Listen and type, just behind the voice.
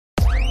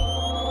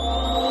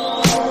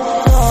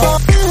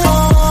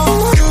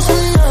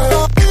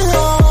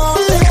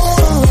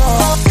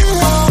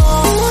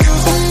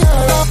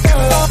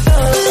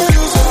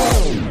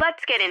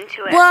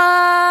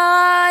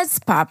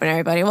poppin',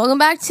 everybody? Welcome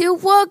back to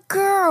What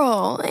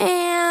Girl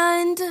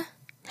and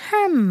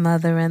her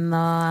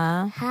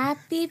mother-in-law.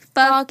 Happy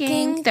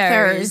fucking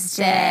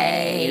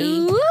Thursday.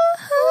 Woohoo!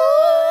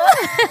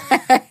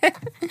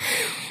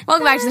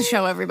 Welcome back to the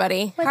show,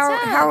 everybody.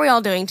 How are we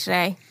all doing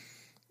today?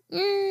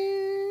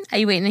 Are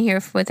you waiting to hear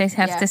what they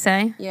have to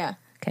say? Yeah.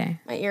 Okay.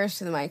 My ears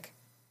to the mic.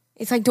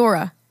 It's like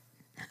Dora.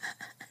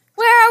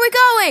 Where are we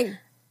going?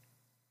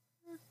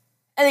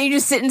 And then you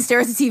just sit and stare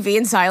at the TV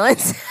in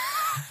silence.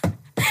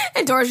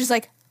 And Dora's just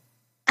like...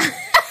 I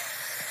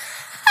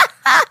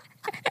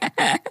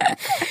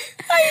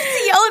used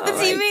to yell at the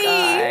TV.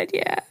 God,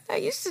 yeah. I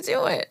used to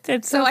do it.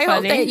 That's so I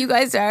funny. hope that you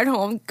guys are at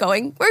home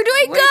going, we're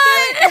doing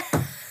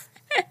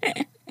good.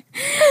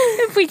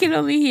 If we can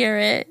only hear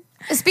it.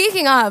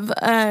 Speaking of,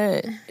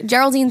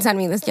 Geraldine sent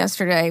me this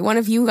yesterday. One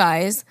of you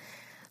guys,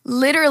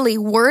 literally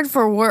word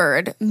for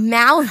word,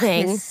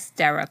 mouthing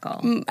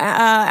hysterical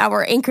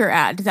our anchor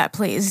ad that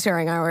plays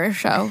during our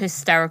show.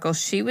 Hysterical.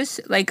 She was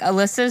like,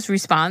 Alyssa's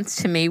response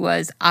to me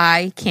was,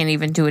 I can't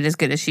even do it as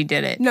good as she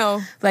did it.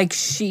 No. Like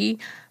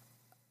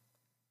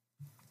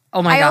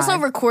oh my God. I also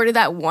recorded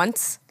that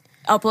once,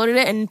 uploaded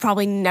it, and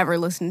probably never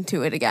listened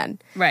to it again.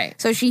 Right.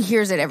 So she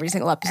hears it every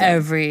single episode.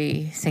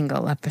 Every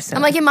single episode.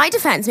 I'm like, in my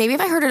defense, maybe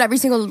if I heard it every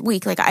single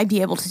week, like, I'd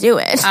be able to do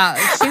it.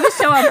 She was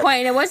so on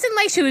point. It wasn't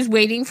like she was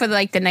waiting for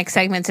the next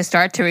segment to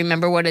start to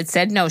remember what it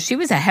said. No, she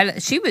was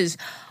she was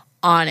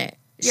on it.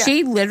 Yeah.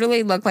 She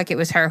literally looked like it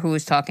was her who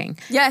was talking.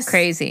 Yes.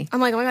 Crazy. I'm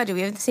like, oh my God, do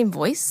we have the same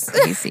voice?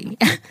 Crazy.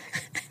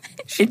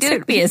 It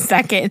took me a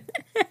second.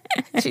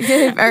 She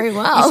did it very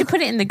well. You should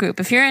put it in the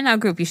group. If you're in our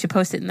group, you should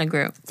post it in the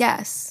group.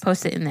 Yes.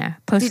 Post it in there.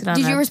 Did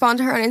you respond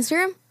to her on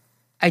Instagram?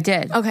 I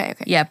did. Okay.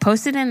 Yeah,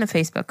 post it in the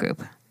Facebook group.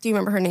 Do you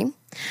remember her name?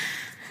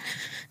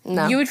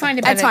 No. You would find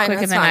it better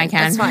quicker than I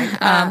can. That's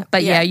fine.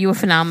 But yeah, you were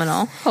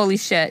phenomenal. Holy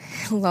shit.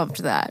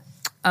 Loved that.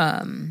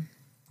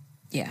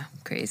 Yeah,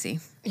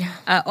 crazy.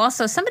 Yeah.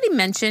 Also, somebody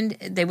mentioned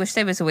they wish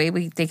there was a way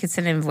they could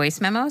send in voice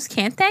memos.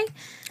 Can't they?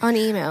 On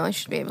email, I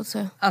should be able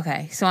to.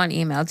 Okay, so on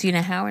email. Do you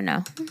know how or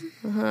no?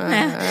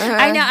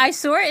 I know. I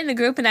saw it in the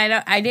group, and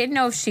I didn't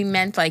know if she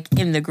meant like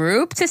in the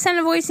group to send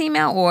a voice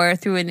email or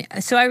through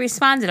So I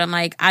responded. I'm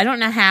like, I don't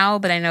know how,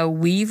 but I know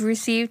we've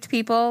received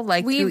people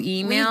through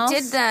emails. We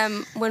did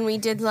them when we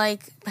did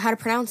like how to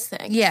pronounce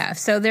things. Yeah,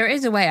 so there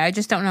is a way. I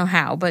just don't know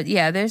how, but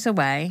yeah, there's a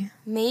way.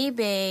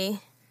 Maybe.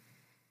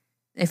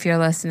 If you're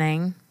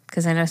listening.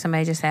 Because I know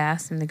somebody just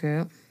asked in the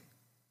group.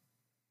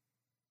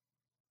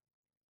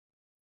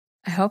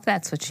 I hope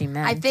that's what she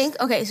meant. I think,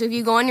 okay, so if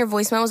you go on your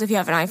voice memos, if you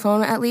have an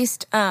iPhone at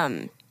least,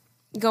 go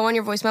on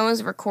your voice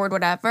memos, record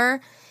whatever,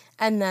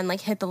 and then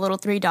hit the little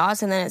 3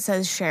 dots, and then it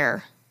says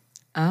share.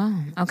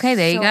 Oh, okay,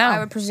 there you go. I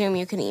would presume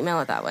you can email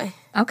it that way.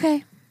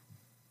 Okay.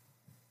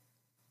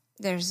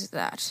 There's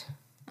that.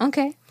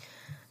 Okay.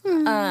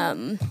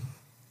 What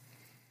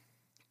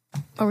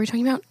were we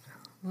talking about?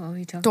 What were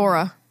we talking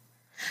Dora. about?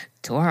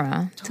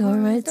 Dora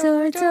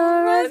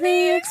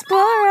the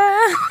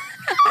Explorer.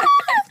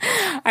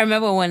 I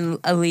remember when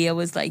Aaliyah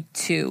was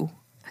 2,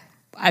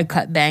 I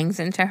cut bangs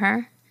into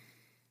her.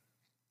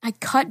 I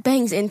cut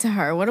bangs into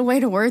her. What a way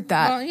to word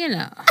that.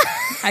 Well,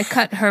 I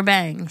cut her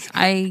bangs.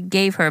 I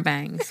gave her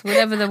bangs.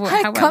 Whatever the word.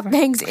 I cut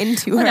bangs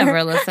into her. Whatever,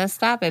 Alyssa.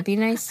 Stop it. Be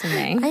nice to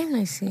me. I am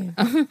nice to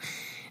you.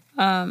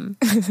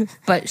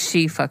 But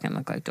she fucking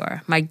looked like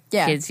Dora. My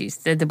kids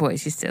the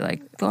boys used to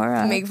like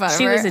Dora. Make fun of her.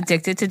 She was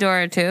addicted to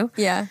Dora too.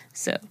 Yeah.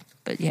 So,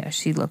 but yeah,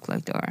 she looked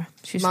like Dora.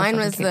 Mine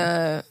was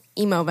the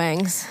emo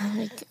bangs,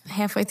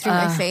 halfway through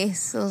my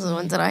face. Those are the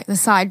ones that the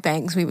side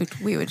bangs we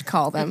would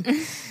call them.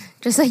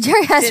 Just like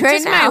Jerry has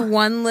right now. My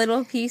one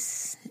little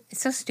piece.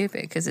 It's so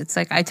stupid because it's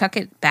I tuck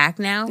it back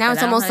now. Now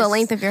it's almost the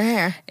length of your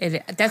hair.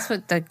 That's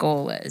what the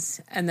goal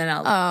is, and then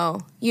I'll.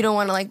 Oh, you don't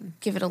want to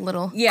give it a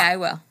little. Yeah, I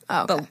will.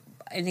 Oh, okay. But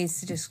it needs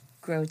to just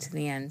grow to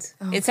the end.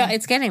 Okay.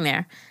 It's getting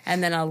there,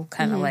 and then I'll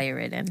kind of layer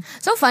it in.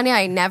 So funny,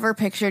 I never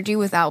pictured you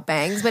without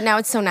bangs, but now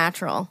it's so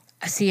natural.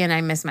 See, and I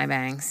miss my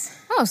bangs.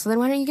 Oh, so then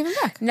why don't you give them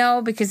back?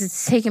 No, because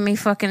it's taken me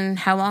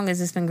how long has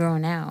this been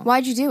growing out?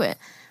 Why'd you do it?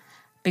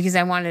 Because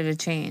I wanted to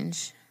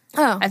change.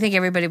 Oh. I think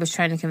everybody was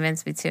trying to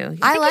convince me too.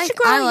 I like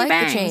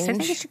the change. I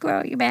think you should grow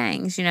out your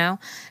bangs,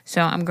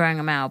 So I'm growing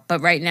them out.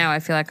 But right now I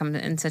feel like I'm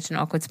in such an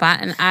awkward spot,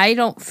 and I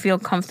don't feel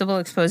comfortable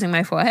exposing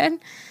my forehead.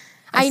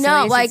 I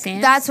know,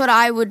 that's what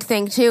I would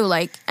think too.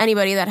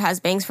 Anybody that has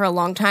bangs for a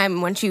long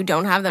time, once you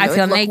don't have them, it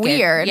would look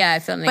weird. Yeah, I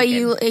feel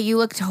naked. But you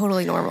look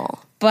totally normal.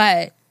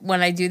 But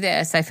when I do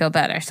this, I feel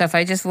better. So if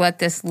I just let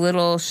this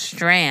little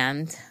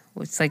strand,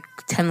 it's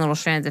 10 little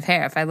strands of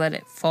hair, if I let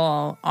it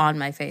fall on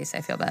my face, I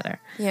feel better.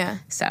 Yeah.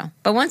 So,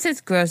 but once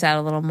it grows out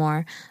a little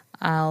more,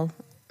 I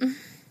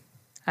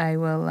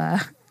will,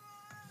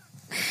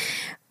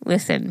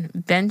 listen,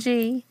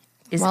 Benji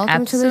is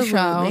welcome to the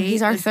show.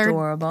 He's our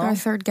adorable.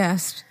 third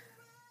guest.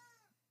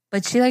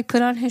 But she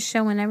put on his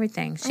show and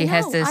everything. She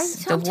has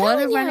the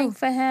water running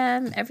for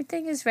him.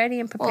 Everything is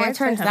ready and prepared. Well, I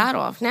turned that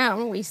off now.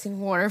 I'm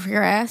wasting water for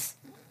your ass.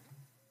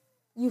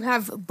 You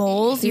have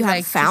bowls. You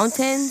have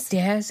fountains.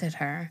 Stares at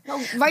her.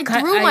 No, right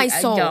through my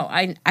soul.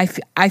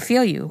 I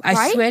feel you. I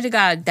Right? swear to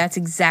God, that's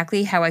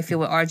exactly how I feel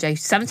with RJ.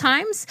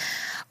 Sometimes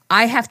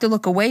I have to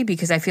look away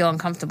because I feel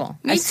uncomfortable.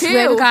 Me I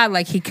swear too. to God,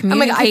 like he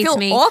communicates I feel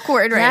me.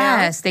 awkward right now.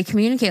 Yes, they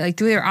communicate like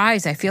through their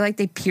eyes. I feel like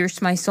they pierce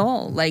my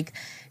soul. Like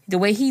the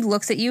way he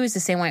looks at you is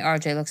the same way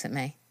RJ looks at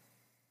me.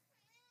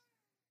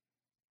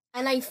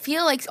 And I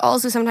feel like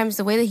also sometimes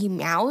the way that he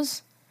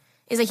meows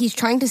is like he's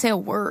trying to say a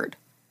word.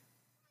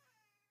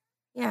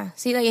 Yeah.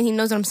 See, like, and he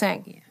knows what I'm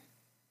saying. Yeah.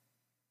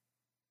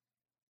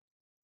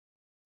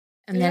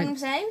 And You know then what I'm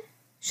saying?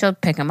 she'll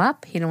pick him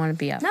up. He don't want to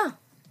be up. No.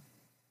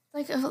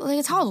 Like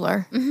a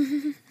toddler.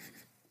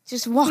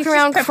 Just walking He's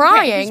around just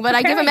crying, but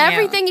I give him preparing you.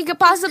 everything he could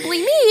possibly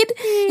need.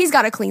 He's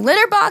got a clean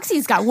litter box.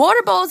 He's got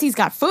water bowls. He's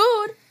got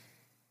food.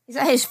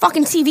 His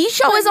fucking TV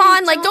show is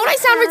on. Like, don't I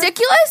sound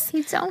ridiculous?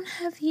 He don't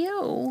have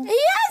you. He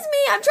has me.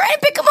 I'm trying to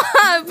pick him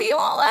up. He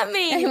won't let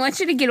He me. wants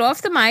you to get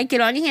off the mic,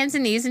 get on your hands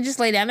and knees, and just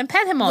lay down and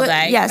pet him all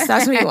day. Yes,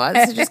 that's what he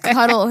wants. Just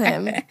cuddle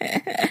him.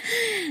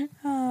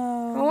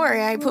 Don't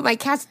worry. I put my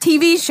cat's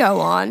TV show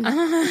on.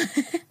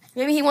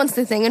 Maybe he wants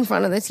the thing in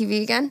front of the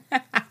TV again.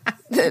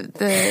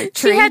 The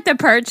tree. He had to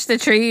perch the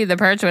tree, the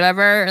perch,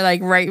 whatever,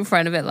 like right in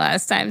front of it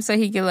last time, so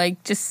he could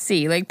like just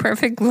see, like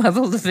perfect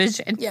level of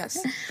vision. Yes.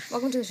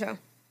 Welcome to the show.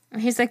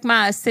 He's like,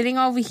 Ma, sitting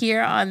over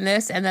here on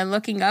this and then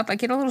looking up, I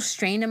get a little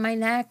strain in my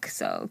neck.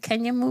 So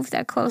can you move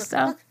that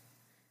closer?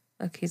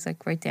 Look, he's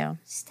like right down.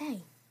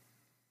 Stay.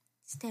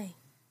 It's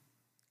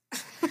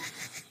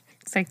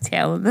like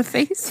tail in the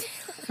face.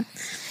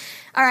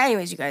 All right,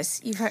 anyways, you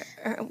guys, you've heard,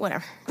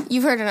 whatever.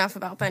 You've heard enough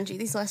about Benji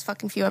these last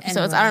fucking few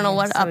episodes. I don't know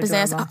what so up his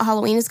ass. adorable.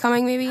 Halloween is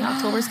coming, maybe?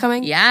 October's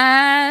coming?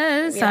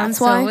 Yes, Yeah, I'm that's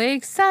so why.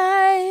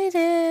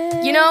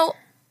 excited. You know,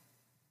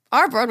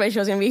 our Broadway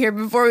show's going to be here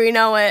before we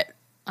know it.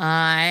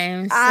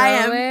 I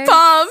am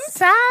pumped.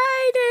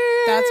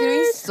 excited. That's going to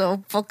be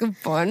so fucking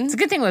fun. It's a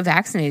good thing we're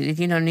vaccinated.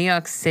 You know, New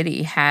York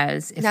City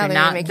has, if Now you're they're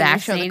not making you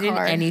show the vaccinated,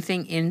 card.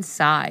 anything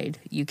inside,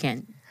 you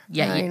can't.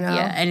 Yeah, I know.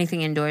 yeah,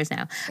 anything indoors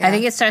now. Yeah. I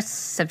think it starts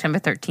September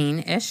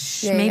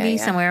 13-ish, Yeah, maybe,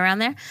 yeah. somewhere around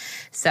there.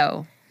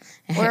 So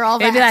We're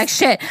all it'd be vaxxed. like,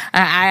 shit,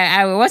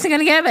 I wasn't going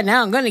to get it, but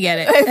now I'm going to get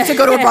it. To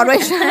go to a Broadway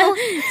show?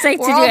 It's like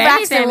We're to all do vaxxed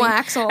anything. and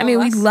wax, all I mean,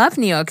 of we us. love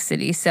New York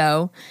City,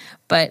 so...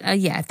 But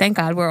yeah, thank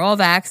God we're all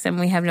vaxxed and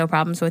we have no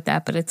problems with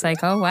that. But it's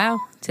like, oh wow,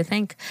 to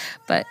think.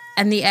 But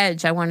and the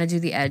Edge, I want to do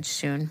the Edge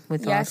soon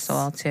with Yes.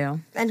 All too.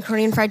 And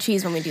Korean fried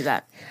cheese when we do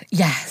that.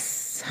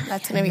 Yes,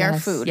 That's going to be our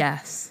Yes, food.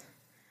 Yes.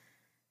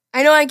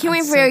 I know, I can't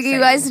wait so for you excited.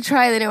 guys to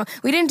try the new one.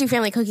 We didn't do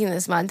family cooking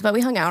this month, but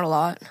we hung out a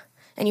lot.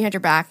 And you had your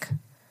back.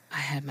 I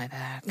had my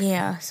back.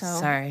 Yeah, so.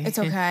 Sorry. It's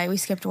okay. We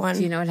skipped one.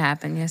 Do you know what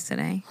happened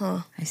yesterday? Huh.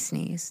 I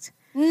sneezed.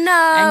 No.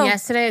 And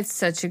yesterday, it's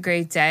such a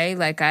great day.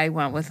 Like, I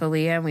went with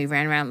Aaliyah and we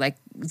ran around. Like,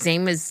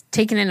 Zane was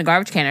taking in a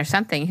garbage can or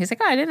something. He's like,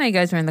 oh, I didn't know you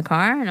guys were in the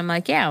car. And I'm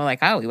like, yeah. I'm like,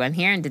 oh, we went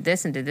here and did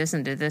this and did this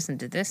and did this and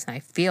did this. And I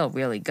feel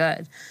really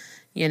good.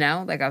 You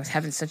know, like I was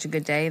having such a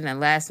good day. And then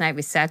last night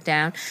we sat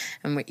down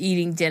and we're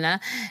eating dinner.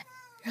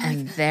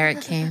 And there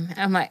it came.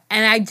 I'm like,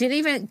 and I didn't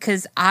even,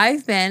 because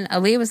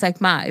Aaliyah was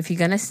like, Ma, if you're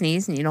going to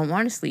sneeze and you don't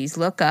want to sneeze,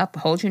 look up,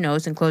 hold your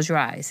nose, and close your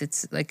eyes.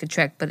 It's like a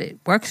trick, but it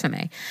works for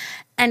me.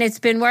 And it's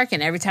been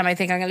working. Every time I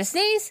think I'm going to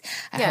sneeze,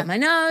 I hold my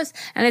nose,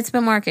 and it's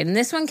been working. And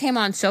this one came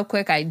on so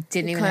quick, I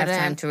didn't even have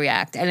time to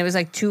react. And it was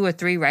like 2 or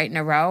 3 right in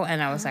a row,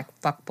 and I was like,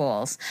 fuck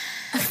balls.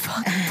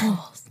 Fuck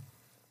balls.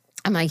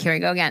 I'm like, here we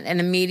go again. And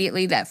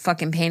immediately that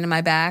fucking pain in my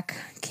back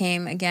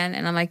came again.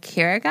 And I'm like,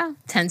 here I go.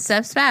 10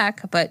 steps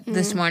back. But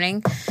this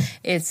morning,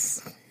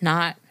 it's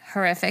not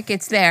horrific.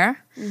 It's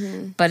there,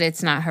 but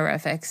it's not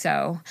horrific.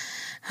 So,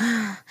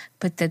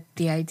 but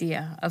the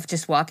idea of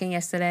just walking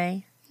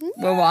yesterday,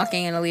 we're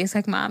walking and Aaliyah's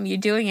like, Mom, you're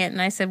doing it. And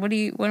I said, what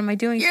am I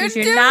doing? You're She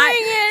goes, doing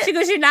it. She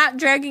goes, you're not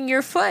dragging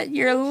your foot.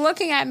 You're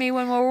looking at me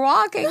when we're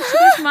walking. She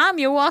goes, Mom,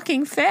 you're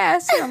walking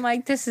fast. And I'm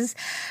like, this is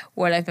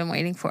what I've been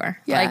waiting for.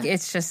 Yeah. Like,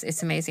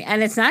 it's amazing.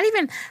 And it's not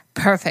even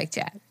perfect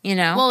yet, you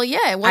know? Well,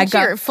 yeah, once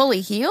you're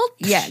fully healed.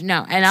 Yeah,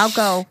 no. And I'll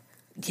go,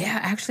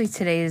 actually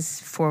today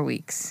is 4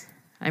 weeks.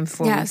 I'm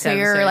 4 weeks so out of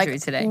you're surgery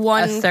like today.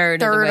 one A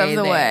third of the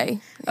there. way.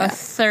 A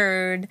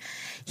third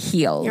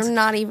healed. You're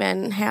not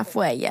even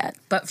halfway yet.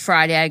 But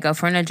Friday I go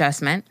for an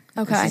adjustment.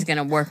 Okay. She's going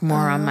to work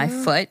more on my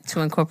foot to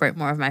incorporate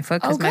more of my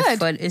foot because my good.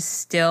 foot is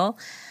still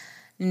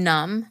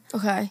numb.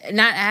 Okay.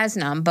 Not as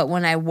numb, but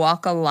when I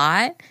walk a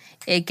lot,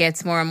 it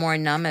gets more and more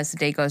numb as the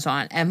day goes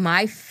on. And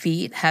my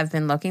feet have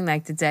been looking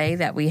like the day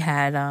that we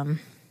had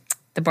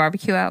the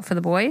barbecue out for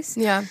the boys.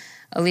 Yeah.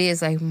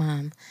 Aaliyah's like,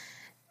 Mom,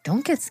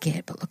 don't get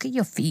scared, but look at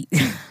your feet.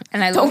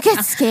 And I Don't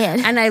get scared.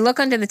 And I look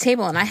under the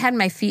table, and I had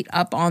my feet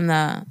up on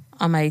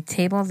my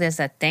table. There's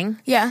that thing.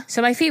 Yeah.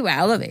 So my feet were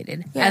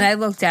elevated. Yeah. And I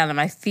looked down, and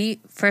my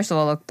feet, first of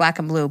all, looked black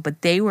and blue,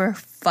 but they were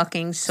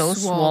fucking so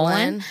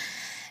swollen.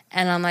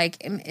 And I'm like,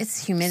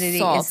 it's humidity,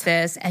 Salt. it's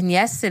this. And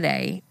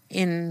yesterday,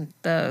 in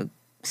the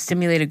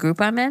stimulated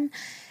group I'm in,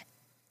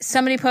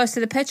 somebody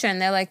posted a picture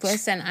and they're like,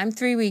 listen, I'm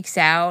 3 weeks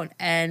out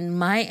and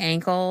my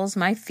ankles,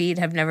 my feet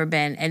have never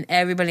been. And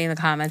everybody in the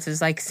comments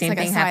was like, same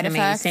thing happened to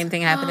me. Same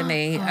thing happened to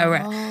me.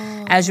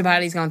 As your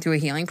body's going through a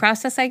healing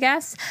process, I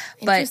guess.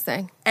 But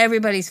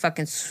everybody's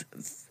fucking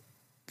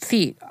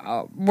feet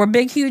were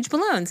big, huge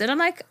balloons. And I'm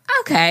like,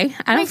 okay,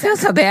 I don't feel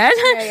so bad.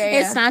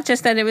 It's not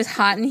just that it was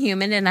hot and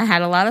humid and I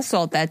had a lot of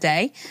salt that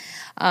day.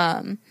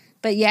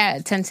 But yeah,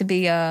 it tends to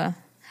be a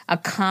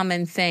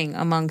common thing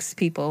amongst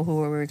people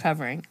who are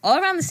recovering. All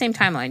around the same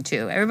timeline,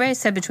 too. Everybody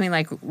said between,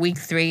 like, week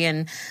 3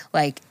 and,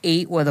 like,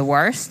 8 were the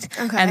worst.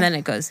 Okay. And then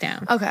it goes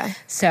down. Okay.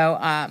 So,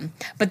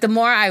 but the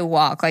more I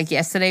walk, like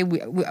yesterday,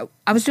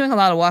 I was doing a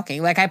lot of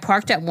walking. Like, I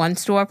parked at one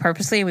store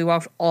purposely, and we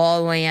walked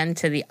all the way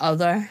into the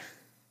other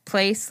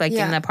place, like,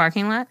 in the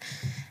parking lot,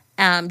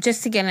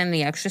 just to get in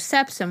the extra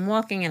steps and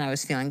walking, and I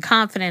was feeling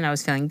confident. I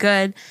was feeling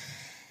good.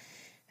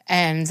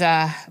 And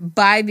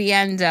by the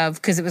end of,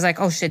 because it was like,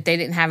 oh shit, they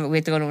didn't have it, we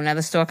had to go to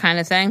another store kind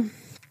of thing.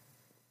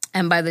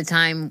 And by the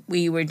time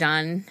we were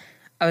done,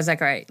 I was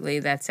like, all right, Lee,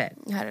 that's it.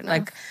 I don't know.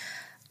 Like,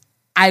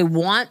 I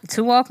want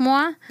to walk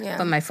more,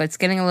 but my foot's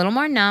getting a little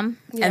more numb.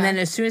 Yeah. And then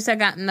as soon as I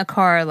got in the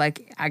car,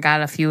 like, I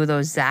got a few of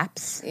those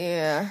zaps.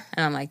 Yeah.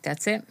 And I'm like,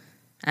 that's it.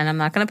 And I'm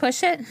not going to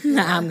push it.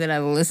 Yeah. I'm going to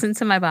listen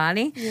to my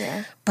body.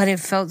 Yeah. But it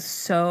felt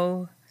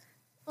so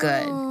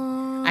good.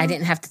 I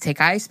didn't have to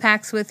take ice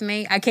packs with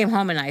me. I came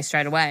home and iced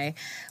right away.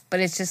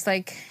 But it's just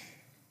like,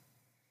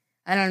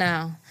 I don't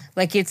know.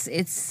 Like it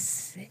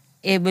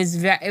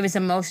was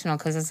emotional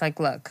because it's like,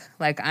 look,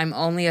 like I'm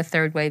only a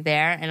third way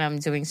there and I'm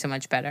doing so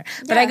much better.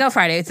 But I go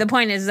Friday. The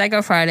point is I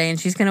go Friday and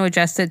she's going to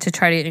adjust it to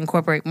try to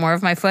incorporate more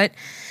of my foot.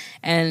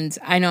 And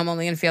I know I'm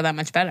only going to feel that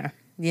much better.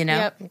 You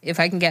know, if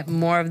I can get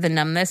more of the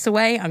numbness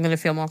away, I'm going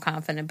to feel more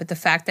confident. But the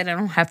fact that I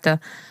don't have to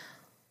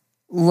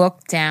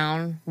look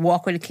down,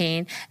 walk with a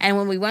cane. And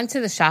when we went to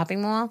the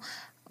shopping mall,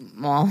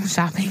 when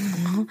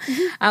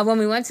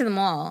we went to the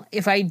mall,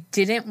 if I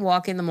didn't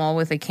walk in the mall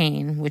with a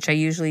cane, which I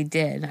usually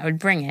did, I would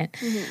bring it.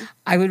 Mm-hmm.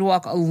 I would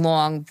walk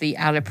along the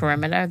outer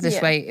perimeter.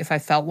 This way, if I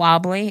felt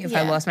wobbly, if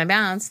I lost my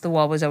balance, the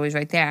wall was always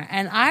right there.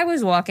 And I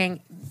was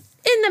walking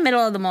in the middle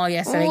of the mall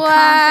yesterday.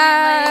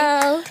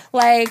 Wow.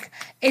 Like,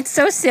 it's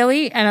so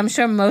silly, and I'm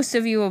sure most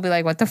of you will be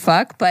like, what the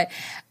fuck? But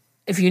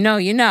if you know,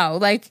 you know.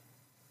 Like,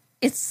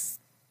 it's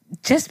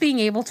just being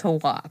able to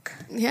walk.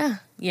 Yeah.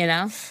 You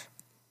know?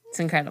 It's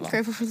incredible.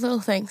 Grateful for little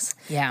things.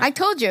 Yeah. I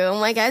told you, I'm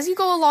like, as you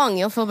go along,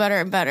 you'll feel better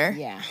and better.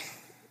 Yeah.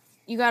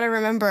 You got to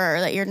remember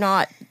that you're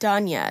not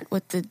done yet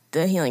with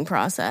the healing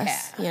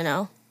process, you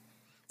know?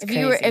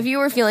 If you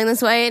were feeling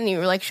this way and you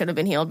were like, should have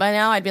been healed by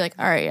now, I'd be like,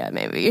 all right, yeah,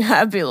 maybe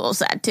I'd be a little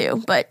sad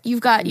too. But you've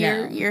got,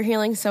 you're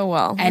healing so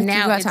well. And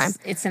now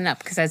it's enough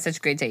because I had such a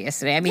great day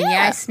yesterday. I mean,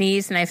 I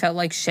sneezed and I felt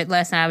like shit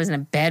last night. I was in a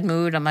bad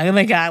mood. I'm like, oh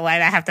my God, why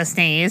did I have to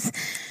sneeze?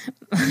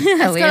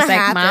 Leah's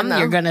like, Mom,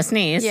 you're going to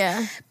sneeze.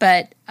 Yeah.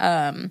 But,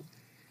 I'm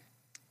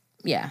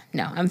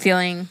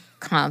feeling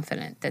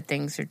confident that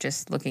things are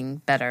just looking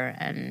better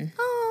and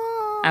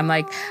I'm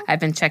like, I've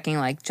been checking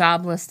like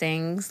job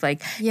listings,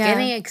 like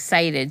getting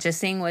excited, just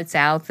seeing what's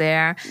out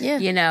there,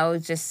 you know,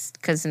 just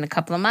because in a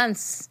couple of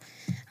months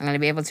I'm going to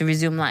be able to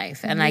resume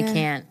life and I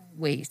can't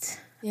wait.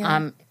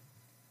 I'm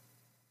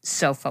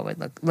so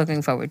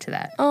looking forward to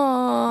that.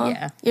 Oh,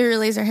 yeah. Your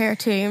laser hair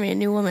too. You're a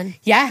new woman.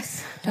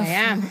 Yes, I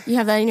am. You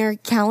have that in your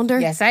calendar?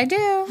 Yes, I do.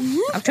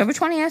 Mm-hmm. October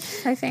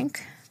 20th, I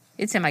think.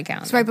 It's in my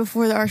calendar. It's right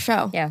before our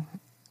show. Yeah.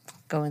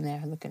 Go in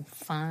there looking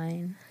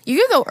fine. You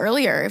could go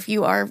earlier if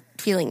you are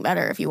feeling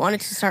better, if you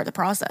wanted to start the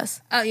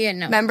process. Oh, yeah,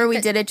 no. Remember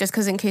we did it just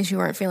because in case you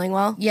weren't feeling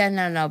well? Yeah,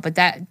 no. But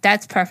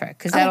that's perfect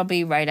because that'll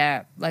be right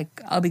at, like,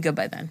 I'll be good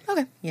by then.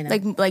 Okay. You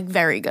know? Like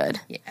very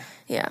good.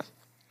 Yeah.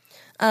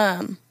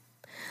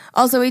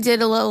 Also, we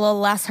did a little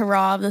last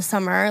hurrah of the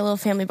summer, a little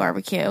family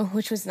barbecue,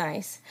 which was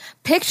nice.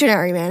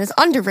 Pictionary, man, is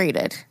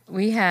underrated.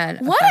 We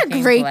had what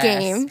a great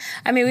game.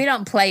 I mean, we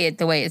don't play it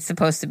the way it's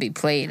supposed to be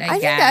played, I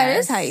guess. think that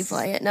is how you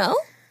play it, no?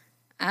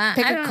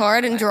 Pick a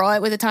card and draw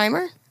it with a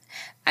timer?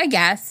 I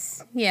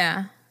guess,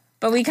 yeah.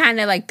 But we kind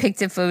of like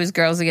picked it for it was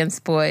girls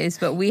against boys.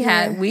 But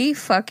we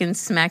fucking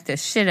smacked the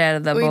shit out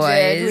of the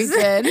boys. We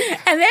did.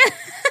 And then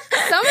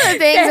some of the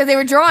things that they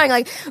were drawing,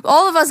 like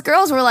all of us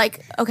girls were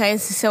like, okay,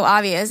 this is so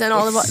obvious. And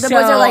all the boys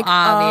are like,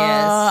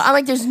 obvious. I'm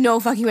like, there's no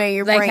fucking way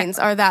your brains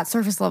are that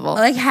surface level.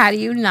 Like, how do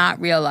you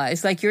not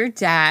realize? Like, your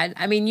dad,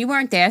 I mean, you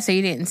weren't there, so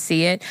you didn't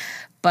see it.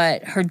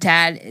 But her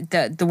dad,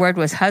 the word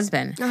was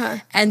husband. Uh-huh.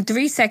 And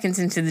 3 seconds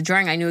into the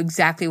drawing, I knew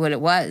exactly what it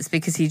was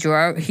because he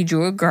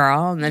drew a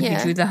girl and then he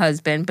drew the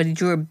husband, but he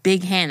drew a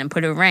big hand and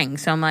put a ring.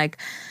 So I'm like,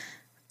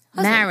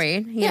 husband.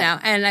 Married, you know.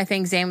 And I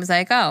think Zane was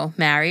like, oh,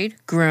 married,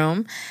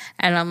 groom.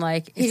 And I'm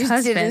like, it's husband. He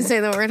just didn't say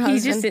the word husband.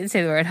 He just didn't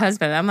say the word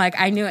husband. I'm like,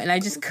 I knew it. And I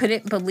just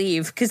couldn't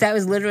believe because that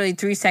was literally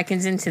 3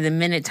 seconds into the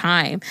minute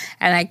time.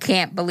 And I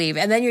can't believe.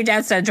 And then your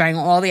dad started drawing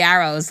all the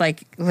arrows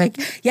like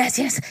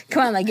yes,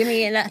 come on, like give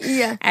me an.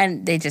 Yeah.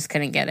 And they just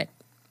couldn't get it.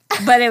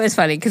 But it was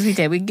funny because we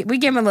did. We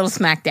gave him a little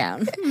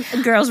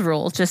smackdown. Girls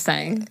rule, just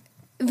saying.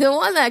 The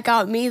one that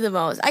got me the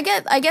most, I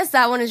guess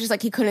that one is just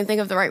like he couldn't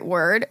think of the right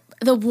word.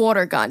 The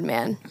water gun,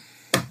 man.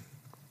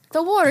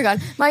 The water gun.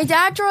 My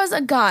dad draws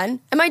a gun,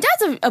 and my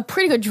dad's a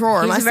pretty good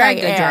drawer. He's a very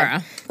good drawer.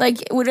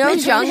 Like when I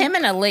was young, him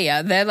and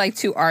Aaliyah, they're like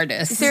two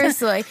artists.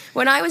 Seriously,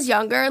 when I was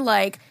younger,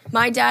 like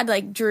my dad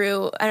like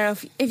drew. I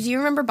don't know if you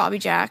remember Bobby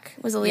Jack.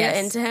 Was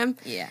Aaliyah into him?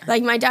 Yeah.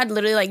 Like my dad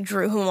literally like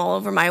drew him all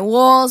over my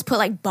walls, put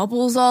like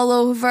bubbles all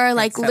over,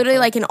 like so literally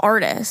cool. Like an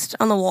artist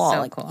on the wall. So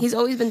like cool. He's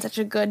always been such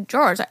a good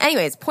drawer. So,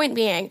 anyways, point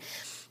being.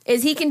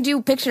 Is he can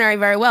do Pictionary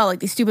very well, like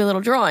these stupid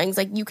little drawings.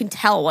 Like, you can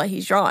tell what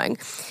he's drawing.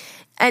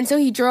 And so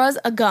he draws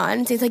a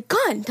gun. So he's like,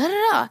 gun,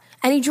 da-da-da.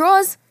 And he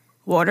draws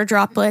water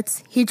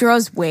droplets. He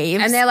draws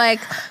waves. And they're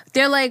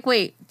like,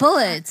 wait,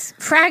 bullets,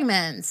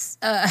 fragments.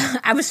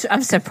 I'm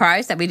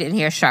surprised that we didn't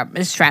hear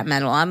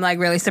shrapnel. I'm, like,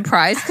 really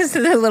surprised because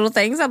of the little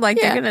things. I'm like,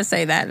 they're going to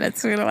say that.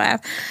 That's going to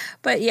laugh.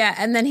 But, yeah,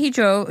 and then he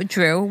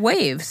drew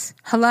waves.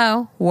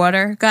 Hello,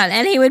 water, gun.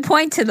 And he would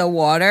point to the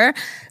water,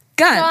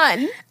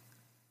 gun.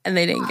 And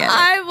they didn't get it.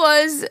 I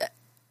was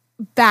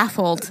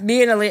baffled.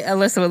 Me and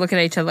Alyssa would look at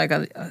each other like,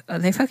 are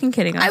they fucking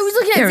kidding us? I was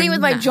looking at Zane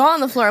with my jaw on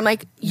the floor. I'm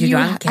like, you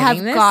have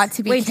got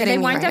to be kidding me. Wait, did they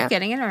wind up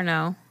getting it or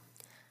no?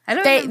 I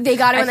don't know. They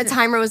got it when the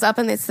timer was up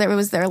and it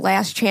was their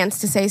last chance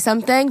to say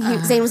something.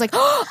 Zane was like,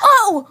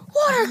 oh,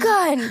 water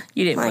gun.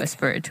 You didn't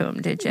whisper it to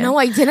him, did you? No,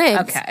 I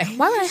didn't. Okay.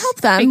 Why would I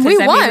help them? Because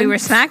we won. We were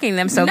smacking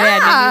them so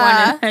bad.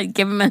 And you wanted to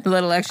give them a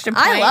little extra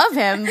point. I love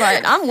him,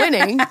 but I'm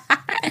winning.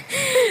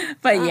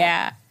 But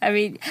yeah, I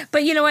mean,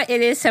 but you know what?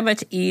 It is so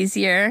much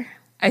easier,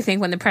 I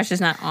think, when the pressure's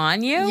not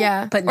on you.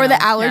 Yeah. But or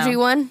the allergy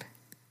one.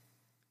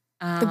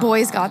 The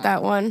boys got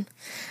that one.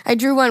 I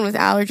drew one with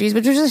allergies,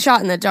 which was just a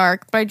shot in the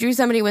dark. But I drew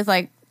somebody with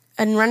like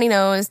a runny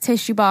nose,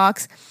 tissue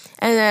box,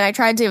 and then I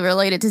tried to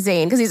relate it to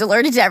Zane because he's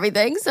allergic to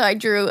everything. So I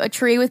drew a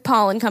tree with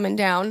pollen coming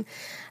down.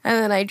 And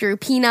then I drew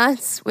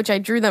peanuts, which I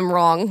drew them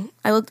wrong.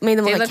 made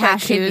them look like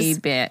cashews.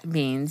 Like kidney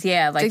beans,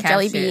 yeah, like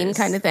jelly bean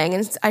kind of thing.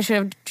 And I should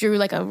have drew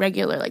like a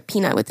regular like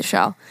peanut with the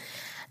shell.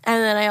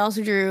 And then I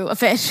also drew a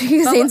fish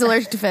because Zane's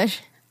allergic to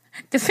fish.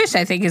 The fish,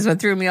 I think, is what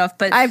threw me off.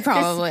 But I know.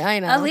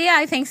 Aaliyah,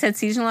 I think, said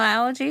seasonal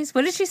allergies.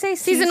 What did she say?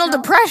 Seasonal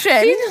depression.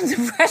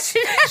 Seasonal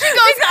depression. She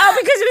goes,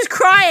 because it was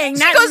crying.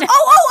 She goes,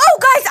 oh,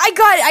 guys,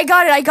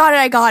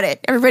 I got it.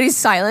 Everybody's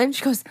silent.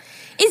 She goes,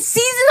 it's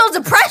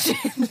seasonal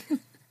depression.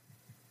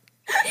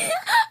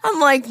 I'm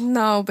like,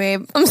 no,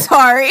 babe. I'm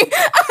sorry.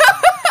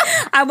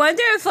 I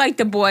wonder if like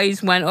the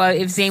boys went, or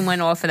if Zane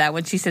went off of that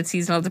when she said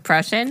seasonal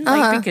depression,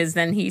 like because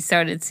then he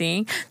started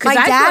seeing. My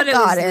dad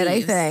got it,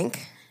 I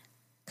think,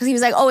 because he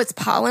was like, "Oh, it's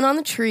pollen on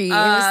the trees."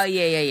 Oh,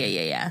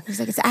 yeah. He's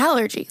like, "It's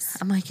allergies."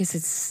 I'm like,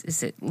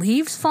 "Is it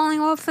leaves falling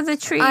off of the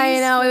trees?" I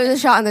know, it was a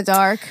shot in the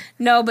dark.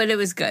 No, but it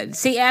was good.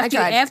 See,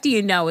 after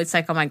you know, it's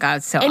like, oh my god,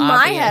 it's so in obvious.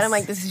 My head, I'm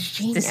like, this is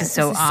genius. This is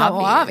so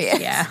obvious.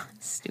 Yeah.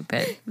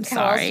 Stupid. I'm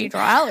sorry. You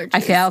draw allergies. I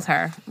failed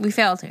her. We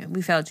failed her.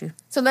 We failed you.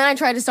 So then I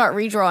tried to start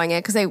redrawing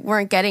it because they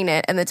weren't getting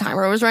it and the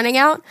timer was running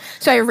out.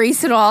 So I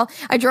erased it all.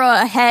 I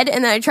draw a head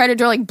and then I tried to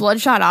draw like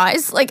bloodshot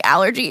eyes, like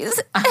allergies.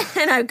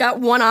 And I got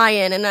one eye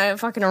in and I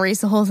fucking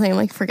erased the whole thing. I'm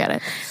like, forget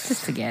it.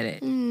 Just forget it.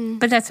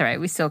 But that's all right.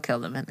 We still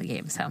killed them in the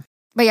game, so.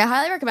 But yeah,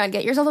 highly recommend.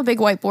 Get yourself a big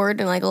whiteboard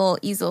and like a little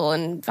easel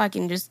and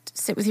fucking just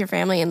sit with your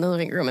family in the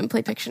living room and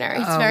play Pictionary.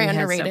 It's very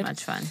underrated. Had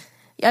so much fun.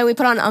 Yeah, we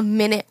put on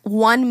a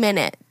 1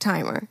 minute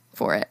timer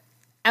for it.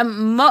 A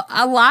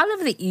lot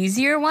of the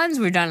easier ones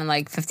were done in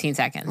like 15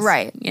 seconds.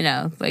 Right. You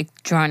know, like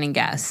drawing and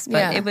guess.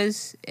 But it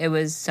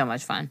was so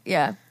much fun.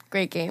 Yeah.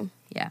 Great game.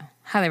 Yeah.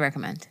 Highly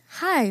recommend.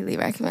 Highly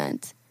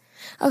recommend.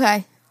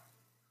 Okay.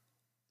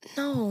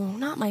 No,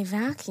 not my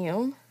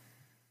vacuum.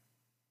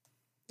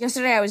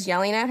 Yesterday I was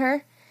yelling at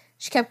her.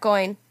 She kept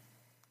going,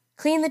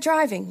 clean the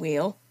driving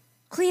wheel.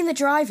 Clean the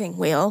driving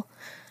wheel.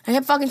 I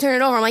kept fucking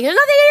turning it over. I'm like, there's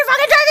nothing in your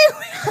fucking driving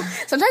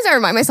wheel. Sometimes I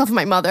remind myself of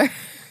my mother.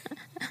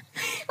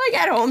 Like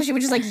at home, she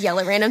would just like yell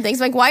at random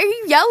things. I'm like, why are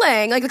you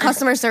yelling? Like the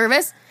customer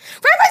service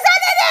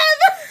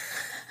representative.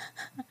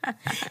 And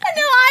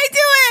now I do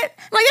it.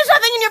 I'm like, there's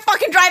nothing in your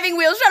fucking driving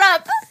wheel. Shut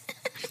up.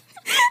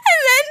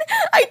 And then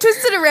I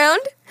twisted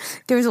around.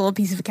 There was a little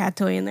piece of a cat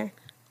toy in there.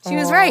 She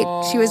was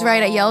right. She was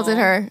right. I yelled at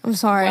her. I'm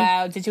sorry.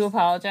 Wow. Did you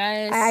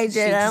apologize? I did.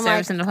 She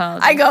deserves an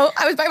apology.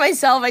 I was by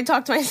myself. I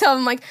talked to myself.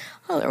 I'm like,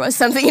 oh, there was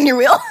something in your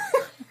wheel.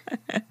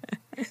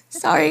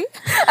 Sorry.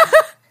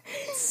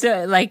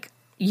 So, like,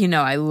 you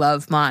know, I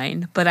love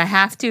mine, but I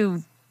have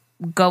to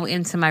go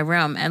into my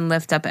room and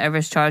lift up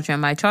Ever's charger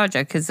and my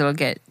charger because it'll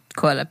get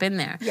caught up in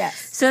there.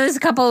 Yes. So there's a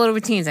couple of little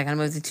routines. I got to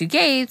move the 2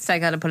 gates. I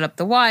got to put up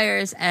the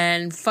wires.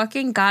 And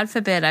fucking God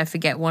forbid I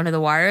forget one of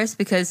the wires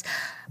because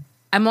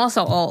I'm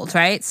also old,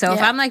 right? So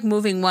if I'm like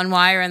moving one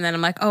wire and then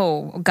I'm like,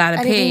 oh,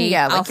 gotta pee,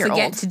 I'll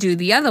forget to do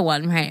the other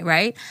one,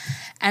 right?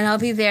 And I'll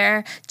be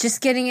there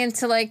just getting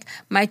into like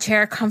my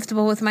chair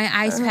comfortable with my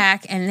ice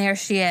pack and there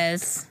she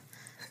is.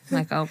 I'm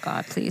like, oh,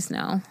 God, please,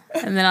 no.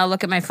 And then I'll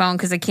look at my phone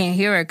because I can't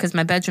hear it because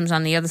my bedroom's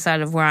on the other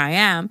side of where I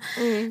am.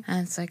 And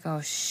it's like, oh,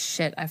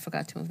 shit, I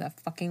forgot to move that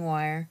fucking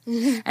wire.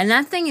 And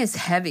that thing is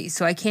heavy,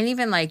 so I can't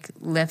even, like,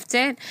 lift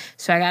it.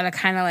 So I got to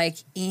kind of, like,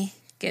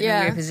 get in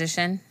a weird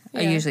position. Yeah.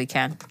 I usually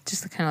can.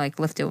 Just to kind of, like,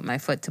 lift it with my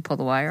foot to pull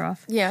the wire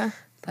off. Yeah.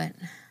 But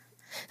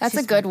that's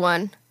a good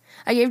one.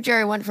 I gave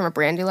Jerry one from a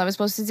brand deal I was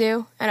supposed to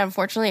do, and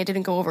unfortunately it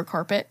didn't go over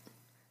carpet.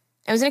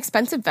 It was an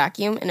expensive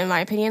vacuum, and in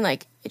my opinion,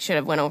 like, it should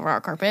have went over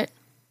our carpet.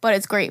 But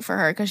it's great for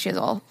her because she has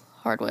all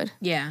hardwood.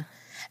 Yeah.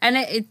 And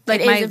it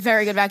is a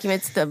very good vacuum.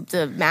 It's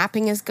the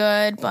mapping is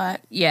good,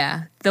 but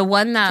yeah, the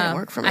one didn't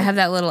work for me. I have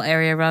that little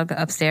area rug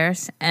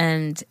upstairs,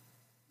 and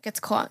gets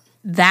caught.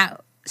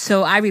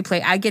 So I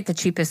get the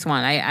cheapest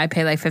one. I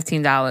pay like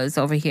 $15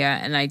 over here,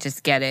 and I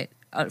just get it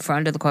for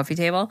under the coffee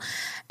table.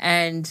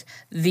 And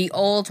the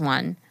old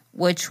one,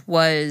 which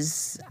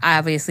was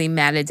obviously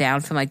matted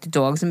down from like the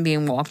dogs and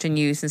being walked and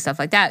used and stuff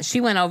like that, she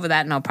went over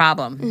that no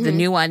problem. Mm-hmm. The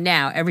new one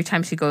now, every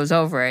time she goes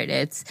over it,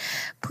 it's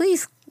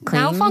please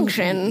clean.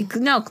 Malfunction.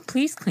 No,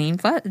 please clean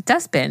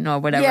dustbin or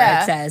whatever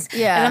it says.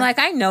 Yeah. And I'm like,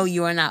 I know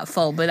you are not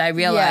full, but I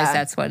realize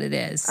that's what it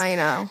is. I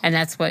know. And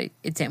that's what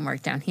it didn't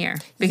work down here.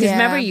 Because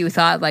remember you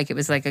thought like it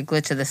was like a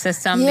glitch of the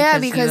system? Yeah,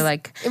 because you were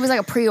like, it was like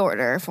a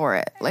pre-order for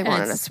it. Like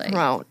wanted us to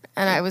promote.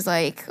 And I was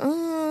like,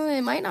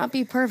 it might not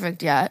be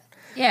perfect yet.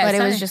 Yeah, but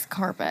it was just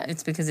carpet.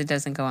 It's because it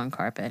doesn't go on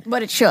carpet.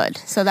 But it should.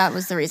 So that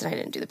was the reason I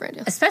didn't do the brand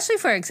deal. Especially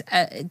for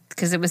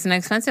because it was an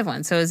expensive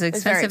one. So as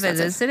expensive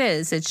as it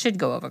is, it should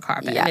go over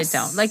carpet. Yes. And it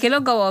don't. Like, it'll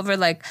go over,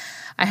 like,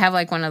 I have,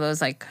 like, one of those,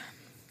 like,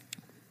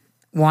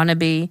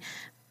 wannabe,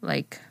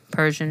 like,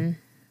 Persian.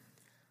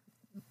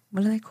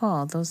 What are they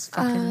called? Those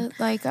fucking...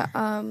 like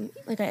an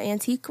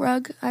antique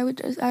rug, I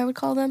would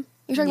call them.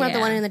 You're talking about the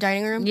one in the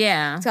dining room?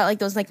 Yeah. It's got like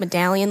those like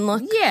medallion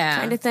look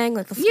kind of thing.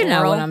 Like the floral. You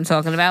know what I'm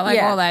talking about. Like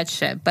all that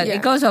shit. But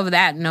it goes over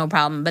that, no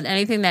problem. But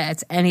anything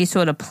that's any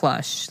sort of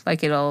plush,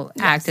 like it'll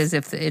act as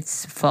if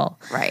it's full.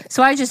 Right.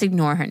 So I just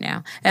ignore her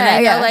now. And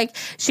I know like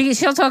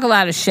she'll talk a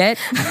lot of shit.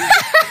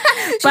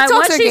 But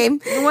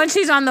once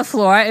she's on the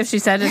floor, if she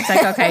said it's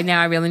like, okay,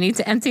 now I really need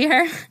to empty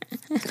her.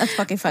 That's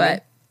fucking funny.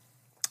 But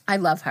I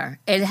love her.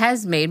 It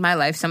has made my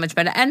life so much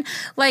better. And,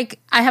 like,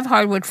 I have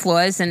hardwood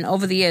floors, and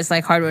over the years,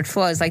 like, hardwood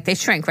floors, like, they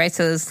shrink, right?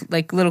 So there's,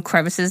 like, little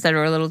crevices that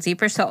are a little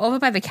deeper. So over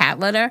by the cat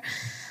litter,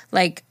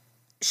 like,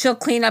 she'll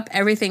clean up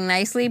everything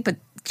nicely, but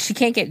she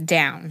can't get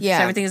down. Yeah.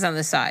 So everything is on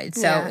the side.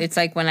 So it's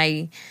like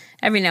when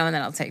every now and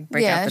then I'll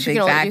break out the big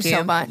vacuum. Do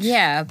so much.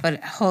 Yeah,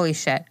 but holy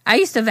shit. I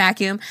used to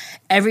vacuum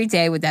every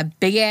day with that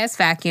big-ass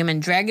vacuum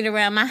and drag it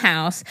around my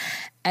house.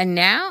 And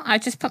now I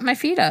just put my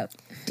feet up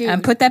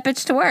and put that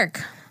bitch to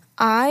work.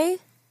 I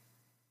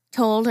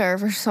told her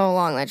for so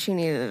long that she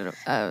needed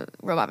a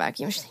robot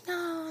vacuum. She's like,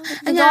 no,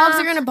 the dogs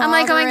are going to bother. I'm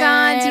like, oh my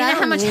God, do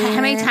you know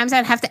how many times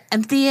I'd have to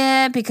empty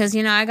it? Because,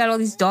 you know, I got all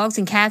these dogs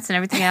and cats and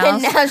everything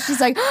else. And now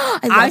she's like,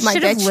 I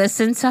should have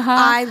listened to her.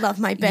 I love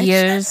my bitch.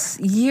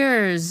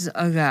 Years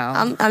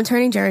ago. I'm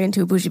turning Jerry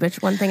into a bougie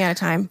bitch one thing at a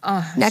time.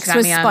 Next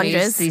with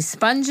sponges. These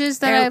sponges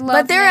that I love.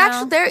 But they're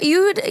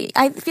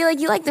I feel like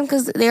you like them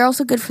because they're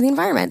also good for the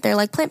environment. They're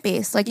like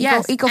plant-based, like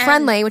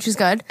eco-friendly, which is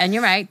good. And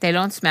you're right, they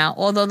don't smell.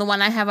 Although the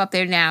one I have up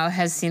there now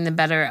has seen the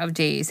better of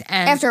days.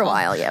 And after a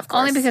while, of course.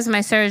 Only because of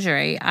my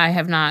surgery, I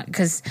have not.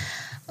 Because,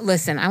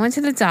 listen, I went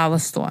to the dollar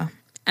store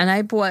and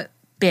I bought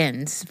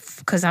bins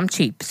because I'm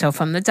cheap. So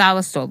from the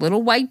dollar store,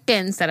 little white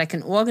bins that I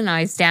can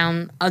organize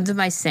down under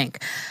my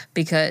sink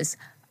because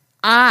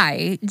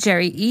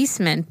Jerry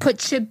Eastman, put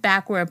shit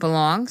back where it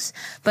belongs.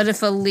 But if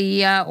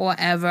Aaliyah or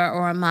Eva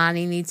or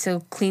Amani need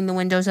to clean the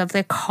windows of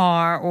their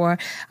car or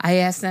I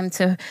ask them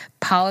to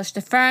polish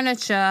the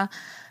furniture,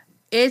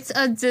 it's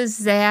a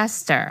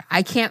disaster.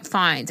 I can't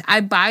find. I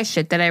buy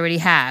shit that I already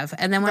have.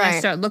 And then when I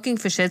start looking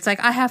for shit, it's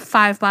like, I have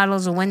 5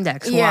 bottles of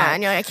Windex. Yeah,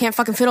 and you're like, I can't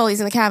fucking fit all these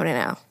in the cabinet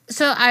now.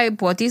 So I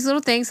bought these little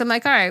things. I'm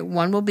like, all right,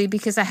 one will be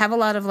because I have a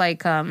lot of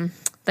like the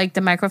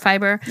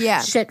microfiber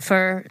shit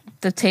for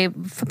the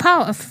table,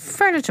 for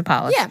furniture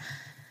polish. Yeah.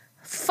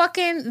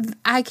 Fucking,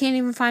 I can't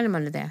even find them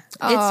under there.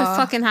 It's a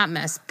fucking hot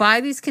mess. Buy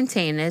these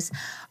containers.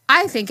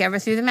 I think Ever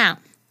threw them out.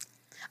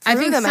 I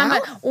think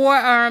somebody or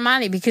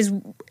Armani because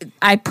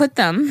I put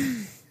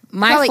them.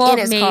 My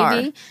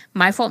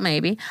fault,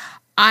 maybe.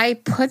 I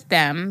put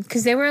them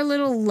because they were a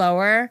little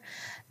lower,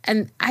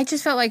 and I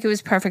just felt like it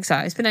was perfect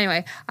size. But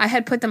anyway, I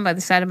had put them by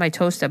the side of my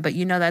toaster. But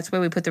you know that's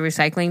where we put the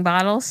recycling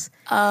bottles.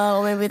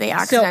 Oh, maybe they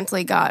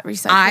accidentally got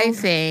recycled. I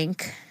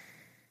think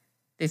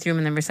they threw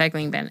them in the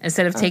recycling bin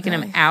instead of taking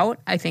them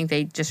out. I think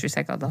they just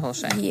recycled the whole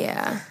shit.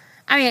 Yeah.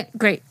 I mean,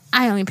 great.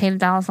 I only paid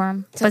 $1 for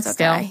them, but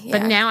still. Okay, yeah.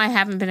 But now I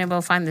haven't been able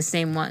to find the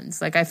same ones.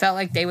 Like, I felt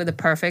like they were the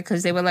perfect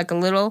because they were like a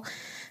little,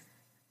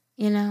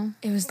 you know.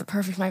 It was the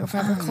perfect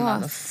microfiber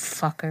cloth.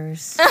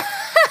 Motherfuckers.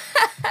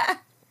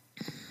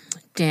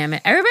 Damn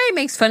it. Everybody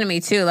makes fun of me,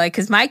 too. Like,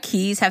 because my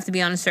keys have to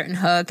be on a certain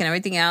hook and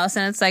everything else.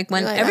 And it's like,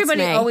 when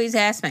everybody always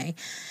asks me,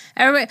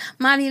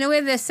 Mom, you know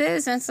where this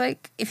is? And it's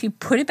like, if you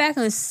put it back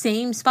in the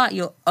same spot,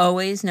 you'll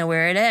always know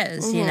where it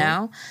is, you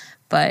know?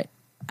 But,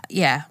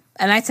 yeah.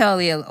 And I tell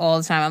Leah all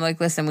the time, I'm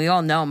like, listen, we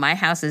all know my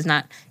house is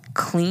not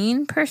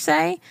clean per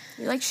se.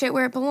 You like shit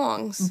where it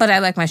belongs. But I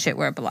like my shit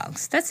where it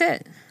belongs. That's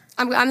it.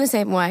 I'm the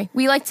same way.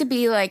 We like to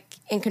be like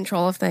in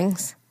control of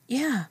things.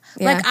 Yeah.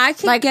 Like I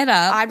can get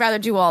up. I'd rather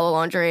do all the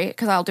laundry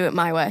because I'll do it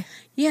my way.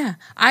 Yeah.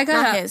 I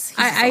got up.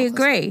 I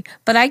agree.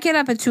 But I get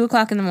up at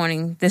 2:00 in the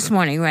morning this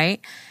morning, right?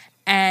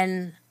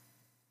 And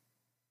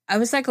I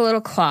was like a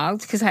little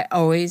clogged because I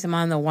always am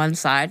on the one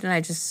side and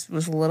I just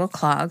was a little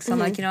clogged. So I'm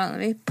like, you know what, let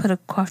me put a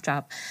cough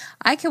drop.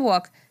 I could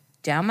walk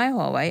down my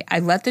hallway. I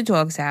let the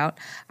dogs out.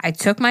 I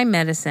took my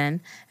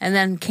medicine and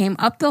then came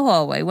up the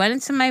hallway, went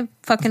into my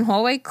fucking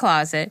hallway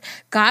closet,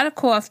 got a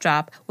cough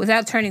drop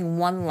without turning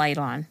one light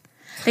on.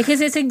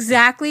 Because it's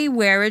exactly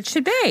where it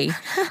should be.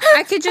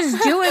 I could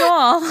just do it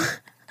all.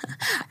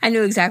 I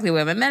knew exactly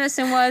where my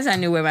medicine was. I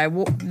knew where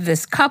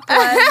this cup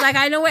was. Like,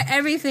 I know where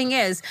everything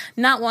is.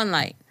 Not one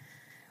light.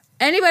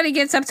 Anybody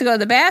gets up to go to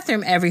the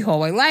bathroom, every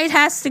hallway light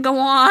has to go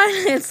on.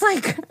 It's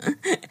like...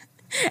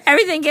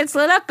 everything gets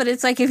lit up, but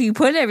it's like if you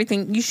put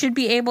everything, you should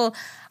be able...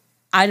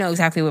 I know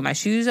exactly where my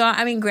shoes are.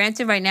 I mean,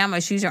 granted, right now my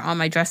shoes are on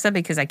my dresser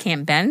because I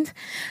can't bend.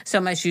 So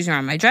my shoes are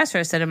on my dresser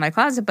instead of my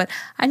closet, but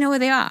I know where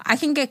they are. I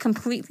can get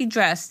completely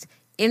dressed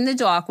in the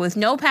dark with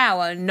no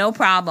power, no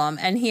problem.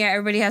 And here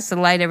everybody has to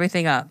light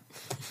everything up.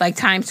 Like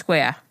Times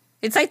Square.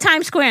 It's like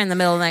Times Square in the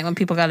middle of the night when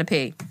people got to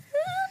pee.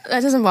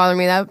 That doesn't bother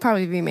me. That would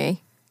probably be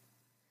me.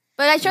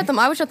 But I would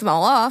shut them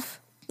all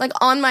off. Like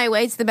on my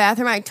way to the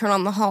bathroom, I'd turn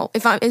on the hall.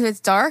 If it's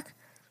dark,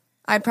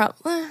 I'd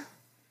probably...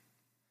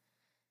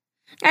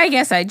 I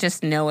guess I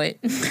just know it.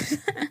 I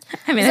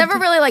mean, it's never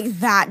really like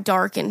that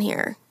dark in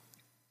here.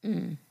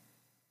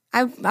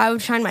 I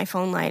would shine my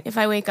phone light. If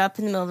I wake up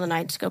in the middle of the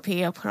night to go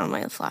pee, I'll put on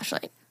my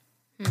flashlight.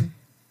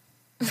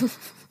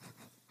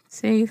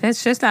 See,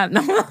 that's just not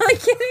normal. I'm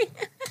kidding.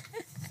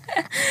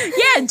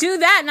 Yeah, do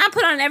that. Not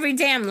put on every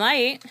damn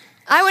light.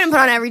 I wouldn't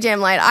put on every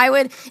damn light. I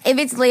would, if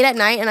it's late at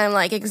night and I'm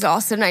like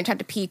exhausted and I try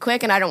to pee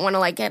quick and I don't want to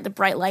like get the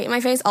bright light in my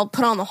face, I'll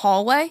put on the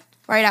hallway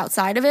right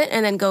outside of it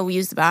and then go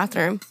use the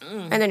bathroom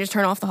and then just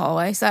turn off the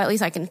hallway so at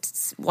least I can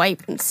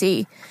wipe and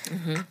see.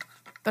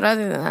 But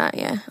other than that,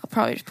 yeah, I'll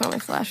probably just put on my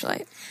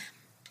flashlight.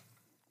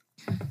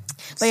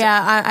 But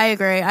yeah, I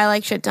agree. I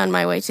like shit done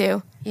my way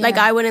too. Yeah. Like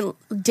I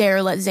wouldn't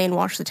dare let Zane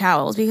wash the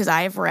towels because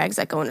I have rags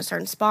that go in a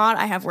certain spot.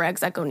 I have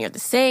rags that go near the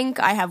sink.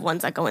 I have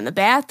ones that go in the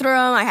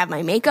bathroom. I have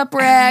my makeup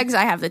rags.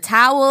 I have the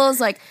towels.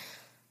 Like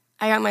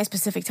I got my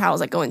specific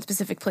towels that go in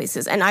specific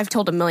places, and I've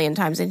told him 1,000,000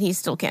 times, and he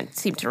still can't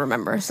seem to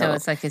remember. So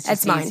it's like it's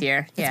just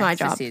easier. It's my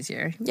job. It's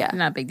easier. Yeah,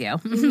 not a big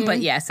deal. But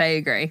yes, I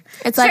agree.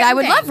 It's like I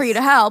would love for you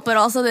to help, but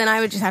also then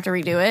I would just have to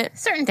redo it.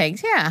 Certain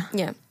things,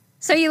 yeah.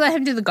 So you let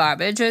him do the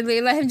garbage, or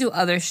you let him do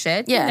other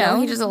shit. Yeah, you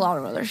know? He does a lot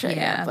of other shit.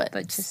 Yeah,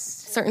 but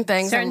just certain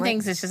things. Certain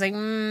things, it's just like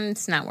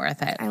it's not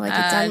worth it. I like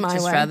it done my way. I'd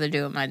just rather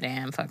do it my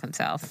damn fucking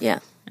self. Yeah.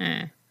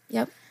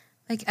 Yep.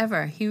 Like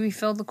ever, he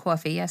refilled the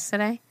coffee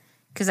yesterday.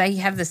 Because I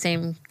have the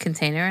same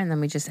container, and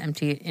then we just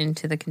empty it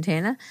into the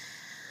container.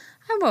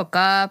 I woke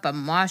up,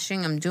 I'm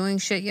washing, I'm doing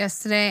shit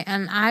yesterday,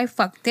 and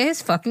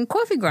there's fucking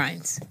coffee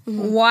grinds.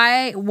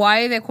 Why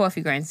are there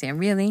coffee grinds there?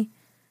 Really?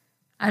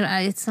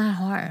 It's not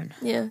hard.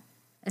 Yeah.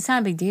 It's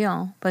not a big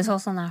deal, but it's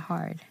also not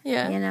hard.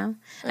 Yeah. You know?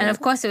 And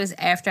of course, it was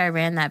after I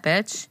ran that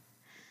bitch.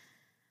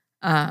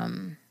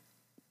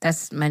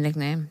 That's my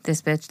nickname.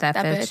 This bitch, that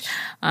bitch.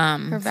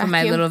 For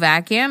my little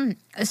vacuum.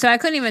 So I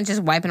couldn't even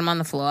just wipe them on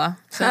the floor.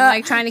 So I'm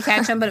like trying to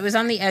catch them, but it was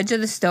on the edge of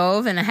the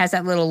stove and it has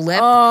that little lip.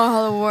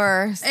 Oh, the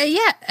worst.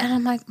 Yeah. And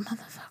I'm like,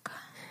 motherfucker.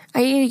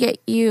 I need to get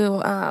you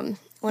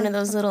one of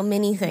those little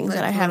mini things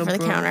that I have for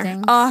the counter.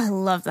 Things. Oh, I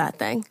love that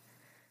thing.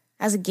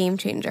 As a game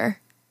changer.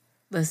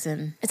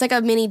 Listen. It's like a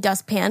mini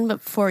dustpan,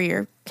 but for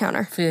your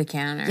counter. For your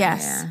counter.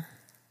 Yes. Yeah.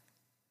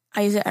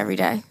 I use it every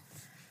day.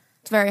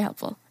 It's very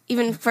helpful.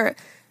 Even for...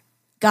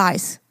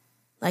 guys,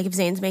 like if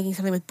Zane's making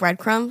something with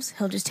breadcrumbs,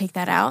 he'll just take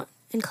that out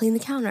and clean the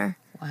counter.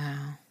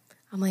 Wow.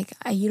 I'm like,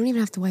 you don't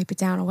even have to wipe it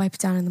down. I'll wipe it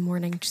down in the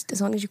morning, just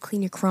as long as you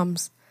clean your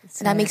crumbs.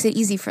 And that makes it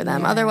easy for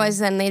them. Yeah. Otherwise,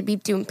 then they'd be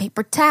doing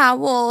paper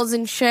towels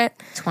and shit.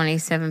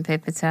 27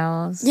 paper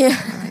towels. Yeah.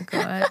 Oh, my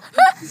God.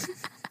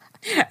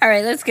 All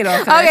right, let's get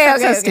off.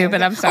 Okay.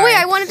 Stupid. I'm sorry. Oh, wait,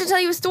 I wanted to tell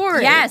you a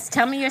story. Yes,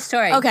 tell me your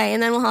story. Okay,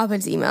 and then we'll hop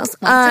into emails.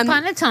 Once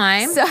upon a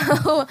time.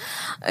 So,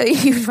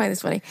 you would find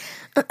this funny.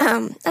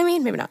 I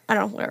mean, maybe not. I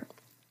don't know, whatever.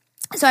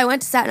 So I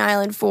went to Staten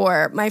Island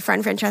for my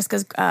friend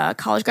Francesca's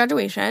college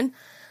graduation,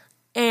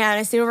 and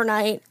I stayed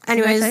overnight.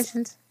 Anyways,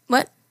 congratulations.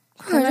 What?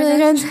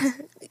 Congratulations.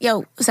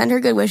 Yo, send her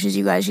good wishes,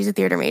 you guys. She's a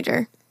theater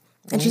major,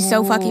 and she's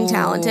so fucking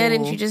talented,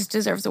 and she just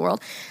deserves the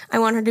world. I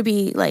want her to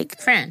be like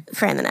Fran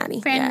the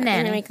Nanny. Fran the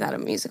Nanny. Make that a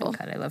musical. Oh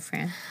God, I love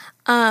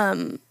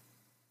Fran.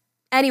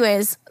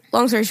 Anyways,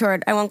 long story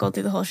short, I won't go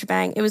through the whole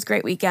shebang. It was a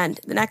great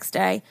weekend. The next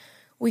day,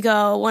 we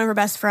go, one of her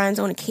best friends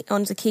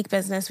owns a cake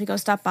business. We go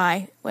stop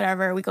by,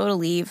 whatever. We go to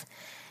leave.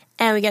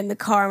 And we get in the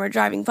car and we're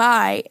driving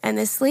by. And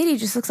this lady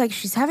just looks like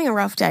she's having a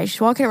rough day. She's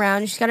walking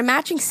around. She's got a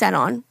matching set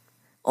on.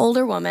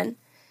 Older woman.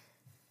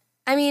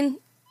 I mean,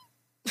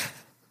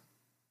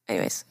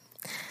 anyways.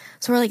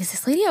 So we're like, is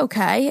this lady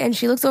okay? And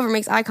she looks over,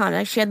 makes eye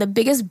contact. She had the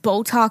biggest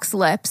Botox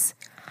lips.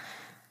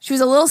 She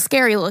was a little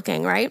scary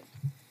looking, right?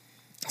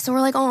 So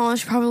we're like, oh,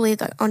 she's probably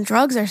on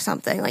drugs or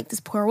something. Like this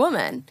poor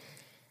woman.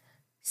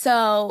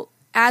 So...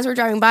 as we're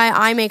driving by,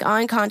 I make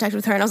eye contact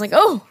with her, and I was like,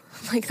 oh,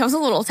 like that was a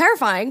little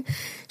terrifying.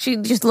 She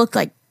just looked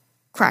like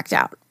cracked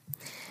out.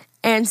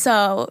 And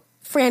so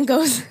Fran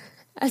goes,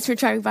 as we're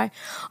driving by.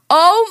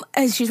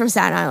 And she's from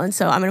Staten Island,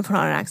 so I'm going to put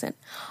on an accent.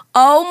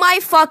 Oh my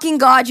fucking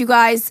God, you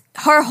guys.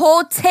 Her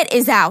whole tit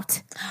is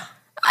out.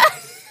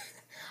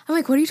 I'm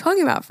like, what are you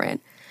talking about,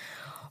 Fran?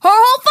 Her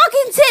whole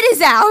fucking tit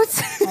is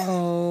out.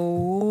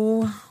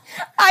 Oh.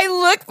 I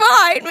looked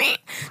behind me.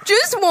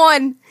 Just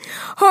one.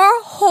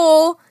 Her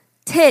whole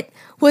tit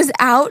was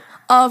out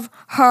of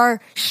her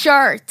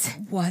shirt.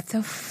 What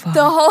the fuck?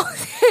 The whole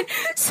thing.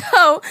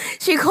 So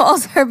she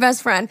calls her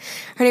best friend.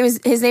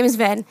 His name is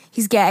Ven.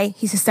 He's gay.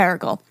 He's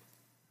hysterical.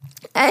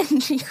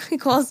 And she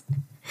calls,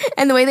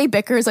 and the way they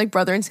bicker is like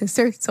brother and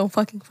sister. It's so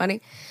fucking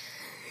funny.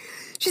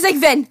 She's like,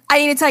 Ven, I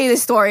need to tell you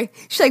this story.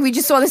 She's like, we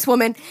just saw this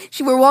woman.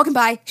 We're walking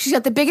by. She's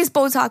got the biggest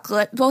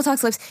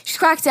Botox lips. She's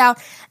cracked out.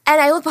 And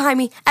I look behind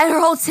me, and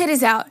her whole tit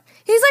is out.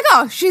 He's like,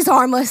 oh, she's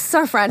harmless. It's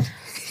our friend.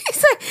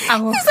 He's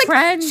like,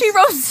 friend. She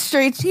roams the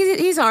streets.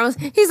 He's harmless.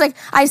 He's like,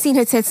 I've seen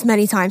her tits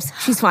many times.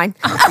 She's fine.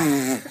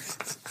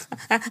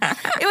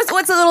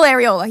 What's a little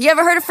areola? You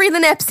ever heard of Free the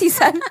Nips? He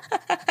said.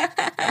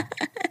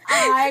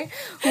 I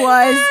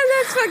was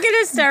that's fucking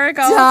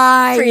hysterical.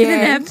 Dying. Free the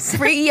Nips.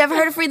 You ever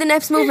heard of Free the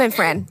Nips movement,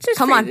 friend? Just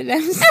come free on. The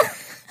Nips.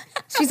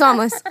 She's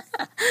harmless.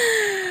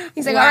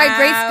 He's like, all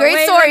right,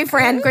 great story,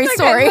 friend. Great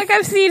story. Look,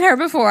 I've seen her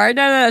before.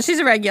 No, she's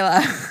a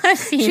regular. I've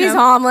seen She's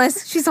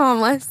harmless. She's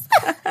harmless.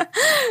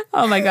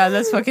 Oh my God,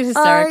 that's fucking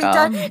hysterical.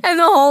 And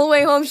the whole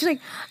way home, she's like,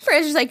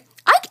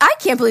 I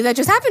can't believe that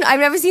just happened. I've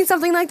never seen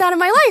something like that in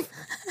my life.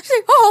 She's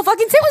like, her whole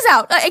fucking tit was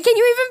out. Can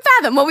you even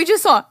fathom what we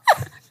just saw?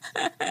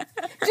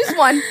 Just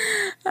one.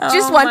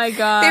 Just one. Oh my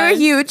God. They were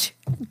huge.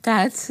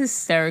 That's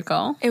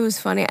hysterical. It was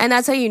funny. And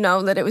that's how you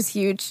know that it was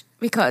huge,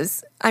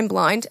 because I'm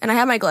blind and I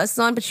had my glasses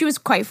on, but she was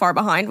quite far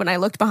behind when I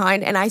looked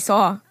behind and I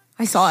saw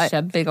it.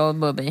 A big old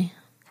booby.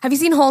 Have you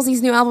seen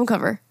Halsey's new album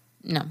cover?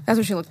 No. That's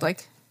what she looked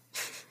like.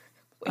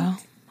 Oh,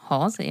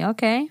 Halsey,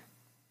 okay.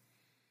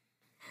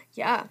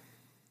 Yeah.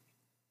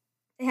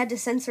 They had to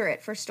censor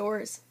it for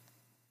stores.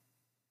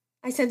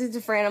 I sent it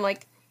to Fran. I'm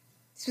like,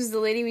 this was the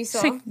lady we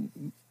saw.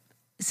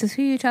 Is this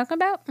who you're talking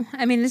about?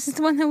 I mean, this is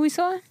the one that we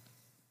saw?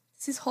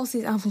 This is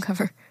Halsey's album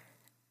cover.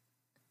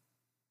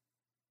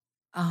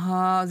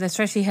 Oh, that's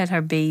right. She had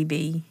her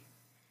baby.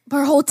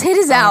 Her whole tit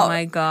is out. Oh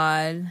my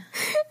God. And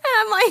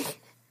I'm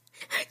like,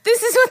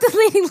 this is what the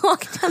lady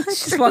walking down the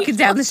street. Just walking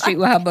down the street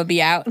with her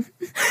bubby out.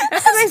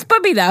 That's a nice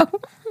bubby, though.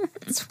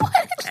 That's what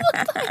it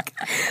looked like.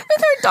 With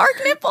her dark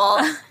nipple.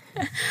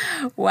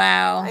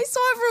 Wow. I saw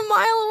it from a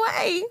mile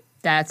away.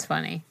 That's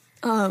funny.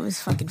 Oh, it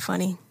was fucking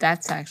funny.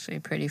 That's actually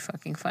pretty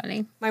fucking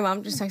funny. My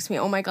mom just texted me,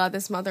 oh my God,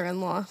 this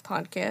mother-in-law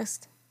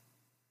podcast.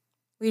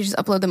 We just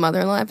uploaded the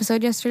mother-in-law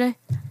episode yesterday.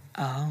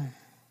 Oh.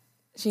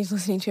 She's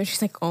listening to it.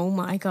 She's like, oh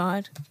my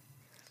God.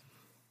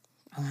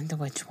 I wonder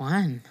which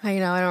one. I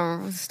don't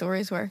remember what the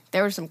stories were.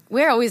 There were some,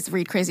 we always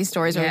read crazy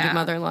stories when we do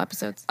mother-in-law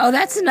episodes. Oh,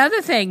 that's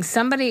another thing.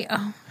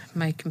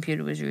 My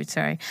computer was rude,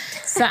 sorry.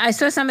 So I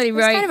saw somebody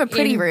write. It's kind of a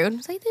pretty rude.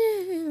 It's like,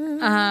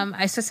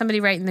 I saw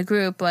somebody write in the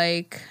group,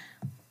 like,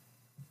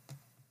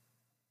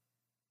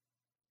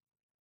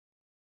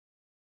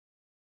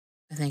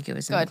 I think it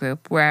was in the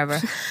group, wherever.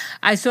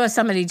 I saw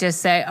somebody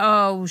just say,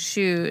 oh,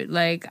 shoot,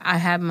 like, I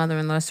have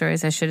mother-in-law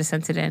stories. I should have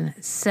sent it in.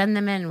 Send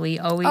them in. We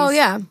always... Oh,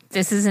 yeah.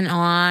 This is an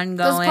ongoing...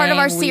 That's part of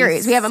our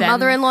series. We have a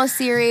mother-in-law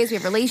series. We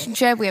have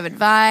relationship. We have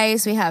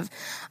advice. We have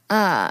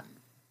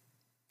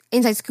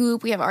inside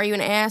scoop. We have Are You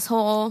an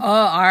Asshole?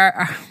 Oh,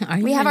 are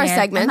you we have our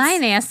segments. Am I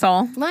an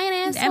asshole? Am I an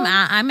asshole?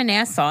 I'm an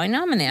asshole. I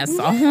know I'm an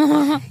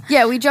asshole.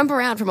 Yeah, we jump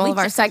around from all of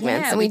our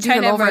segments and we do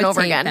them over and over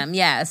again. Them.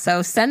 Yeah,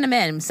 so send them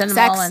in. Send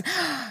them all in.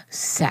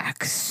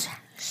 Sex.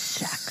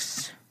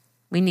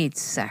 We need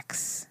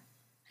sex.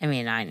 I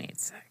mean, I need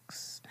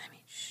sex.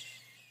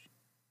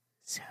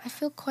 I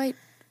feel quite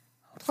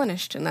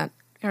replenished in that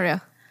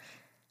area.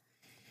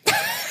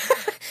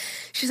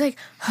 She's like,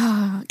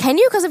 can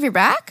you because of your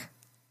back?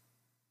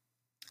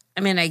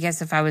 I mean, I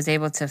guess if I was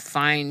able to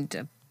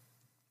find...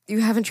 You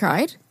haven't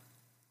tried?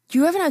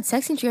 You haven't had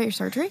sex since you got your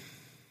surgery?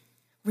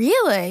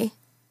 Really?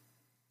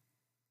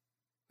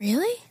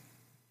 Really?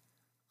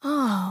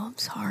 Oh, I'm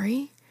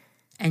sorry.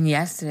 And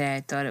yesterday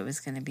I thought it was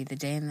going to be the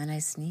day and then I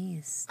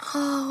sneezed.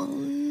 Oh,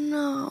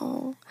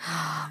 no.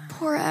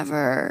 Poor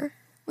Ever.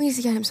 We need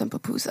to get him some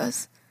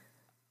pupusas.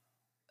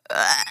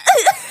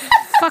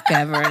 Fuck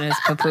Ever and his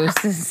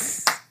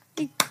pupusas.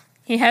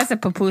 He has a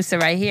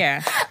pupusa right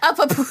here. A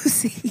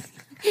papusi.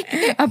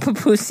 A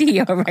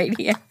pupusio right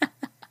here.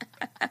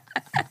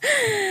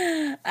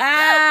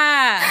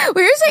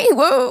 We were saying,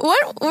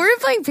 what? We were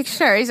playing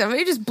Pictionary.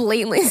 Somebody just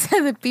blatantly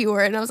said the B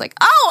word, and I was like,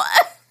 oh!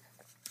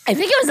 I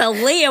think it was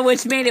Aaliyah,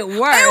 which made it worse.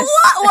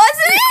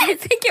 Wasn't it? I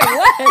think it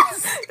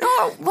was.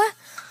 No, what?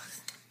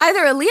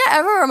 Either Aaliyah,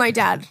 Ever, or my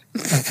dad.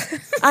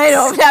 I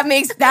know,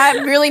 that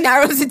really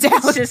narrows it down.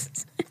 It's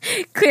just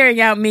clearing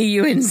out me,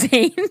 you, and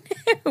Zane.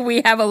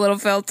 We have a little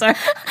filter.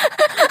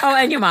 Oh,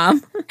 and your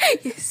mom.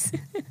 Yes.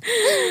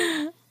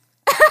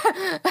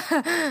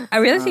 I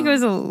really think it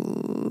was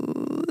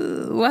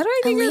what do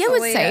I think Aaliyah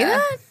would say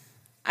that?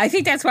 I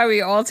think that's why we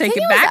all take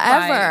it back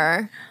by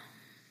Ever.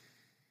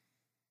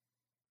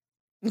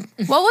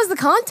 What was the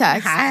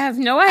context? I have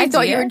no idea. I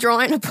thought you were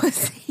drawing a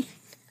pussy.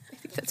 I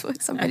think that's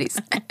what somebody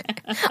said.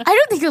 I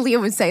don't think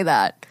Aaliyah would say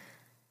that.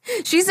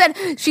 She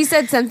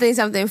said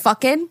something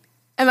fucking,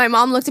 and my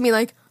mom looked at me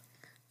like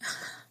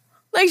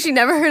she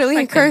never heard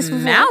Aaliyah curse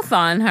before. Mouth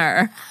on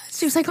her.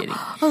 She was like, oh,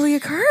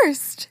 Aaliyah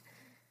cursed.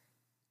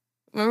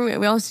 Remember,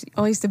 we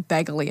all used to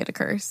beg Aaliyah to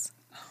curse.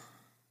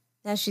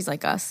 Now she's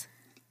like us.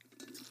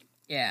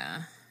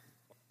 Yeah.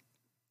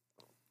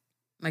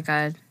 My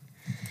God.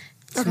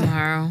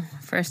 Tomorrow,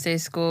 first day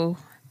of school.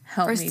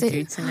 Help me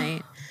through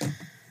tonight.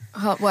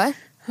 What?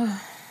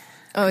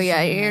 Oh,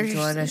 yeah.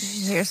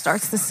 Here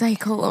starts the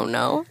cycle. Oh,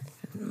 no.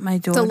 My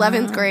daughter. It's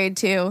 11th grade,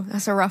 too.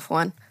 That's a rough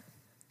one.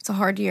 It's a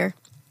hard year.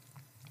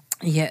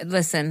 Yeah,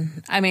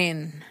 listen. I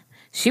mean,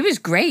 she was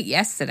great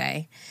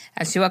yesterday.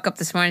 As she woke up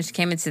this morning, she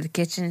came into the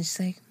kitchen and she's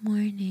like,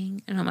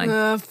 morning. And I'm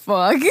like,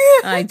 fuck.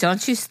 I'm like,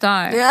 don't you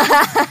start.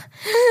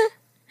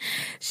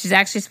 She's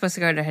actually supposed to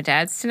go to her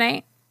dad's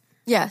tonight.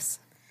 Yes.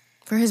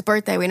 For his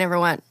birthday, we never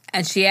went.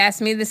 And she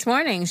asked me this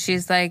morning,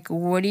 she's like,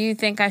 what do you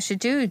think I should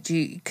do?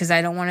 Because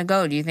I don't want to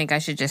go. Do you think I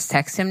should just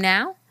text him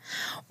now?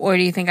 Or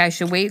do you think I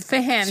should wait for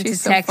him to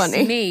text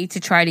me to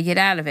try to get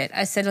out of it?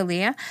 I said,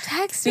 Aaliyah,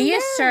 be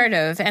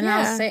assertive. And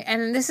I'll say,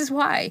 and this is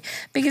why.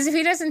 Because if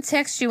he doesn't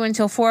text you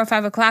until 4 or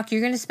 5 o'clock,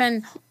 you're going to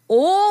spend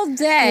all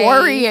day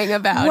worrying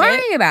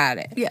about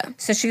it. Yeah.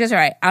 So she goes, all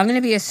right, I'm going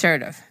to be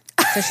assertive.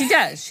 So she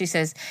does. She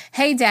says,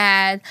 hey,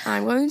 Dad.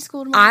 I'm going to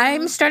school tomorrow.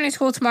 I'm starting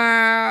school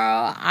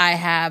tomorro. I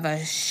have a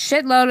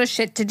shitload of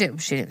shit to do.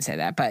 She didn't say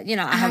that, but,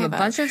 I have a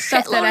bunch of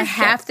stuff that I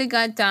have to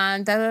get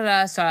done.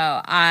 So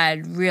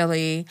I'd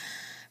really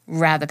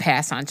rather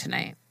pass on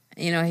tonight.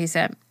 You know what he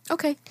said?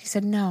 Okay. He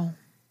said, no.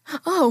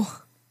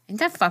 Oh. Ain't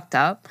that fucked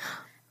up?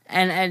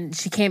 And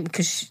she came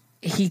because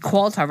he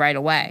called her right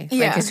away.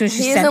 Yeah. Like, as soon as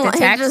she sent the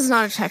text. He's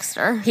not a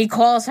texter. He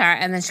calls her,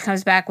 and then she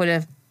comes back with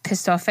a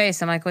pissed off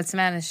face. I'm like, what's the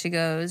matter? She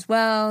goes,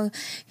 well,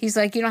 he's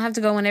like, you don't have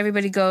to go when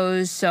everybody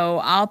goes, so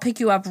I'll pick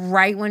you up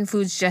right when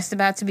food's just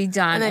about to be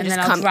done, and then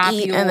I'll drop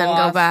you and off.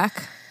 Then go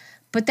back.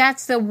 But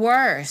that's the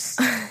worst.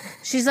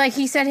 She's like,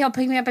 he said he'll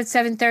pick me up at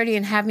 7:30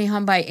 and have me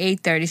home by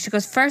 8:30. She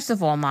goes, first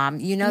of all, Mom,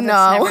 that's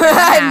never gonna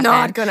happen.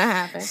 Not gonna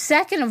happen.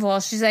 Second of all,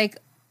 she's like,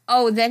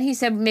 oh, then he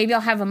said maybe I'll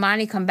have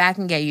Amani come back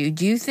and get you.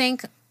 Do you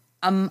think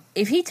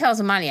if he tells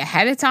Amani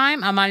ahead of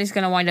time, Amani's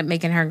gonna wind up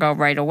making her go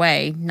right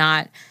away,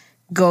 not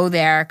go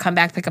there, come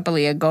back, pick up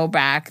Aaliyah, go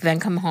back, then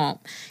come home.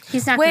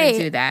 He's not going to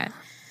do that.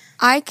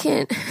 I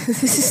can.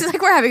 This is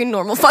like we're having a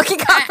normal fucking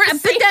conversation.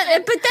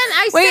 But then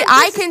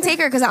I can take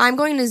her because I'm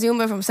going to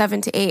Zumba from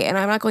 7 to 8, and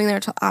I'm not going there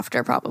until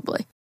after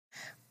probably.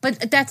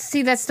 But that's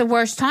the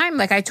worst time.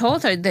 Like I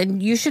told her, then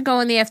you should go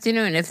in the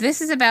afternoon. If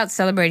this is about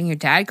celebrating your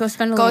dad, go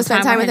spend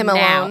time with him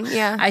alone.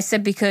 Yeah, I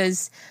said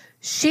because.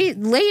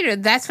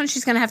 That's when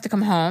she's going to have to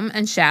come home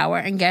and shower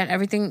and get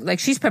everything, like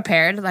she's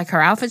prepared, like her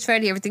outfit's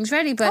ready, everything's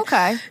ready, but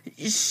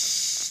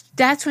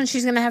that's when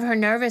she's going to have her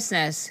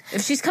nervousness.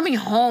 If she's coming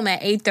home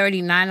at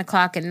 8:30, 9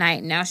 o'clock at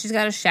night, now she's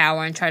got to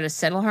shower and try to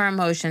settle her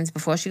emotions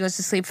before she goes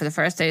to sleep for the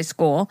first day of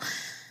school.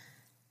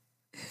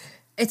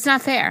 It's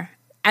not fair.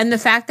 And the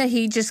fact that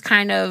he just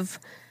kind of,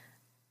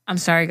 I'm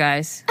sorry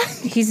guys,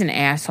 he's an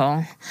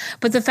asshole.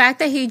 But the fact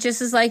that he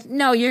just is like,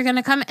 no, you're going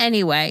to come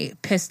anyway,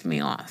 pissed me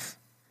off.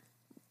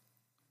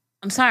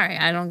 I'm sorry.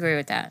 I don't agree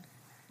with that.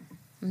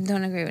 I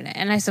don't agree with it.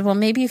 And I said, well,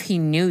 maybe if he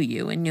knew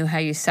you and knew how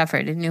you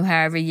suffered and knew how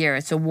every year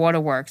it's a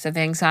waterworks of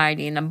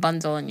anxiety and a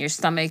bundle in your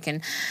stomach,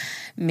 and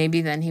maybe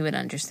then he would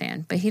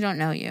understand. But he don't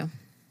know you.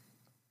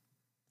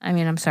 I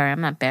mean, I'm sorry. I'm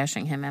not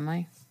bashing him, am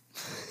I?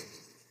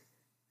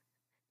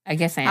 I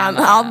guess I am.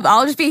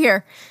 I'll just be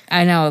here.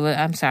 I know.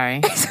 I'm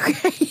sorry. It's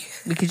okay.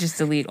 We could just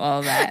delete all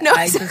of that. No,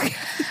 it's okay.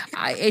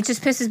 It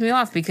just pisses me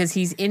off because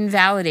he's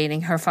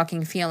invalidating her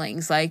fucking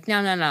feelings. Like,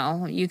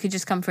 no, you could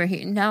just come for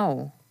here.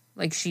 No,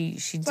 like she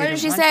didn't. What did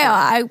she say?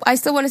 I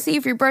still want to see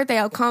you for your birthday.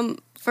 I'll come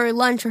for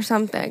lunch or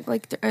something,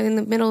 like in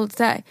the middle of the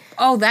day.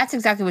 Oh, that's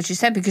exactly what she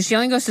said because she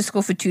only goes to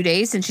school for 2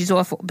 days and she's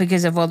off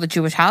because of all the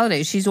Jewish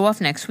holidays. She's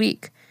off next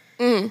week.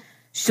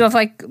 She's off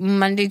like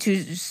Monday,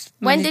 Tuesday.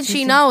 When did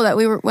she know that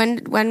we were?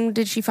 When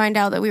did she find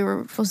out that we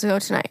were supposed to go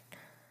tonight?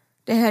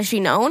 Has she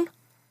known?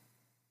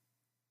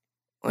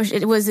 Or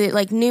was it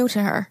like new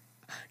to her?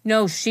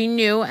 No, she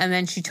knew, and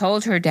then she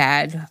told her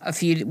dad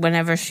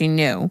whenever she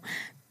knew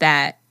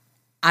that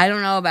I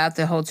don't know about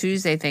the whole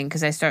Tuesday thing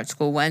because I start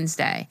school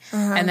Wednesday,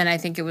 and then I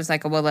think it was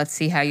like, well, let's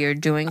see how you're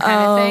doing kind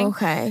of thing.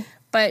 Okay,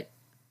 but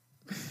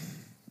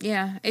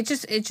yeah, it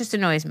just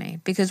annoys me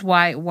because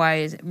why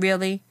is it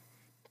really?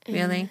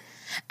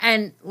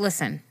 And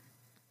listen,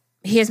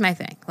 here's my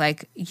thing.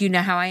 Like, you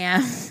know how I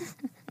am.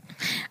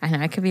 I know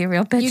I could be a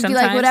real bitch. You'd be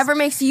like, whatever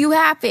makes you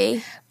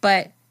happy,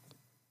 but.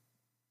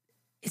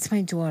 It's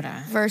my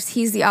daughter. Versus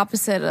he's the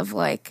opposite of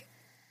like...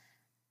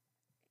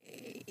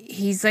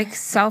 He's like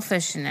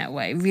selfish in that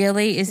way.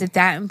 Really? Is it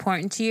that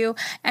important to you?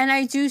 And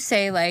I do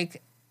say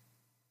like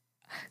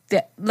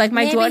my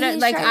maybe daughter,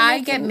 like I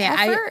get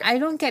mad. I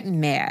don't get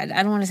mad.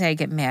 I don't want to say I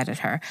get mad at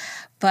her.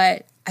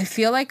 But I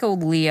feel like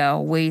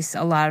Aaliyah wastes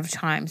a lot of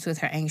times with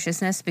her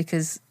anxiousness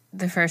because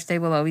the first day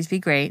will always be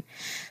great.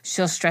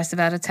 She'll stress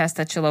about a test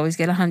that she'll always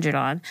get 100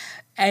 on.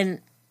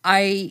 And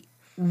I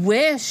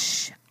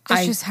wish...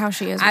 That's just how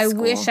she is. I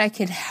wish I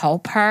could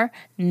help her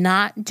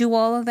not do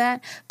all of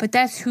that, but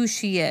that's who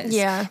she is.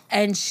 Yeah.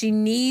 And she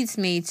needs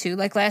me to.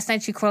 Like last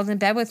night, she crawled in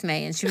bed with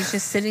me, and she was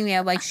just sitting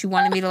there like she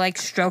wanted me to like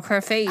stroke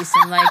her face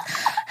and like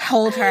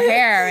hold her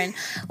hair. And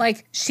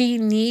like she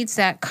needs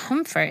that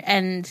comfort.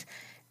 And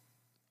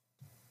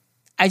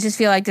I just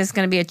feel like there's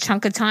going to be a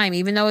chunk of time,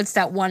 even though it's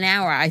that 1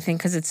 hour, I think,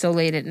 because it's so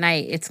late at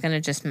night, it's going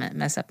to just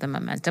mess up the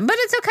momentum. But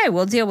it's okay.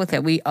 We'll deal with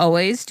it. We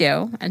always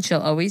do, and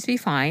she'll always be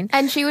fine.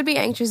 And she would be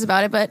anxious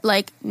about it, but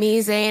like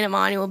me, Zane,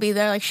 Amani will be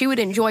there. Like she would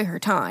enjoy her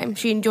time.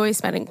 She enjoys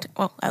spending,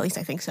 well, at least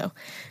I think so.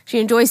 She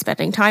enjoys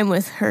spending time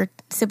with her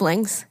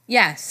siblings.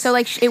 Yes. So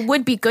like it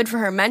would be good for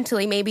her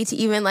mentally, maybe to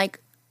even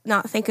like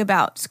not think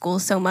about school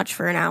so much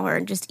for an hour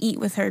and just eat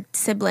with her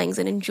siblings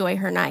and enjoy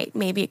her night.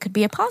 Maybe it could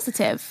be a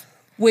positive.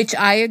 Which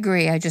I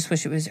agree. I just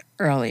wish it was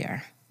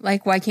earlier.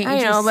 Like, why can't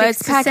you do 6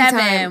 to 7?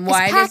 Time.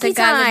 Why does it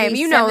gotta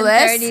be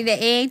 7:30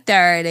 to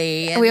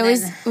 8:30?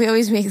 We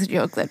always make the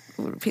joke that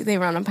they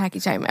run on packy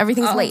time.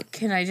 Everything's late.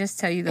 Can I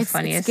just tell you the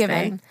funniest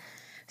thing?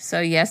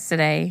 So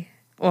yesterday,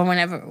 or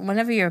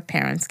whenever your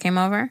parents came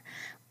over,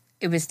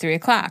 it was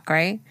 3:00,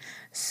 right?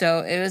 So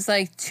it was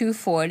like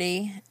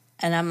 2:40,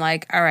 and I'm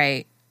like, all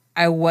right.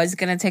 I was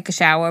going to take a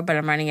shower, but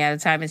I'm running out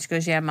of time. And she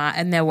goes, yeah, Ma,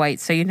 and they're white,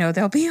 so you know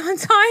they'll be on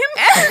time.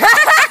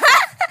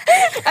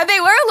 And they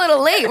were a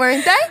little late,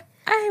 weren't they?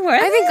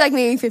 I think like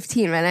maybe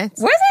 15 minutes.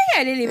 Were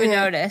they? I didn't even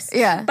notice.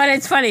 Yeah. But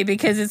it's funny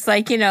because it's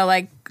like, you know,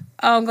 like,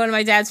 oh, I'm going to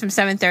my dad's from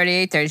 7:30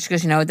 to 8:30. She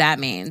goes, you know what that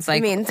means? Like,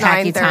 it means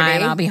packy 9:30.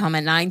 time, I'll be home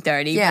at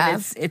 9:30. Yeah.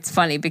 But it's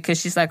funny because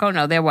she's like, oh,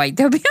 no, they're white.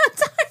 They'll be on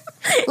time.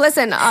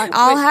 Listen,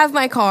 I'll have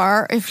my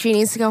car. If she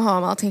needs to go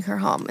home, I'll take her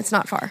home. It's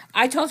not far.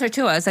 I told her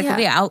too. I was like,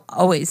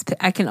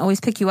 I can always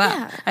pick you up.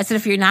 Yeah. I said,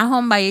 if you're not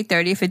home by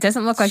 8:30, if it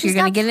doesn't look like you're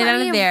going to get it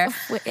out of there.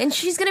 And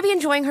she's going to be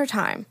enjoying her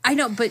time. I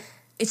know, but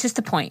it's just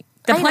the point.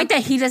 The point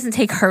that he doesn't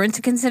take her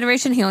into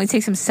consideration, he only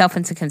takes himself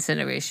into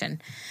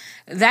consideration.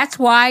 That's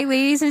why,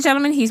 ladies and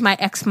gentlemen, he's my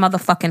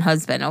ex-motherfucking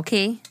husband,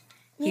 okay?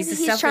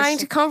 He's trying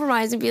to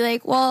compromise and be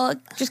like, well,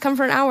 just come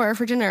for an hour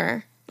for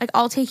dinner. Like,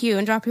 I'll take you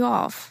and drop you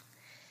off.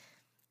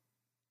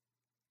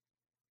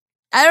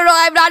 I don't know.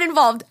 I'm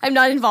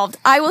not involved.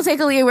 I will take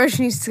Aaliyah where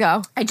she needs to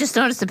go. I just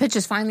noticed the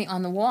picture's finally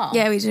on the wall.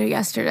 Yeah, we did it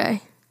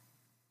yesterday.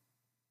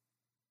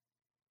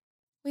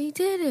 We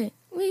did it.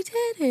 We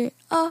did it.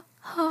 Oh,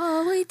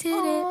 we did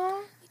it.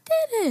 We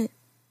did it.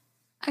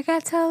 I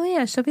got to tell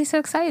Aaliyah. She'll be so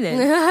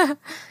excited.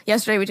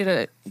 Yesterday we did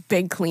a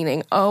big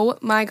cleaning. Oh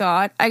my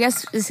God. I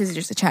guess this is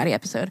just a chatty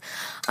episode.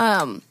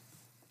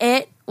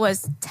 It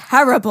was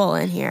terrible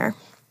in here.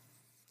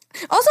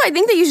 Also, I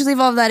think they usually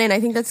leave all of that in. I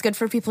think that's good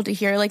for people to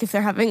hear, like if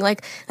they're having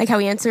like how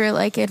we answer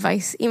like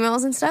advice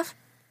emails and stuff.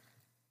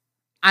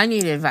 I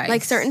need advice.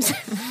 Like certain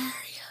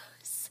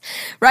scenarios.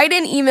 Write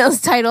in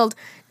emails titled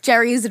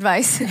Jerry's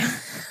advice.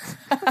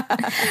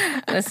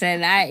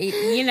 Listen, I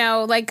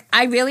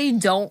really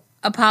don't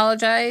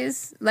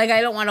apologize. Like,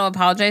 I don't want to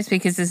apologize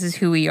because this is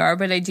who we are,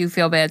 but I do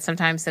feel bad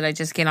sometimes that I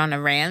just get on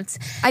a rant.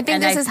 I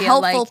think this is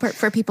helpful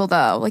for people,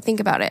 though. Like, think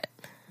about it.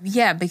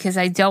 Yeah, because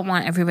I don't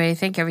want everybody to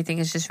think everything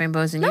is just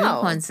rainbows and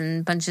unicorns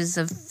and bunches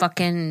of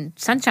fucking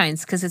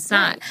sunshines, because it's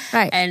not.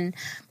 Right. And,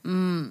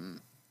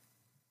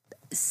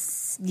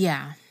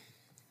 yeah.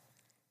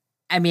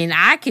 I mean,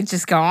 I could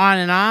just go on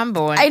and on,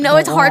 but I know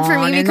it's hard for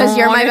me because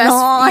you're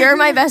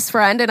my best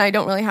friend, and I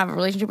don't really have a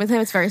relationship with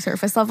him. It's very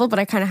surface level, but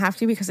I kind of have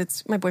to because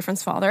it's my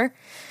boyfriend's father.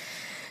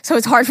 So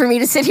it's hard for me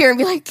to sit here and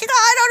be like,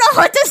 I don't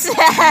know what to say.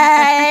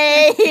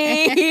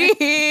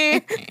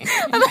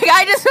 I'm like,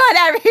 I just want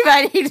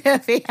everybody to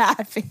be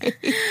happy.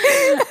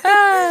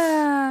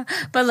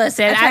 But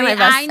listen,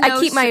 I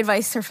keep my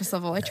advice surface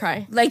level. I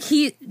try. Like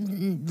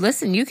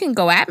listen, you can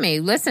go at me.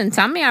 Listen,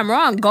 tell me I'm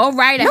wrong. Go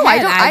right ahead. No,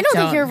 I don't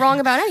think you're wrong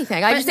about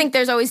anything. I just think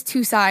there's always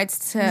two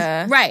sides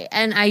to... Right,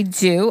 and I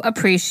do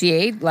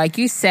appreciate, like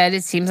you said,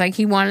 it seems like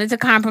he wanted to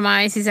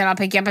compromise. He said, I'll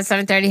pick you up at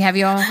 7:30, have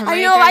you all home. I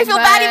know, I feel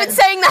bad even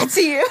saying that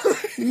to you.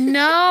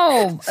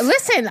 No,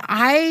 listen,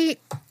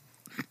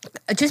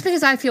 just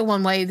because I feel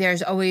one way,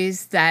 there's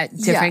always that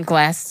different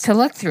glass to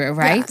look through,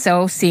 right? Yeah.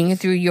 So seeing it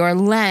through your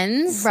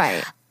lens,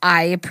 right?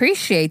 I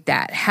appreciate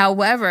that.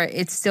 However,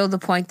 it's still the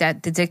point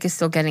that the dick is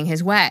still getting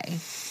his way.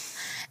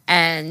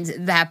 And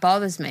that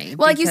bothers me.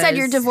 Well, like you said,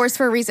 you're divorced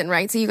for a reason,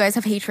 right? So you guys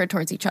have hatred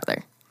towards each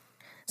other.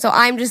 So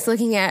I'm just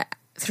looking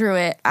through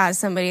it as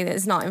somebody that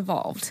is not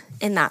involved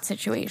in that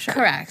situation.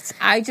 Correct.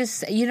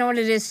 You know what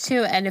it is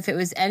too, and if it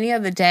was any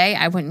other day,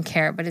 I wouldn't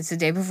care, but it's the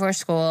day before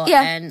school.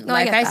 Yeah, and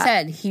like I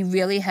said, he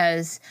really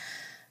has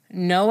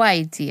no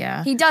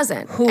idea. He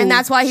doesn't. And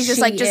that's why he's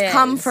just like, just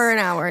come for an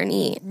hour and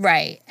eat.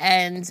 Right.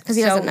 And because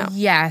he doesn't know.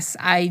 Yes,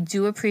 I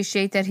do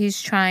appreciate that he's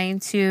trying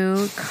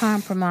to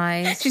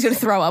compromise. She's going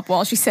to throw up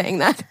while she's saying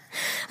that.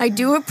 I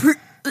do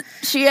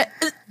appreciate...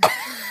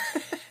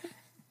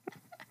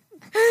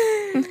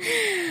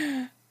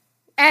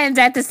 And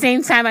at the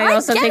same time, I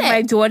also think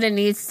my daughter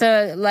needs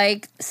to,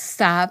 like,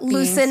 stop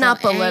loosen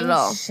up a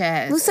little.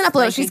 Loosen up a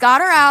little. She's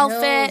got her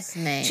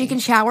outfit. She can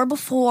shower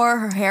before.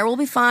 Her hair will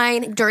be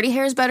fine. Dirty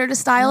hair is better to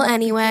style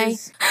anyway.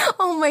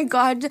 Oh, my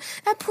God.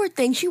 That poor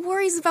thing. She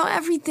worries about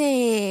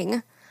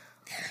everything.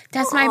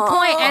 That's my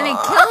point, and it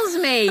kills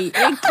me.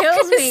 It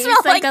kills me.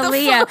 It's like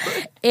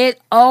Aaliyah. It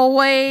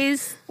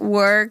always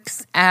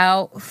works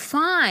out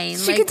fine.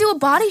 She could do a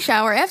body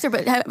shower after,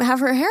 but have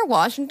her hair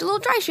washed and do a little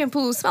dry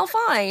shampoo. Smell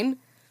fine.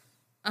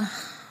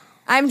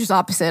 I'm just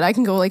opposite. I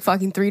can go like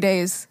fucking 3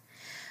 days.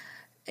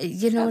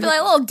 You know, I'd be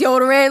like a little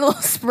deodorant, a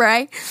little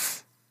spray.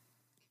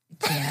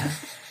 Yeah.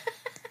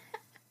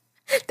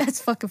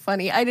 That's fucking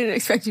funny. I didn't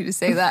expect you to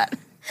say that.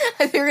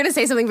 I think you were going to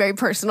say something very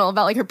personal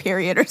about like her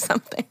period or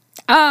something.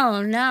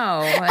 Oh,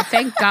 no.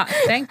 Thank God.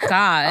 Thank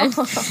God.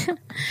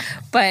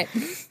 But,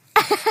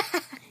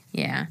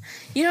 yeah.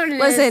 You know what it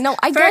is? Listen, no,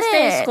 I get it. First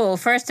day of school,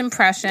 first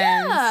impressions,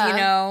 you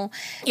know.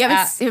 You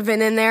haven't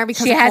been in there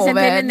because she of hasn't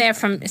COVID. been in there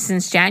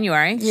since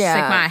January. She's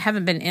like, Ma, I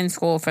haven't been in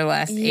school for the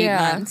last 8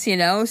 months, you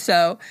know.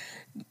 So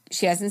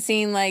she hasn't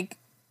seen, like,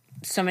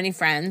 so many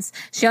friends.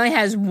 She only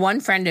has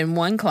one friend in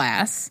one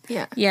class.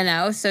 Yeah. You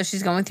know, so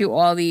she's going through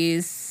all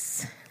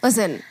these.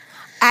 Listen,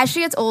 as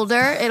she gets older,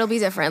 it'll be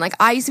different. Like,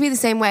 I used to be the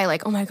same way.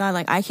 Like, oh my God,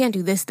 like, I can't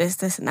do this,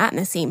 and that in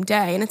the same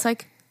day. And it's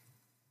like,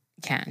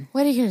 can.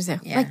 What are you going to do?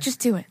 Yeah. Like,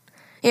 just do it.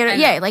 You know,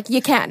 yeah, like,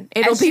 you can.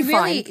 It'll be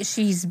fine.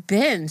 She's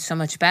been so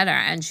much better,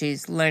 and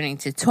she's learning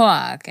to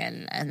talk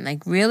and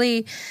like,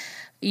 really,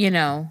 you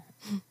know.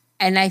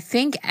 And I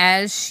think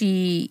as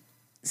she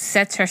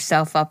sets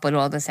herself up with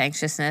all this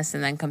anxiousness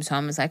and then comes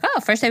home and is like, oh,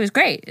 first day was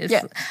great.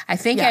 I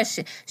think as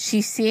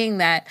she's seeing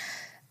that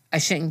I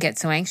shouldn't get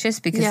so anxious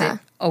because it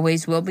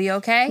always will be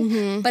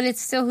okay, but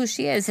it's still who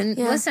she is. And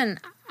listen,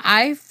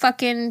 I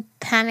fucking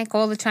panic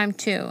all the time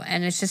too,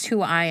 and it's just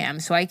who I am.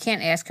 So I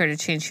can't ask her to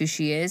change who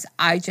she is.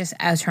 I just,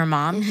 as her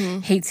mom,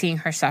 hate seeing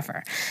her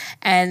suffer.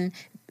 And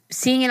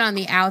seeing it on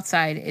the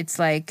outside, it's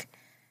like,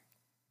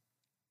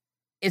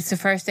 it's the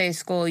first day of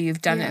school.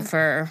 You've done it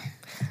for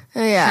how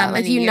many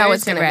like, you years know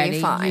it's going already. to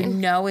be fine. You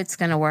know it's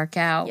going to work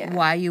out. Yeah.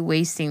 Why are you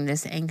wasting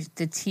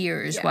the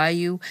tears? Why are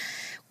you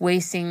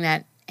wasting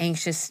that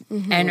anxious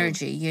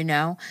energy, you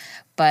know?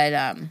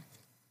 But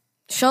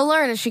she'll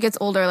learn as she gets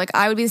older. Like,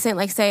 I would be the same.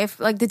 Like, say if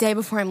like the day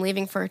before I'm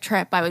leaving for a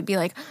trip, I would be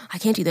like, I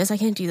can't do this, I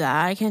can't do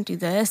that, I can't do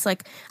this.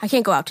 Like, I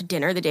can't go out to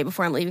dinner the day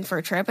before I'm leaving for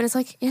a trip. And it's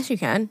like, yes, you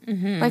can.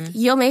 Like,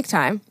 you'll make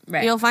time.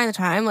 Right. You'll find the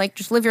time. Like,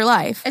 just live your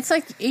life. It's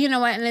like, you know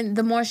what? And then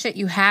the more shit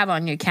you have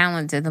on your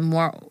calendar, the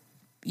more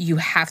you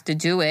have to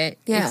do it.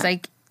 Yeah. It's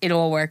like, it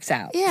all works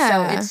out. Yeah.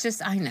 So it's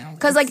just, I know.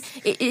 Because, like,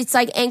 it's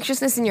like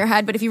anxiousness in your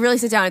head. But if you really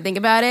sit down and think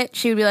about it,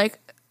 she would be like,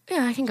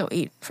 yeah, I can go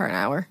eat for an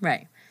hour.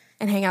 Right.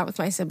 And hang out with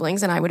my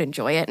siblings, and I would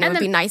enjoy it, and it would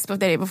be nice the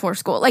day before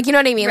school. Like, you know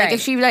what I mean? Right. Like,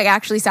 if she, like,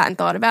 actually sat and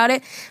thought about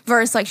it,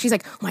 versus, like, she's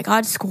like, oh, my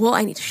God, school,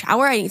 I need to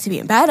shower, I need to be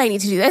in bed, I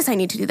need to do this, I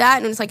need to do that.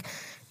 And it's like,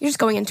 you're just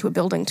going into a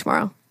building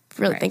tomorrow, if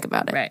you really think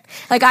about it. Right.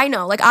 Like, I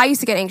know. Like, I used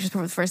to get anxious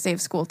before the first day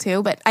of school,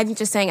 too, but I'm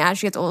just saying as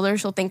she gets older,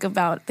 she'll think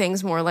about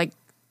things more, like,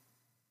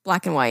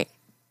 black and white.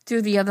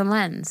 Through the other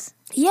lens.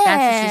 Yeah.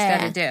 That's what she's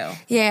got to do.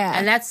 Yeah.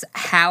 And that's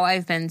how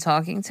I've been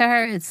talking to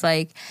her. It's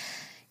like,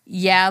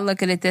 yeah,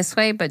 look at it this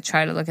way, but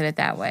try to look at it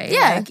that way.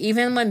 Yeah. Like,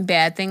 even when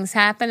bad things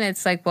happen,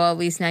 it's like, well, at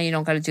least now you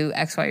don't got to do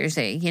X, Y, or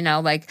Z. You know,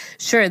 like,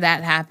 sure,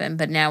 that happened,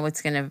 but now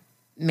it's going to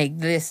make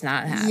this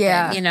not happen.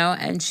 Yeah. You know,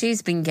 and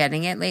she's been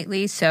getting it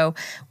lately. So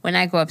when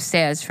I go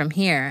upstairs from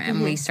here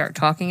and we start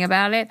talking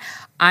about it,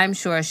 I'm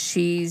sure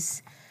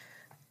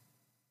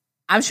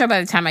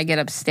by the time I get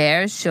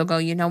upstairs, she'll go,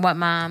 you know what,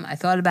 Mom? I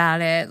thought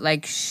about it.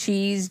 Like,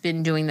 she's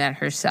been doing that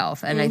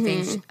herself. And I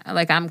think,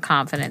 I'm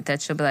confident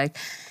that she'll be like,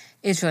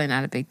 it's really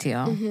not a big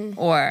deal.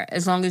 Or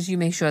as long as you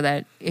make sure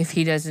that if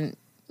he doesn't,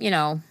 you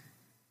know,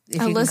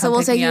 if Alyssa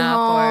will take you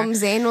home,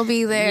 Zane will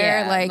be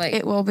there. Like,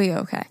 it will be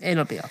okay.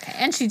 It'll be okay.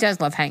 And she does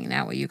love hanging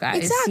out with you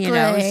guys. Exactly. You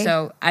know,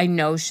 so I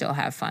know she'll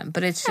have fun.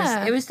 But it's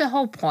just, it was the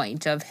whole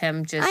point of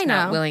him just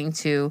not willing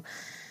to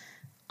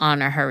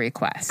honor her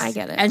request. I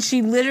get it. And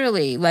she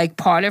literally, like,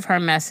 part of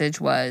her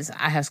message was,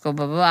 I have school,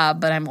 blah, blah, blah,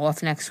 but I'm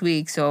off next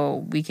week,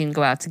 so we can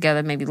go out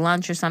together, maybe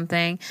lunch or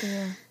something.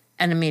 Yeah.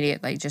 And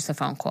immediately, just a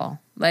phone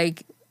call.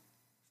 Like,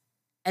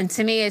 and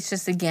to me, it's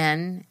just,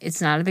 again, it's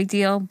not a big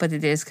deal, but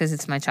it is because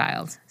it's my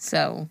child.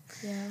 So,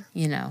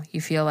 you know, you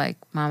feel like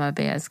Mama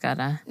Bear's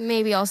gotta.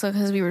 Maybe also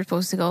because we were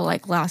supposed to go,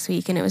 like, last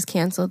week and it was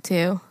canceled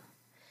too.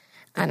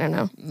 I don't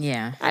know.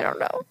 Yeah. I don't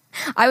know.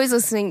 I was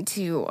listening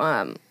to,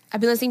 I've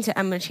been listening to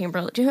Emma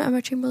Chamberlain. Do you know who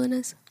Emma Chamberlain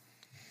is?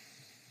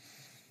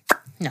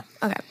 No.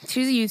 Okay. She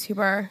was a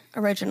YouTuber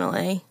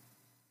originally.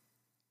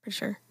 Pretty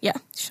sure. Yeah.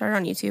 She started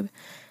on YouTube.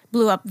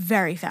 Blew up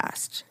very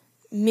fast.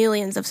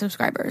 Millions of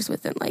subscribers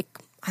within, like,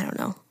 I don't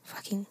know,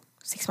 fucking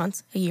 6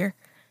 months, a year.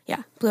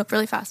 Yeah, blew up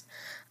really fast.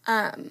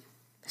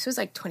 This was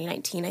like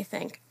 2019, I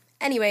think.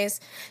 Anyways,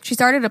 she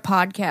started a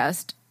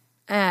podcast,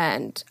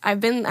 and I've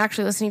been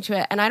actually listening to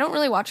it, and I don't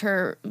really watch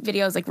her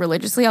videos, like,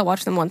 religiously. I'll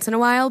watch them once in a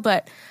while,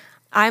 but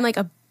I'm, like,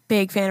 a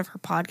big fan of her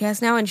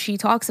podcast now, and she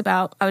talks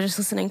about, I was just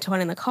listening to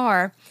one in the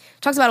car,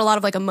 talks about a lot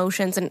of like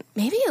emotions, and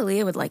maybe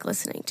Aaliyah would like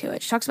listening to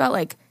it. She talks about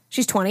like,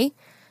 she's 20,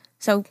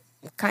 so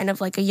kind of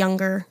like a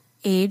younger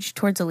age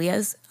towards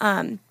Aaliyah's.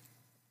 And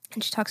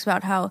she talks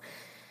about how,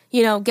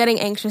 you know, getting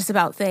anxious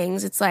about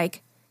things, it's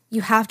like,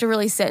 you have to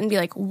really sit and be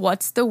like,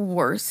 what's the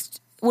worst?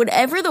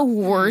 Whatever the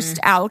worst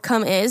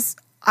outcome is,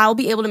 I'll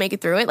be able to make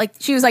it through it. Like,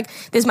 she was like,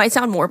 this might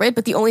sound morbid,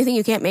 but the only thing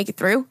you can't make it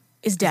through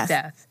is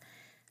death.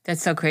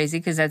 That's so crazy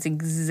because that's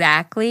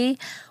exactly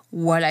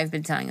what I've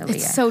been telling Aaliyah.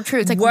 It's so true.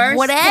 It's like,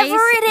 whatever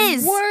it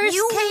is,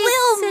 you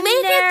will make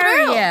it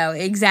through.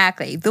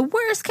 Exactly. The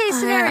worst case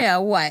scenario,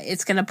 what?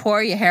 It's going to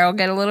pour, your hair will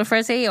get a little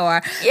frizzy,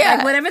 or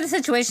like whatever the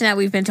situation that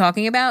we've been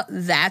talking about,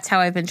 that's how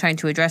I've been trying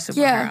to address it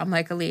with her. I'm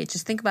like, Aaliyah,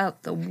 just think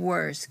about the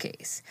worst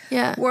case.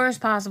 Yeah. Worst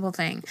possible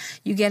thing.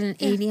 You get an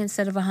 80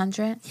 instead of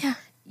 100. Yeah.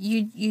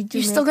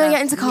 You're still gonna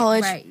get into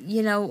college, right?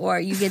 You know, or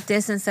you get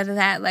this instead of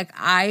that. Like,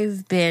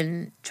 I've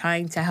been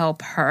trying to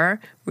help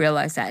her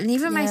realize that, and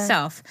even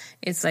myself.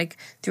 It's like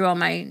through all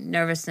my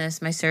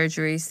nervousness, my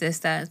surgeries, this,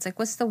 that. It's like,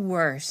 what's the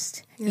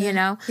worst? You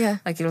know,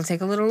 like it'll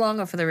take a little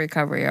longer for the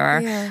recovery,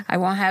 or I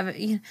won't have it.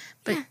 You know,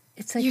 but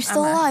it's like, you're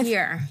still alive.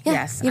 Here,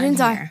 yes, you didn't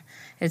die. Here.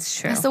 It's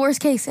true. That's the worst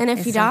case, and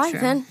if you die,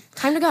 then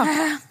time to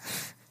go.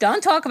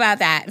 Don't talk about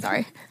that.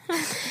 Sorry.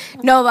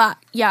 No, but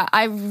yeah,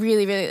 I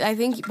really, I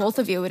think both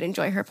of you would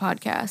enjoy her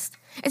podcast.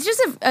 It's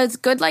just, it's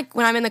good, like,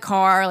 when I'm in the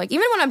car, like,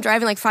 even when I'm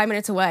driving, like, 5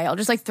 minutes away, I'll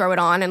just, like, throw it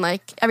on, and,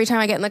 like, every time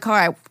I get in the car,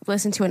 I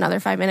listen to another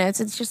 5 minutes.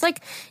 It's just,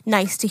 like,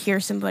 nice to hear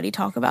somebody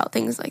talk about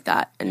things like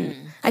that, and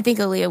I think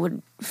Aaliyah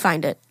would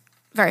find it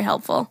very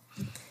helpful.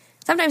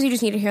 Sometimes you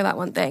just need to hear that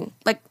one thing.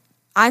 Like,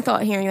 I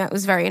thought hearing that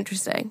was very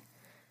interesting.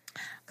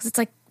 Because it's,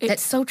 like,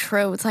 it's so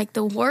true. It's, like,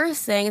 the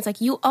worst thing. It's,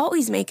 like, you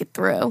always make it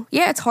through.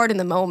 Yeah, it's hard in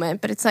the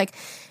moment, but it's, like,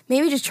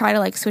 maybe just try to,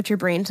 like, switch your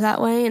brain to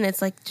that way, and it's,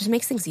 like, just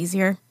makes things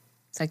easier.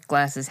 It's like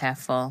glass is half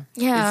full.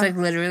 Yeah. It's,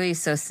 like, literally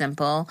so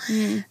simple,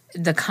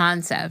 the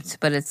concept,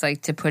 but it's,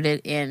 like, to put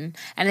it in.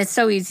 And it's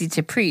so easy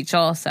to preach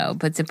also,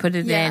 but to put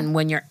it in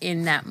when you're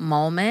in that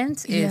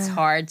moment is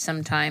hard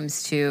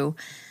sometimes to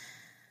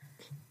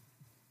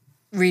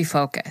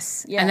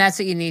refocus. Yeah. And that's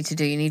what you need to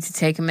do. You need to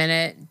take a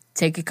minute,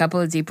 take a couple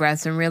of deep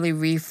breaths, and really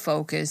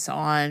refocus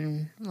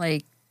on,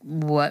 like,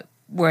 what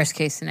worst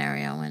case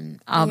scenario, and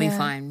I'll be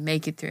fine,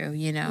 make it through,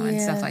 you know, and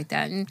stuff like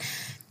that. And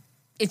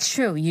it's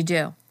true, you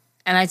do.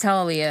 And I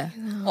tell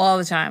Aaliyah all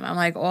the time, I'm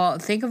like,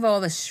 think of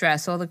all the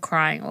stress, all the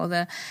crying, all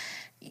the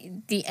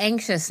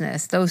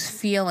anxiousness, those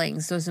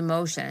feelings, those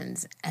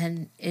emotions,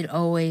 and it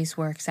always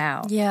works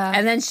out. Yeah.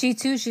 And then she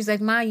too, she's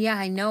like, Ma, yeah,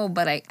 I know,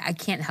 but I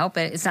can't help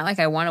it. It's not like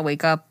I want to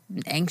wake up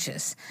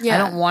anxious. Yeah. I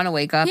don't want to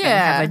wake up and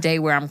have a day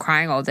where I'm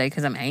crying all day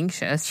because I'm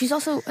anxious. She's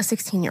also a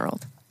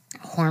 16-year-old.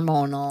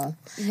 Hormonal.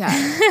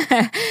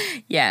 Yeah.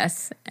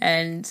 Yes.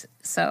 And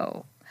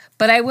so,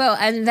 but I will.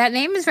 And that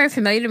name is very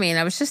familiar to me. And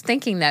I was just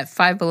thinking that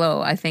Five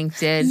Below, I think,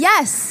 did.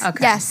 Yes. Okay.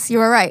 Yes, you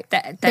were right.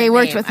 They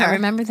worked with her. I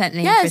remember that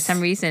name for some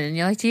reason. And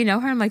you're like, do you know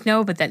her? I'm like,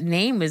 no, but that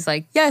name was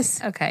like.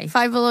 Yes. Okay.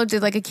 Five Below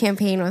did like a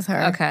campaign with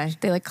her. Okay.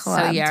 They like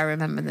collabed. So yeah, I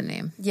remember the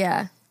name.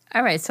 Yeah.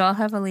 All right. So I'll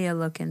have Aaliyah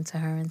look into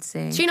her and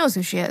see. She knows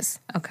who she is.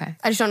 Okay.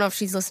 I just don't know if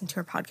she's listened to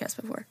her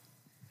podcast before.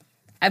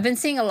 I've been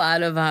seeing a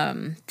lot of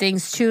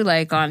things too,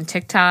 like on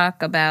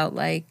TikTok about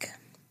like,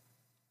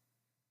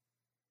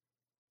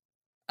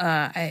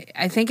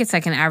 I think it's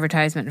like an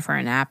advertisement for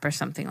an app or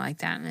something like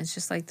that. And it's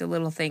just like the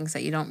little things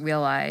that you don't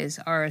realize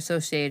are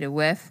associated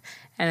with.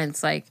 And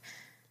it's like,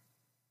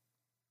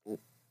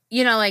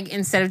 you know, like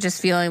instead of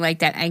just feeling like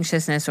that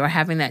anxiousness or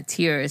having that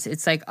tears,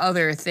 it's like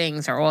other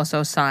things are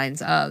also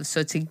signs of.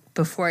 So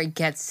before it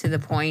gets to the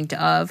point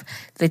of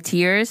the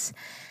tears,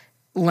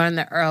 learn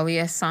the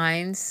earliest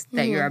signs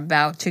that you're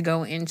about to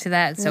go into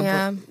that. So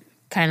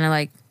kind of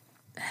like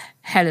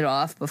head it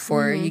off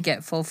before you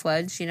get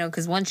full-fledged, you know,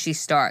 because once she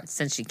starts,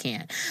 then she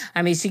can't.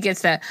 I mean, she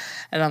gets that,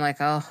 and I'm like,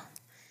 oh,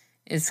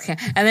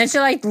 and then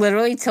she'll like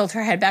literally tilt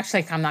her head back. She's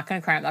like, I'm not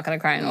going to cry, I'm not going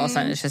to cry. And all of a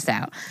sudden it's just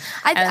out.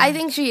 I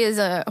think she is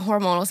a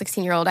hormonal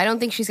 16-year-old. I don't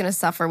think she's going to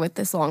suffer with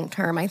this long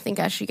term. I think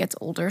as she gets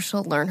older,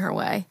 she'll learn her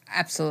way.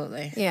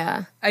 Absolutely.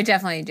 Yeah. I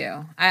definitely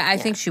do. I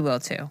think she will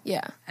too.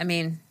 Yeah. I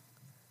mean,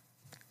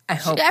 I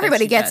hope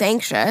everybody gets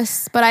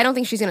anxious, but I don't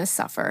think she's going to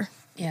suffer.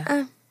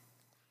 Yeah.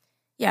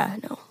 Yeah,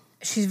 no.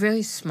 She's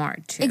really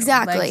smart too.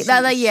 Exactly.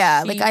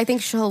 Like I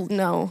think she'll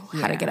know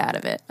how to get out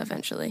of it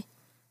eventually.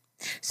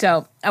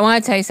 So I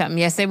want to tell you something.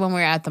 Yesterday when we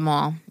were at the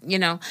mall, you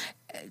know,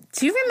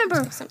 do you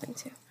remember something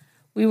too?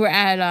 We were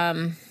at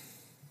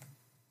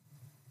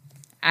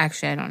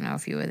actually I don't know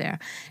if you were there.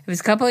 It was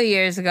a couple of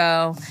years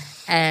ago,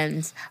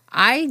 and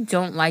I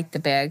don't like the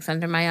bags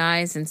under my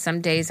eyes, and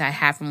some days I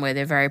have them where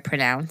they're very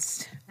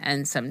pronounced,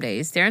 and some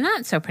days they're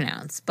not so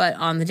pronounced. But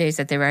on the days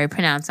that they're very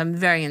pronounced, I'm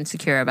very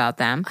insecure about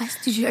them. Are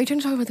you trying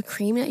to talk about the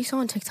cream that you saw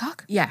on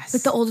TikTok? Yes.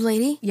 With the old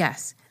lady?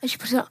 Yes. And she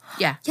put it on.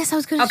 Yeah. Yes, I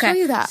was going to show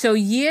you that. So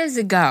years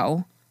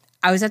ago,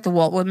 I was at the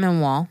Walt Whitman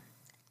Mall,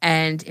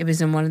 and it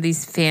was in one of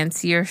these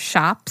fancier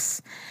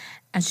shops.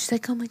 And she's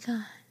like, oh my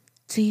God,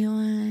 do you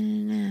want to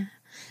know?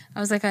 I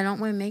was like, I don't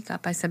wear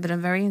makeup. I said, but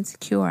I'm very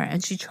insecure.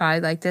 And she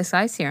tried like this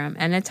eye serum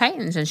and it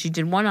tightens. And she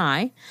did one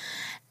eye.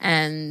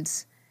 And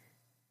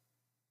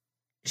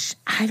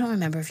I don't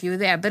remember if you were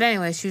there. But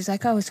anyway, she was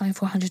like, oh, it's only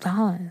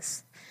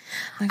 $400.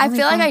 Like, I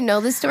feel like I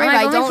know this story, but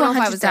I don't know if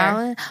I was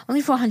there.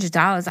 Only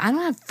 $400. I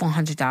don't have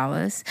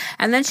 $400.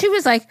 And then she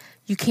was like,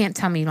 you can't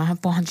tell me you don't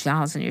have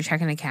 $400 in your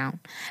checking account.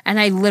 And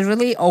I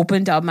literally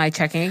opened up my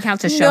checking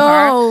account to show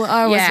her. No,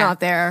 I was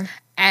not there.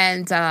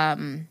 And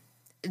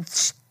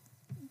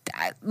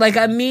like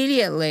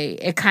immediately,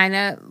 it kind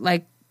of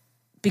like,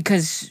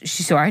 because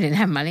she saw I didn't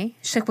have money.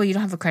 She's like, well, you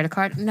don't have a credit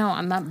card? No,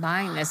 I'm not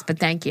buying this, but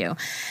thank you.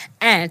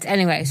 And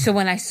anyway, so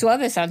when I saw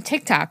this on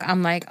TikTok,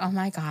 I'm like, oh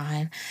my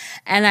God.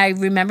 And I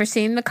remember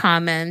seeing the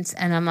comments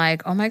and I'm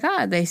like, oh my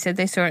God, they said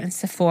they saw it in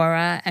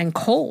Sephora and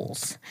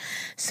Kohl's.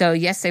 So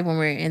yesterday when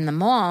we were in the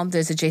mall,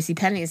 there's a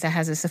JCPenney's that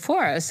has a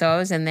Sephora. So I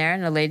was in there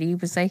and a lady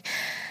was like,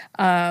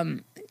 yeah,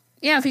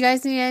 if you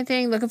guys need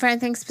anything, looking for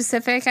anything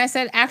specific. I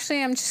said,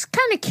 actually, I'm just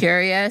kind of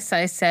curious.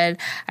 I said,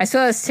 I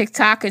saw this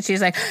TikTok and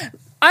she's like,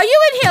 are you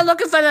in here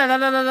looking for the Really? And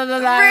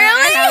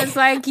I was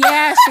like,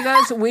 yeah. She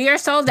goes, we are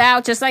sold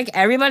out, just like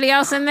everybody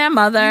else and their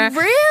mother.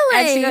 Really?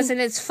 And she goes, and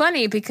it's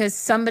funny because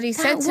somebody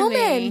said to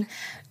me,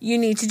 you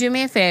need to do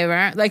me a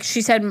favor. Like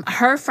she said,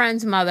 her friend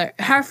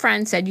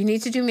said, you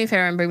need to do me a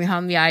favor and bring me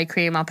home the eye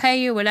cream. I'll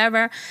pay you,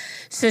 whatever.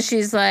 So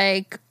she's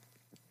like,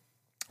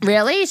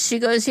 really? She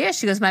goes, yeah.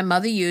 She goes, my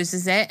mother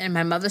uses it and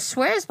my mother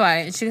swears by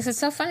it. And she goes, it's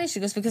so funny.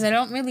 She goes, because I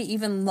don't really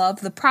even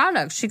love the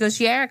product. She goes,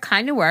 yeah, it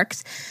kind of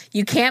works.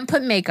 You can't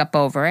put makeup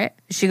over it.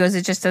 She goes,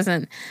 it just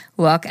doesn't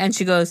look. And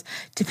she goes,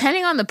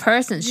 depending on the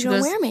person. She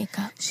goes, wear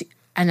makeup.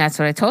 And that's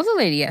what I told the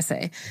lady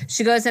yesterday.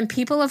 She goes, and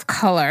people of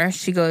color,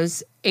 she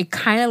goes, it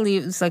kind of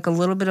leaves like a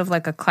little bit of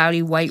like a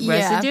cloudy white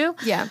residue.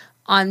 Yeah.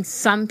 On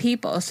some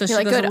people. So she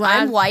goes, good.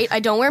 I'm white. I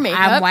don't wear makeup.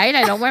 I'm white.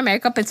 I don't wear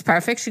makeup. It's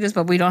perfect. She goes,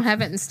 but we don't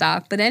have it in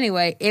stock. But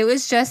anyway, it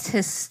was just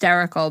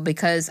hysterical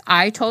because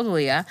I told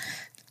Leah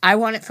I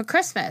want it for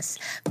Christmas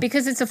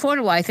because it's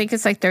affordable. I think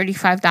it's like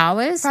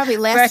 $35. Probably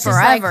lasts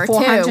forever, like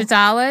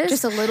 $400.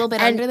 Just a little bit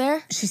under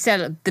there. She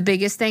said the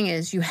biggest thing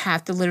is you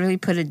have to literally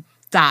put a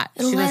dot.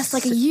 It'll last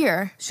like a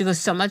year. She goes,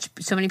 so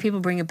many people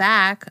bring it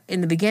back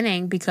in the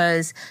beginning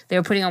because they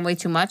were putting on way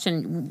too much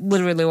and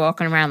literally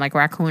walking around like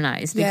raccoon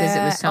eyes because it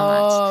was so much.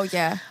 Oh,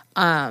 yeah.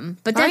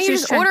 But then you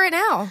just order it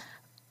now?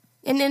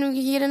 And then we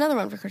can get another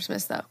one for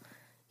Christmas, though.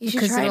 You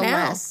should try it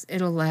now.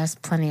 It'll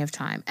last plenty of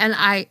time. And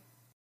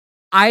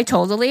I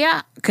told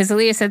Aaliyah, because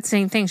Aaliyah said the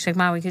same thing. She's like,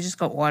 Mom, we could just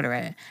go order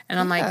it. And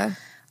I'm like,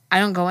 I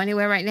don't go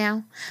anywhere right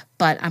now,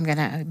 but I'm going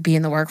to be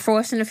in the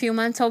workforce in a few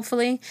months,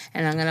 hopefully.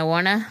 And I'm going to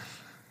want to...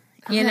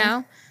 You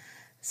know?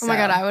 So. Oh my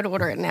God, I would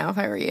order it now if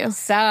I were you.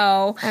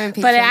 So,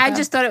 but I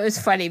just thought it was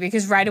funny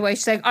because right away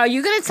she's like, "Are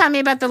you going to tell me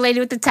about the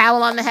lady with the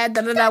towel on the head?"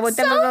 And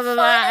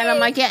I'm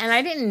like, "Yeah." And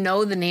I didn't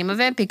know the name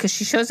of it because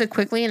she shows it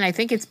quickly, and I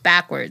think it's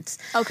backwards.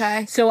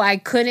 Okay. So I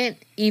couldn't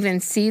even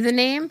see the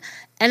name,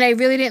 and I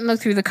really didn't look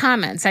through the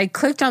comments. I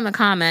clicked on the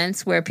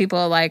comments where people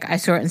are like, "I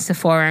saw it in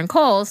Sephora and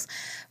Kohl's,"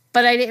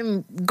 but I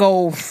didn't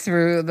go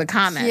through the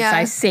comments. Yeah.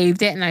 I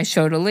saved it and I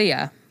showed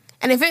Aaliyah.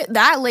 And if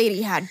that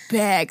lady had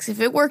bags, if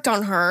it worked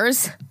on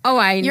hers,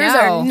 I know. Yours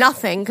are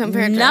nothing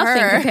compared to hers.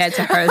 Nothing compared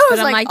to hers. But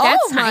I'm like, that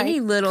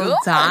tiny little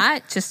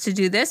dot just to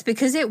do this,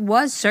 because it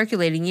was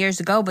circulating years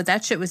ago, but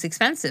that shit was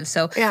expensive.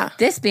 So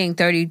this being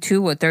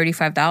 $32 or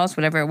 $35,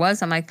 whatever it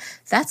was, I'm like,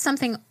 that's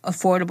something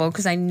affordable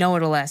because I know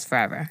it'll last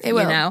forever. It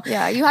will. You know?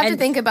 Yeah, you have to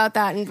think about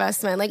that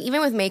investment. Like,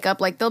 even with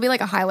makeup, like, there'll be like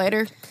a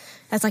highlighter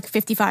that's like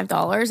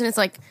 $55, and it's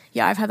like,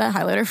 yeah, I've had that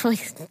highlighter for like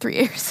 3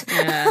 years.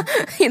 Yeah.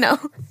 You know?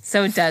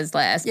 So it does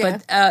last. Yeah.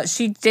 But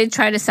she did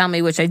try to sell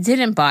me, which I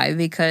didn't buy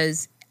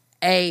because,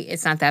 A,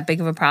 it's not that big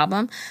of a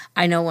problem.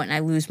 I know when I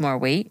lose more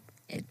weight,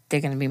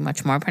 they're going to be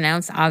much more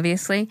pronounced,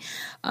 obviously.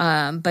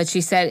 But she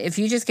said, if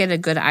you just get a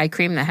good eye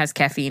cream that has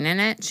caffeine in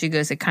it, she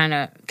goes,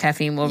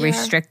 caffeine will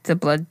restrict the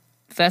blood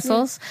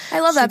vessels. Yeah.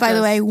 I love that, by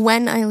the way,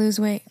 when I lose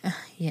weight.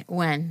 Yeah,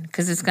 when?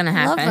 Because it's going to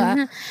happen. Love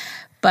that.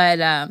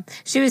 But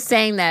she was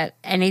saying that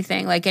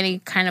anything, like any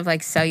kind of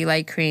like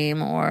cellulite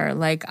cream or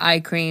like eye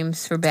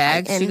creams for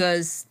bags, she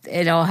goes,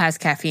 it all has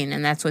caffeine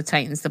and that's what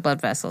tightens the blood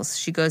vessels.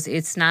 She goes,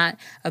 it's not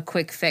a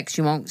quick fix.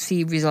 You won't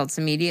see results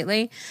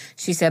immediately.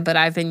 She said, but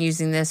I've been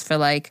using this for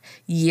like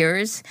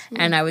years.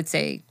 And I would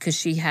say, because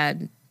she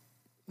had,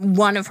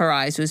 one of her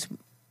eyes was,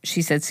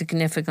 she said,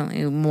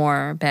 significantly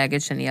more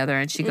baggage than the other.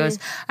 And she goes,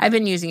 I've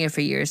been using it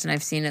for years, and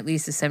I've seen at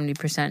least a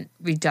 70%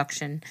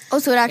 reduction. Oh,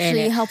 so it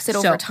actually helps it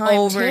over time,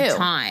 over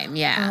time,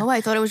 yeah. Oh,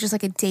 I thought it was just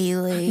like a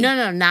daily.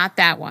 No, not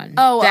that one.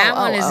 That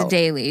one is a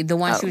daily. The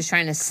one she was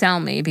trying to sell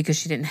me because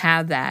she didn't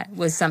have that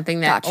was something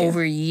that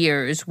over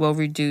years will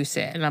reduce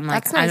it. And I'm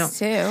like, that's nice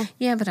too.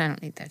 Yeah, but I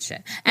don't need that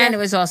shit. And it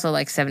was also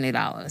like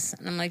 $70.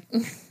 And I'm like,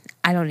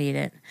 I don't need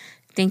it.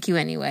 Thank you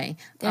anyway.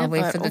 I'll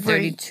wait for the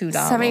 $32.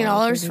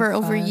 $70 for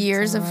over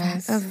years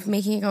of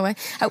making it go away.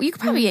 You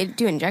could probably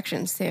do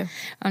injections too.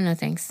 Oh, no,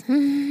 thanks.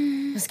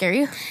 Scare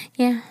you?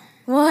 Yeah.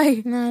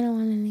 Why? No, I don't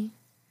want any.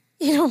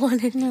 You don't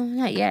want it? No,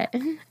 not yet.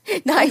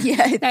 Not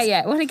yet. Not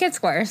yet. When it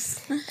gets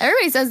worse.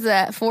 Everybody says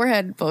that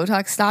forehead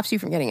Botox stops you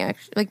from getting,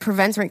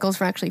 prevents wrinkles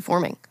from actually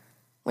forming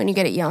when you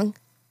get it young.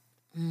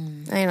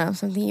 I know,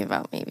 so I'm thinking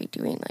about maybe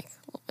doing, a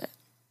little bit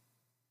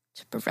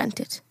to prevent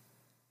it.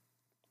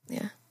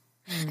 Yeah.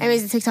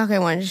 Anyways, the TikTok I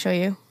wanted to show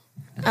you.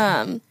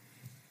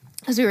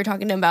 As we were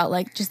talking about,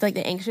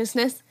 the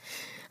anxiousness.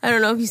 I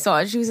don't know if you saw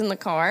it. She was in the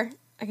car.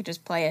 I could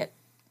just play it.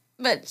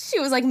 But she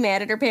was,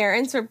 mad at her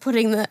parents for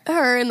putting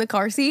her in the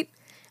car seat.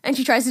 And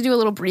she tries to do a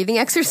little breathing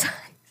exercise.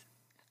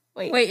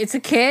 Wait, it's a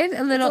kid? It's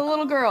a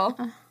little girl.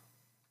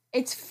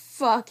 It's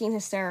fucking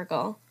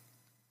hysterical.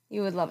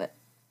 You would love it.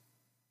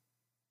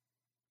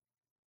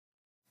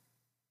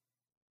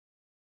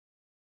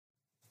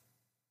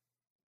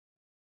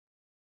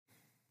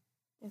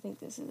 I think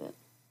this is it.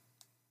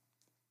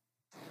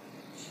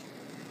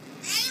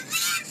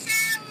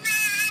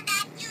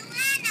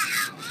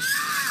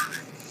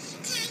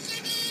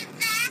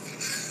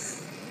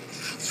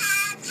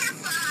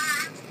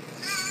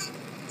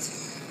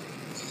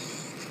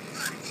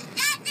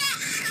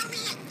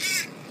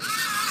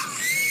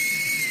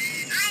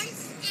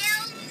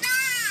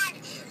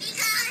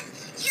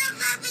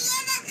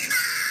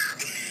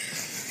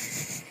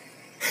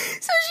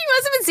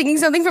 Singing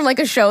something from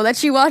a show that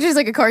she watches,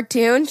 a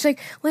cartoon. She's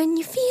like, when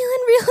you're feeling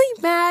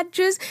really mad,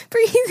 just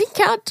breathe and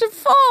count to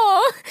 4.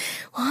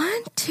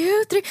 1,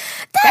 2, 3.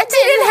 That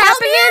didn't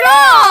happen at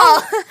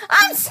all.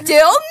 I'm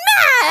still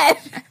mad.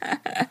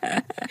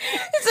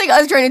 It's like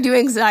I was trying to do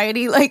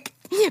anxiety,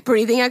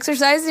 breathing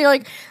exercise, and you're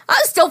like,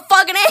 I'm still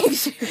fucking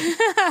anxious.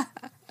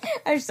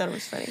 I just thought it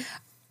was funny.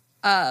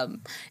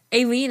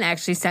 Aileen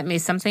actually sent me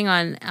something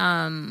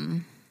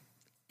on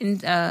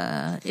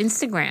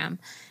Instagram,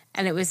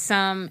 and it was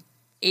some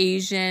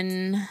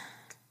Asian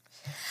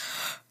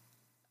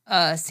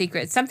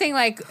secret. Something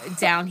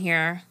down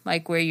here,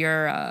 where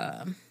you're,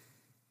 I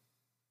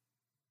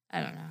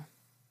don't know,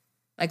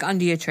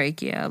 under your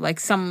trachea.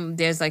 There's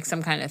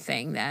some kind of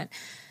thing that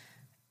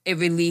it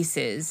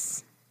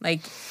releases.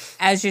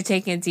 As you're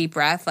taking a deep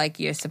breath,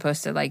 you're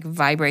supposed to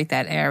vibrate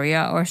that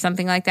area or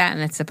something like that,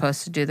 and it's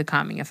supposed to do the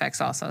calming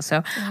effects also.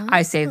 So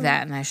I saved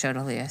that and I showed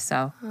Aaliyah.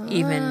 So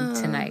even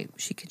tonight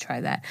she could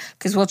try that,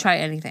 because we'll try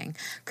anything.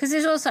 Because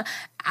there's also,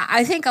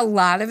 I think a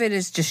lot of it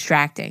is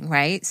distracting,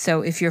 right?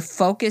 So if you're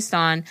focused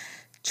on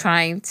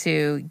trying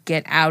to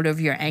get out of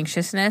your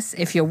anxiousness,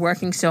 if you're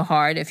working so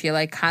hard, if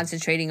you're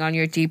concentrating on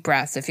your deep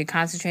breaths, if you're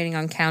concentrating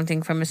on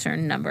counting from a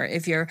certain number,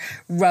 if you're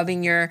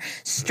rubbing your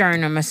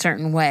sternum a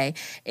certain way,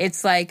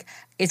 it's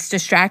it's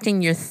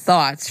distracting your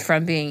thoughts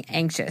from being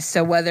anxious.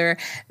 So whether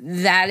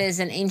that is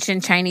an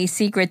ancient Chinese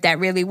secret that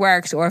really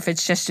works, or if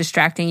it's just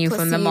distracting you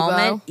from the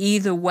moment,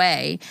 either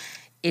way,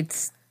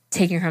 it's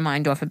taking her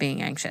mind off of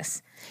being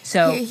anxious.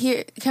 So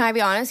can I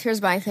be honest?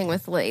 Here's my thing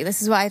with Lee.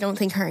 This is why I don't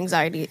think her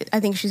anxiety, I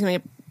think she's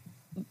going to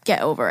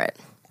get over it.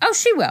 Oh,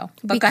 she will.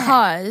 But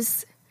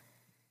because,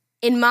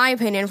 in my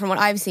opinion, from what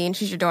I've seen,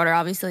 she's your daughter,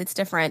 obviously it's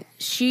different.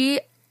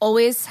 She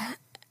always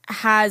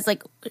has,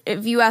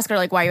 if you ask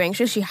her, why are you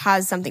anxious, she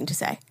has something to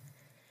say.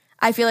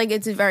 I feel like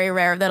it's very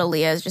rare that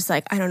Aaliyah is just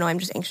I don't know, I'm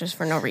just anxious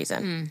for no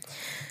reason.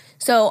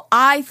 So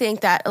I think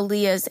that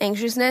Aaliyah's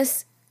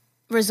anxiousness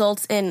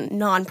results in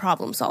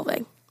non-problem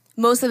solving.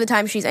 Most of the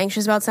time she's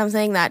anxious about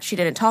something that she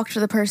didn't talk to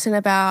the person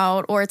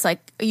about, or it's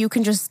you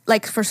can just,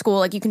 for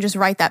school, you can just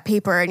write that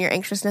paper and your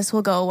anxiousness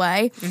will go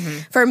away.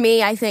 For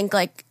me, I think,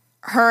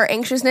 her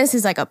anxiousness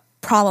is, a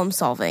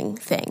problem-solving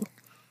thing.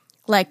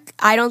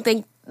 I don't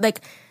think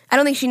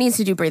she needs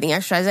to do breathing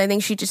exercise. I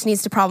think she just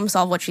needs to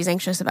problem-solve what she's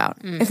anxious about,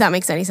 if that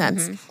makes any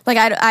sense.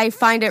 I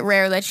find it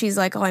rare that she's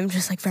oh, I'm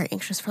just, very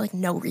anxious for,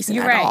 no reason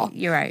at all.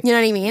 You're right. You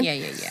know what I mean?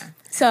 Yeah.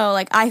 So,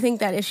 I think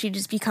that if she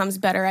just becomes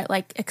better at,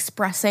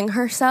 expressing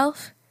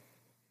herself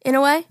in a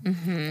way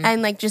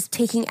and, just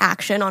taking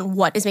action on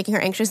what is making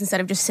her anxious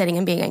instead of just sitting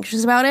and being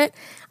anxious about it,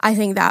 I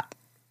think that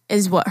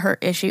is what her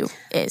issue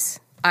is.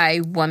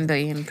 I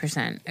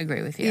 1,000,000,000%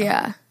 agree with you.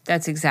 Yeah.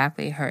 That's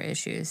exactly her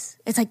issues.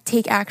 It's,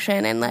 take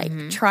action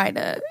and, try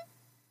to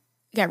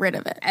get rid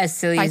of it. As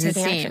silly as it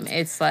seems,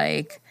 it's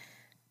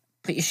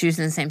put your shoes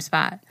in the same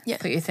spot. Yeah.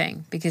 Put your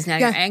thing. Because now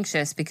you're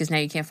anxious because now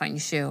you can't find your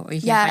shoe, or you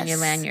can't find your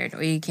lanyard,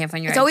 or you can't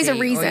find your It's always a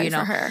reason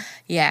for her.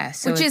 Yeah.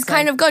 So which is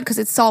kind of good because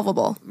it's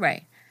solvable.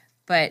 Right.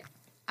 But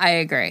I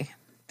agree.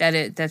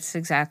 That's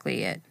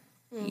exactly it.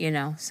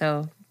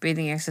 So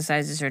breathing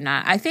exercises or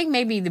not. I think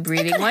maybe the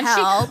breathing,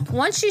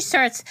 once she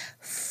starts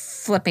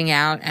flipping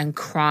out and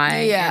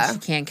crying and she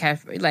can't catch,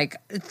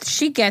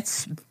 she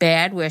gets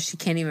bad where she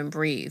can't even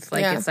breathe.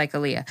 It's like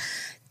Aaliyah.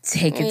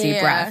 Take a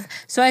deep breath.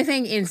 So I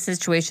think in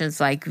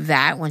situations like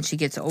that, when she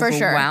gets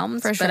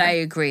overwhelmed, For sure. But I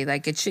agree,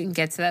 it shouldn't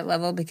get to that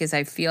level, because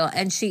I feel,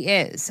 and she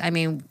is. I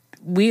mean,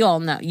 we all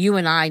know, you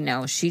and I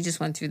know, she just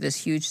went through this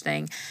huge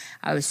thing.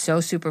 I was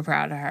so super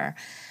proud of her.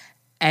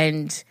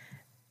 And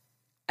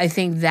I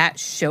think that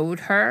showed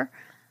her,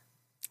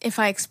 if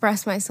I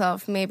express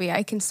myself, maybe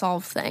I can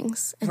solve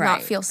things and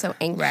not feel so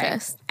anxious.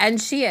 Right.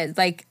 And she is,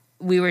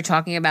 we were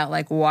talking about,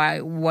 like,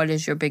 what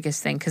is your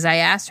biggest thing? Because I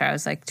asked her, I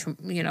was like,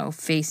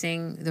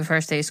 facing the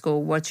first day of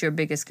school, what's your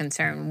biggest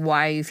concern?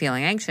 Why are you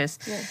feeling anxious?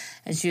 Yeah.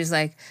 And she was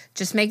like,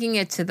 just making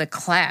it to the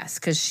class.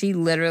 Because she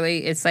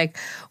literally, it's like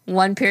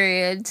one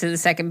period to the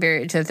second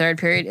period to the third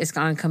period is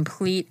on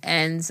complete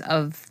ends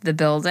of the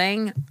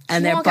building.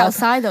 And they're both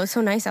outside, though. It's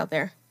so nice out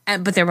there.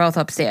 But they're both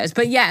upstairs.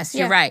 But yes,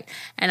 you're right.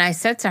 And I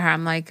said to her,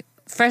 I'm like,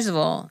 first of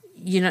all,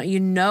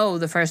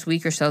 the first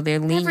week or so they're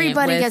lenient.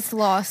 Everybody gets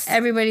lost.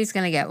 Everybody's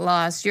going to get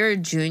lost. You're a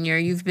junior.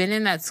 You've been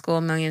in that school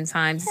a million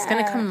times. Yeah. It's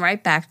going to come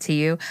right back to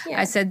you. Yeah.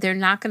 I said, they're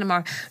not going to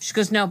mark. She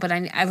goes, no, but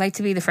I like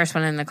to be the first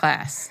one in the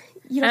class.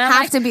 You don't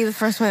have to be the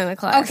first one in the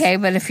class. Okay,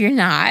 but if you're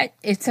not,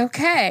 it's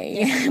okay.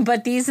 Yeah.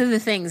 But these are the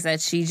things that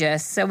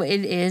so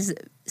it is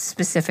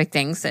specific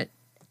things that,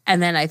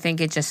 and then I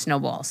think it just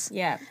snowballs.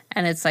 Yeah.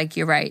 And it's like,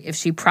 you're right. If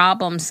she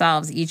problem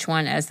solves each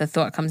one as the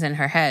thought comes in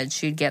her head,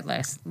 she'd get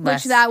less.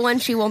 Which that one,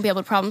 she won't be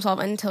able to problem solve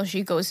until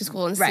she goes to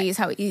school and sees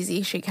how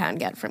easy she can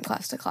get from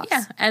class to class.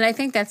 Yeah. And I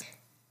think that's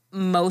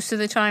most of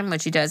the time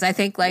what she does. I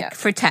think,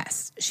 for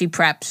tests, she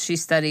preps, she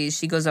studies,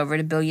 she goes over it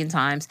a billion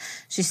times.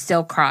 She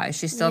still cries.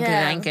 She still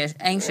gets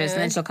anxious.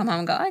 And then she'll come home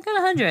and go, I got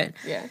 100.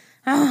 Yeah.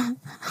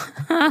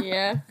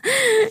 Yeah.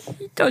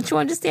 Don't you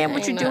understand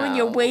what you're doing?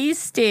 You're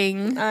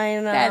wasting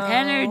that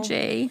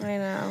energy. I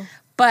know.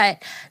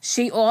 But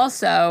she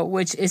also,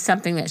 which is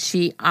something that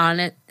she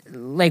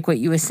like what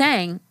you were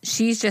saying,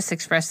 she's just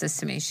expressed this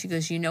to me. She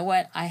goes, you know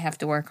what I have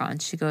to work on?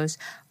 She goes,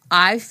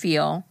 I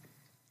feel,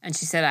 and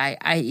she said,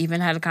 I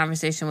even had a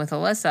conversation with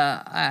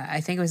Alyssa,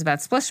 I think it was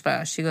about Splish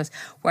Splash. She goes,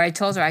 where I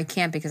told her I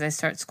can't because I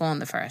start school on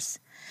the 1st.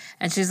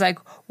 And she's like,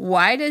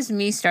 why does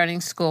me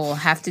starting school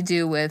have to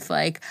do with,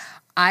 like,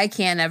 I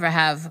can't ever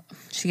have,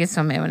 she gets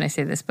so mad when I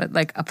say this, but,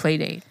 like, a play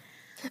date.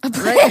 A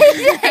play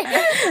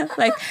date?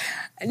 Like,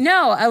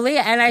 no,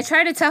 Aaliyah, and I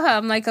try to tell her,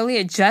 I'm like,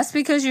 Aaliyah, just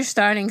because you're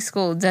starting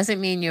school doesn't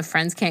mean your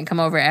friends can't come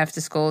over after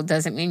school,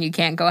 doesn't mean you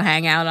can't go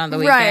hang out on the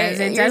weekends.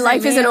 Right, your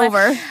life isn't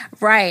over.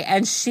 Right,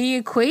 and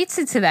she equates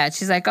it to that.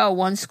 She's like, oh,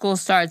 once school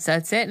starts,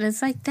 that's it. And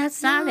it's like,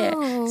 that's not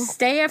it.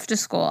 Stay after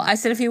school. I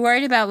said, if you're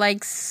worried about,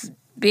 like,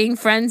 being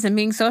friends and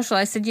being social,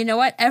 I said, you know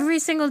what? Every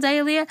single day,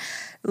 Aaliyah,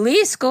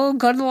 leave school,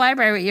 go to the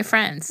library with your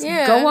friends.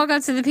 Yeah. Go walk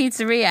up to the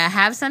pizzeria,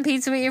 have some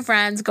pizza with your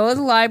friends, go to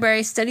the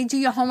library, study, do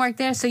your homework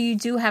there so you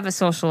do have a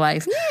social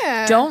life.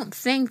 Yeah. Don't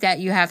think that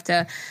you have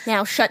to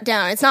now shut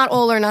down. It's not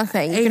all or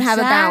nothing. You can have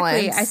a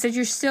balance. I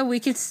said,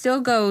 we could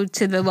still go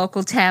to the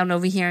local town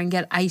over here and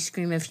get ice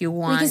cream if you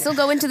want. We can still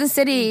go into the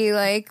city.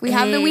 Like, we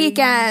have the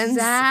weekends.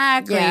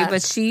 Exactly. Yeah.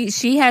 But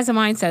she has a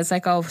mindset. It's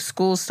like, oh,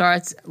 school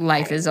starts,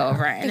 life is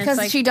over. And because it's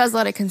like, she does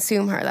let it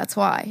consume her. That's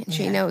why. And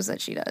she knows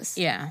that she does.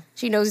 Yeah.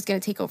 She knows it's going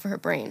to take over her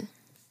brain.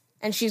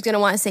 And she's going to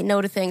want to say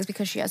no to things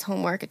because she has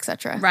homework,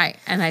 etc. Right.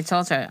 And I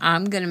told her,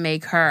 I'm going to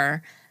make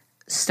her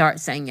start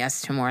saying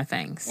yes to more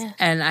things. Yeah.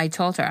 And I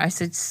told her, I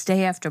said,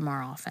 stay after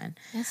more often.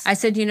 Yes. I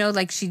said,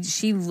 like,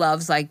 she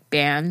loves, like,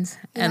 bands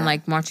and,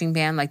 like, marching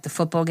band, like the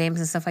football games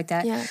and stuff like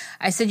that. Yeah.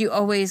 I said, you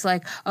always,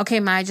 like,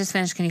 okay, Ma, I just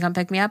finished. Can you come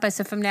pick me up? I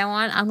said, from now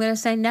on, I'm going to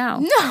say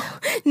no.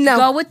 No.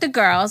 Go with the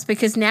girls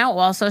because now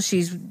also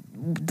she's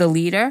the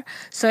leader.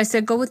 So I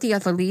said, go with the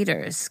other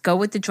leaders. Go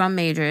with the drum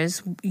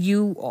majors.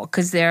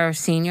 Because they're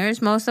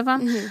seniors, most of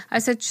them. Mm-hmm. I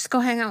said, just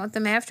go hang out with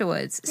them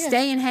afterwards. Yeah.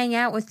 Stay and hang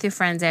out with your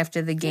friends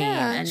after the game.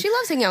 Yeah, and she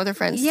loves hanging out with her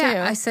friends, too.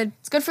 I said,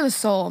 it's good for the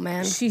soul,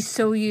 man. She's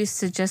so used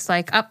to just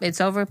like,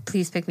 it's over.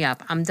 Please pick me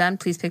up. I'm done.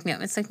 Please pick me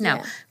up. It's like,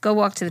 no. Go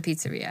walk to the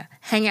pizzeria.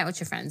 Hang out with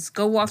your friends.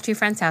 Go walk to your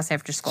friend's house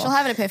after school. She'll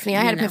have an epiphany.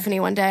 I had an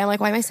epiphany one day. I'm like,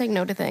 why am I saying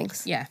no to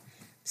things? Yeah.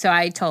 So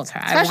I told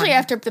her. Especially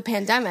after the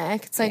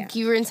pandemic. It's like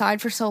you were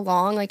inside for so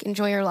long. Like,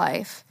 enjoy your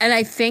life. And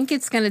I think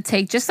it's going to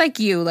take, just like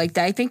you, like,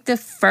 I think the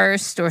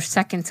first or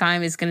second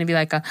time is going to be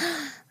like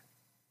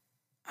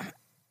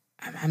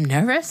I'm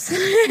nervous.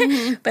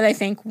 Mm-hmm. But I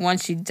think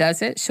once she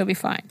does it, she'll be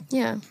fine.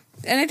 Yeah.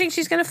 And I think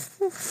she's going to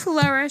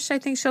flourish. I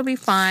think she'll be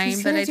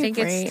fine. But I think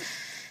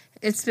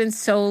it's been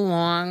so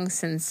long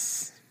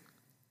since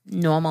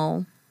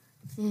normal,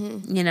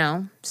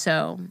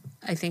 so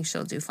I think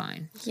she'll do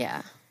fine.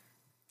 Yeah.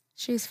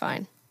 She's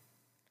fine.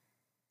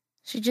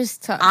 She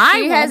just she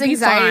has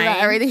anxiety about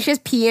everything. She has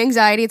pee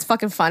anxiety. It's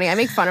fucking funny. I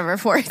make fun of her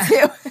for it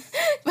too.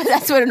 But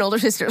that's what an older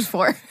sister's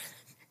for.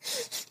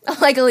 I'm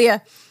like,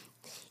 Aaliyah,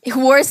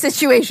 worst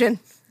situation.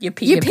 You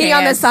pee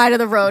on the side of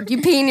the road.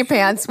 You pee in your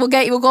pants. We'll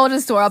go to the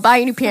store. I'll buy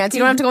you new pants. You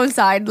don't have to go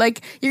inside. Like,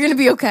 you're gonna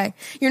be okay.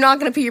 You're not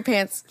gonna pee your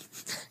pants.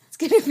 It's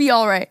gonna be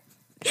all right.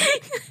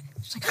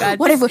 God,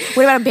 what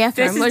about a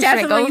bathroom? This is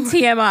definitely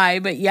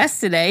TMI. But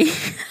yesterday.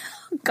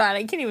 God,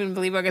 I can't even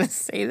believe we're going to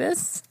say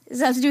this. Does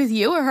that have to do with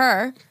you or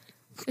her?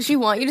 Does she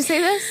want you to say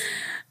this?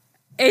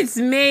 It's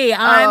me.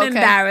 I'm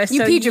embarrassed.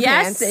 You peed your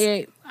pants.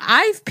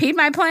 I've peed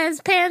my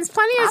pants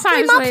plenty of times. I've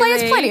peed my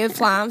pants plenty of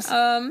times.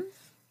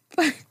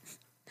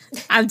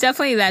 I'm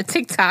definitely that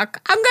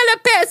TikTok. I'm going to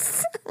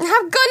piss.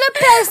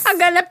 I'm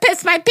going to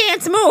piss. My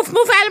pants.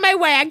 Move out of my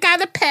way. I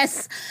got to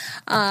piss.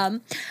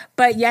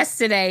 But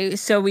yesterday,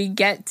 so we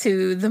get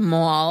to the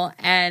mall,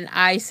 and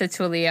I said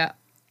to Aaliyah,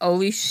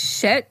 holy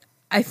shit,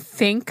 I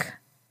think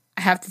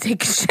I have to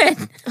take a shit.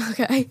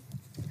 Okay.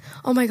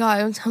 Oh my God,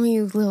 don't tell me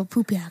you little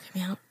poopy out of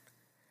me out.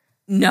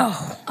 No.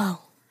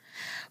 Oh.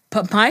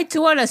 But my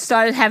daughter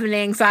started having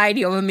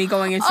anxiety over me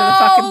going into the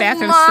fucking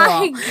bathroom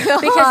stall.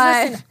 God.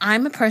 Because listen,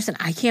 I'm a person,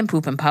 I can't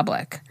poop in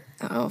public.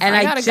 Oh, and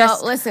I gotta go.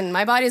 Listen,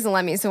 my body doesn't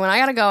let me, so when I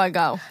gotta go, I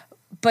go.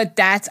 But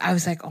I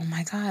was like, oh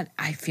my God,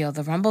 I feel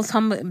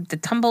the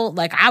tumble,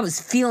 like I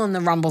was feeling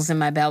the rumbles in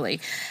my belly.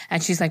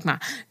 And she's like, Ma,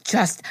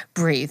 just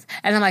breathe.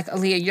 And I'm like,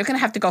 Aaliyah, you're going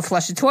to have to go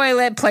flush the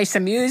toilet, play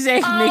some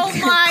music,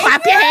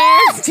 clap your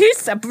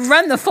hands,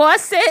 run the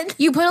faucet.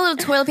 You put a little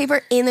toilet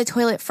paper in the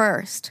toilet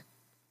first.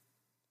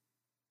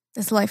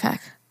 That's a life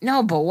hack.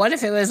 No, but what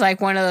if it was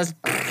like one of those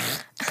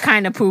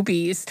kind of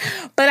poopies?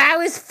 But I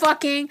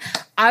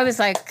was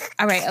like,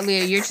 all right,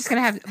 Aaliyah, you're just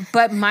going to have...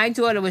 But my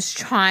daughter was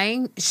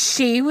trying.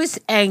 She was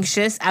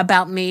anxious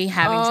about me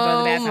having to go to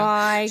the bathroom. Oh,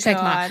 my She's God.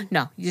 like, Mom,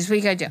 no, this is what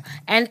you got to do.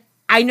 And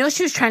I know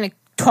she was trying to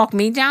talk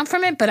me down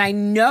from it, but I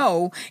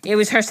know it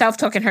was herself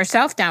talking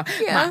herself down.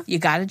 Yeah. Ma, you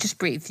got to just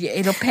breathe.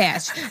 It'll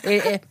pass.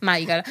 Ma,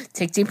 you got to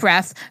take deep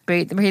breaths,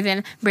 breathe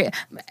in, breathe.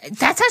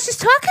 That's how she's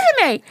talking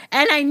to me.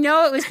 And I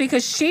know it was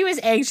because she was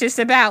anxious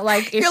about,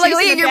 like, if you're like,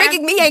 Leah, you're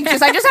making me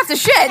anxious. I just have to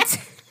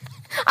shit.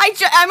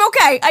 I'm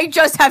okay. I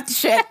just have to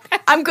shit.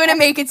 I'm going to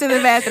make it to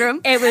the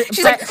bathroom.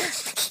 She's like...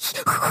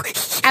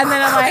 And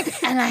then I'm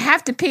like, and I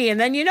have to pee. And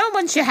then,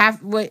 once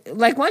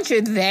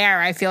you're there,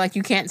 I feel like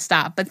you can't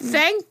stop. But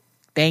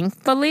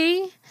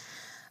thankfully,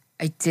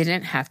 I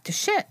didn't have to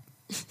shit.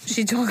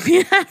 She talked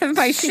me out of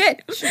my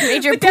shit. She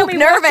made your poop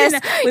nervous.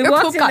 We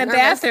walked in the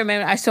bathroom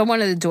and I saw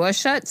one of the doors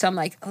shut. So I'm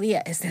like, oh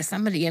yeah, is there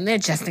somebody in there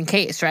just in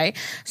case, right?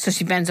 So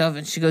she bends over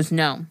and she goes,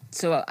 no.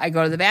 So I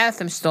go to the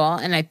bathroom stall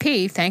and I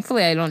pee.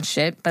 Thankfully, I don't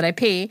shit, but I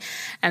pee.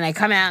 And I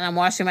come out and I'm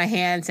washing my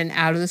hands and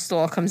out of the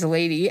stall comes a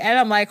lady. And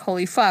I'm like,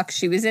 holy fuck,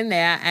 she was in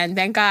there. And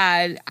thank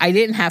God I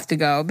didn't have to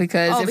go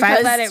because if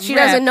I let it she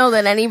doesn't know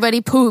that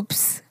anybody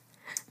poops.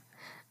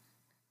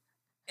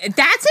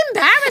 That's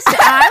embarrassing.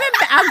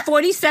 I'm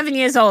 47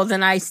 years old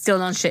and I still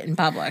don't shit in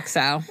public.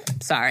 So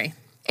sorry.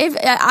 If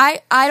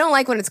I don't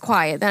like when it's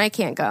quiet, then I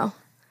can't go.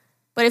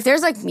 But if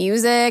there's like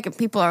music and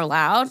people are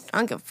loud, I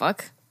don't give a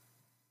fuck.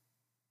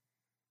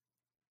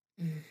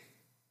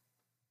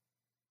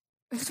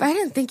 I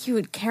didn't think you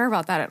would care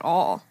about that at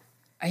all.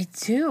 I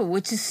do,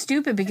 which is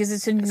stupid because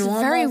it's normal.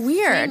 Very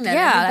weird.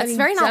 That's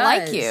very not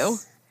like you.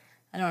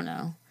 I don't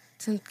know.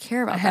 Don't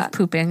care about that. I have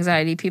poop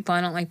anxiety, people.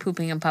 I don't like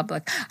pooping in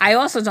public. I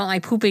also don't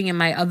like pooping in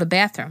my other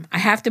bathroom. I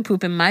have to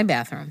poop in my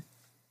bathroom.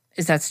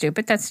 Is that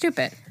stupid? That's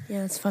stupid.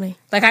 Yeah, that's funny.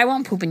 Like, I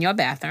won't poop in your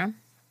bathroom.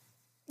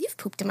 You've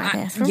pooped in my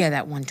bathroom. Yeah,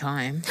 that one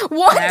time.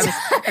 What?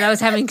 And I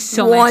was having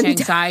so much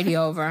anxiety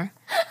over.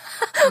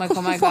 I'm like,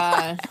 oh my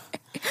God.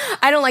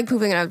 I don't like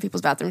pooping in other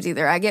people's bathrooms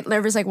either. I get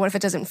nervous, like, what if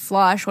it doesn't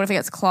flush? What if it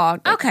gets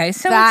clogged? Like, okay,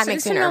 so that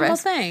makes it's me a normal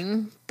nervous.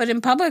 thing. But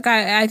in public,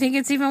 I think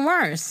it's even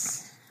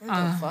worse.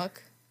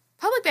 Fuck.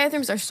 Public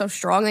bathrooms are so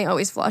strong, they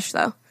always flush,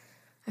 though.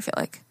 I feel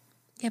like.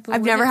 Yeah, but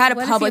I've never had a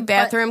public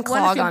bathroom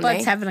clog on me. What if your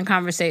butt's having a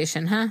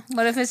conversation, huh?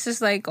 What if it's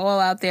just, like, all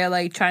out there,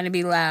 like, trying to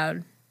be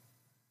loud?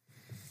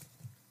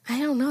 I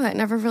don't know. That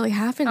never really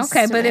happens.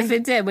 Okay, but if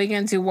it did, we're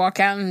going to walk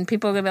out and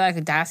people are going to be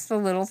like, that's the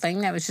little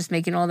thing that was just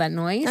making all that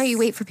noise? No, you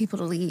wait for people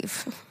to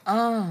leave. Oh,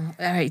 all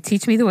right.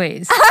 Teach me the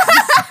ways.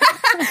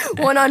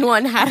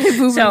 One-on-one, how to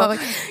move in public.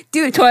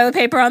 Dude, toilet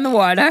paper on the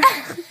water.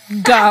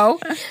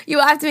 Go. You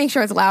have to make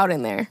sure it's loud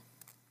in there.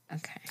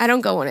 Okay. I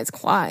don't go when it's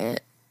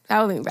quiet. That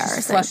would be embarrassing.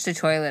 Just flush the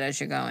toilet as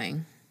you're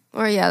going.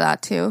 Or, yeah,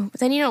 that too. But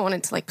then you don't want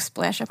it to, like,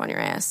 splash up on your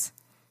ass.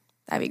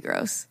 That'd be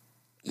gross.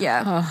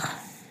 Yeah. Oh.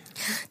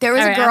 There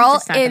was a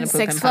girl in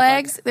Six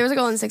Flags. There was a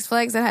girl in Six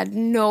Flags that had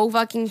no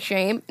fucking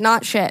shame.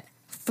 Not shit.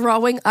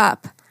 Throwing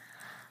up.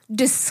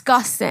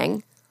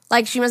 Disgusting.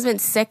 Like, she must have been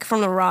sick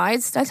from the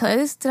rides. Did I tell you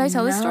this? Did I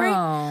tell this story?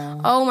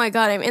 Oh, my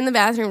God. I'm in the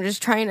bathroom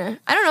just trying to...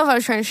 I don't know if I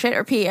was trying to shit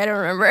or pee. I don't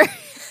remember.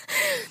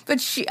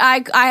 But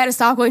I had to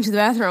stop going to the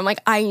bathroom. I'm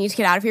like, I need to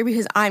get out of here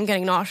because I'm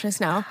getting nauseous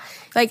now.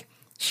 Like,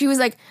 she was,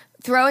 like,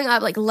 throwing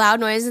up, like, loud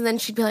noise, and then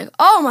she'd be like,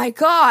 oh, my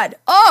God.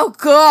 Oh,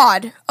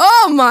 God.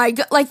 Oh, my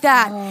God. Like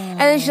that. Oh. And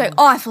then she's like,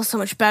 oh, I feel so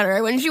much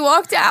better when she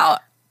walked out.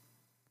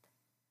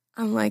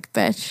 I'm like,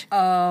 bitch.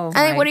 Oh,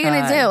 I think, what are you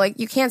going to do? Like,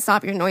 you can't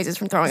stop your noises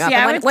from throwing up.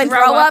 And when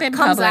throw up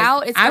comes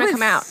out, it's going to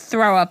come out.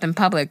 Throw up in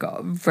public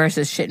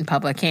versus shit in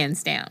public,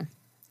 hands down.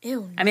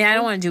 Ew. I mean, I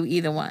don't want to do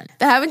either one.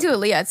 That happened to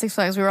Aaliyah at Six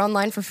Flags. We were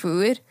online for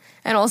food,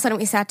 and all of a sudden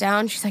we sat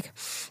down. She's like,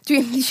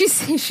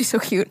 she's so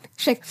cute.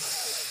 She's like,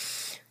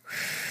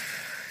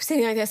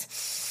 sitting like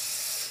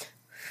this.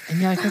 And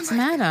you're like, what's the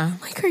matter?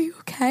 I'm like, are you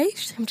okay?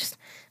 She's like, I'm just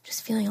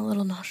feeling a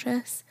little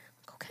nauseous.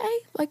 I'm like, okay.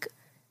 Like,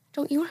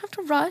 you don't have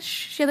to rush.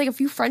 She had like a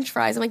few French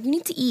fries. I'm like, you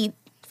need to eat,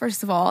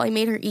 first of all. I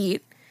made her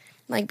eat.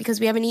 Like, because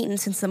we haven't eaten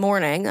since the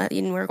morning, and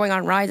we were going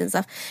on rides and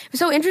stuff. It was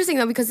so interesting,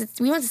 though, because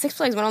we went to Six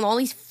Flags, went on all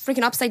these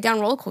freaking upside-down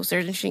roller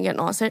coasters, and she didn't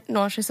get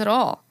nauseous at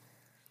all.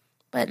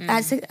 But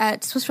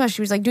at Swiss Flags,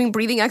 she was, like, doing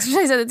breathing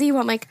exercise at the table.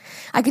 I'm like,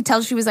 I could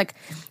tell she was, like,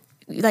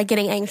 like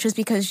getting anxious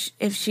because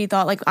if she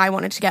thought like I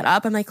wanted to get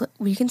up, I'm like,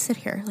 we can sit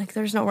here. Like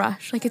there's no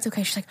rush. Like it's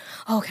okay. She's like,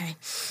 oh, okay.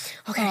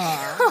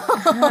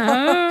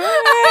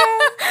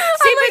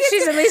 See, but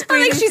she's at least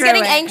breathing. Like she's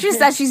getting anxious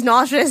that she's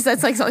nauseous.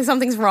 That's like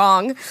something's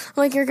wrong. I'm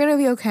like, you're gonna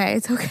be okay.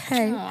 It's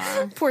okay.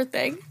 Poor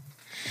thing.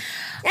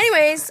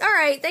 Anyways, all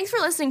right. Thanks for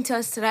listening to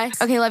us today.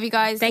 Okay, love you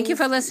guys. Thank you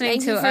for listening to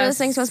us. Thank you for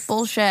listening to us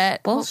bullshit.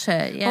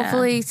 Yeah.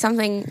 Hopefully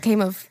something came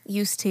of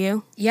use to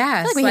you.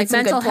 Yes, like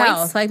mental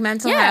health. Like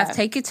mental health.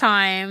 Take your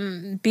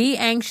time. Be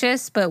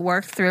anxious, but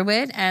work through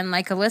it. And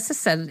like Alyssa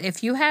said,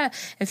 if you're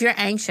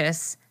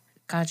anxious,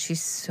 God,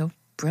 she's so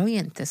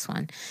brilliant, this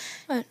one.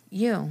 What?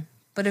 You.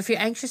 But if you're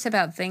anxious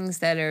about things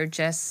that are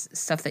just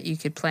stuff that you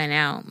could plan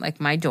out,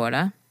 like my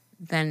daughter,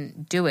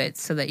 then do it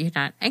so that you're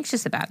not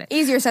anxious about it.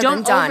 Easier said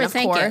than done, of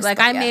overthink course. It. Like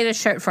I made a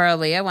shirt for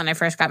Aaliyah when I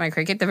first got my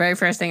Cricut. The very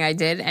first thing I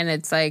did, and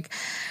it's like,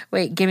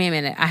 wait, give me a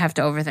minute. I have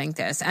to overthink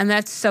this. And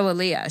that's so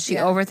Aaliyah. She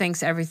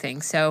overthinks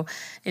everything. So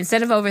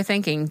instead of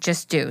overthinking,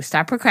 just do.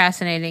 Stop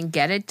procrastinating.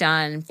 Get it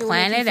done.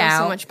 Plan it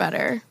out. So much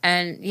better.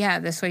 And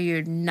this way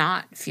you're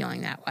not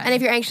feeling that way. And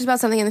if you're anxious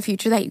about something in the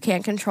future that you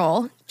can't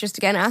control, just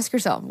again ask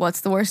yourself, what's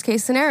the worst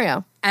case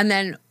scenario? And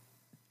then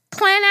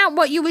plan out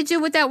what you would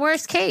do with that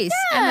worst case.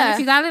 Yeah. And then if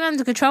you got it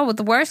under control with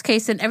the worst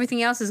case, then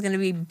everything else is going to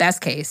be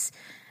best case.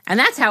 And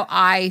that's how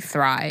I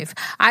thrive.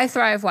 I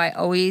thrive by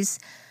always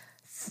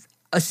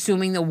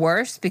assuming the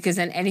worst, because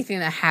then anything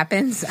that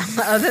happens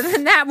other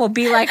than that will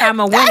be like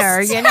I'm a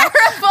winner. You know?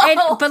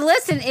 But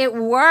listen, it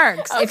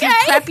works. Okay. If you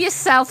prep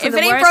yourself for the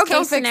worst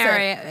case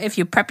scenario, if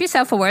you prep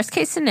yourself for worst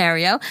case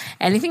scenario,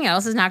 anything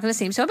else is not going to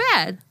seem so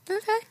bad.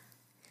 Okay.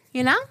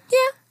 You know? Yeah.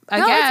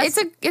 I guess.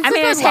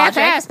 It's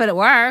half-assed, but it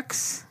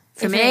works.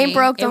 If it ain't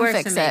broke, don't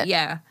fix it.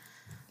 Yeah.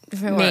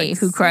 Me,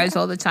 who cries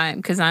all the time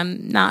because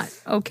I'm not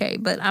okay,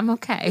 but I'm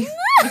okay.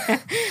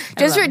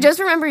 Just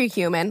remember you're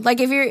human. Like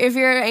if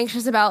you're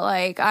anxious about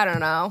like, I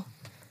don't know,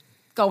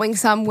 going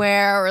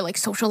somewhere or like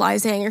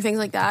socializing or things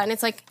like that, and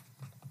it's like,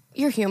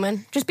 you're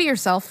human. Just be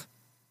yourself.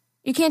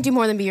 You can't do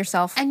more than be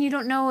yourself. And you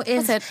don't know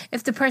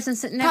if the person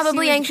sitting next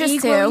probably to you anxious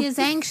equally too. is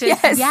anxious.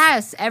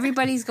 Yes,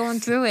 everybody's going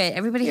through it.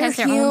 Everybody has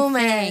their own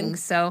thing.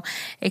 So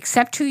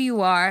accept who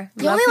you are,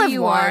 love who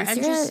you are,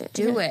 and just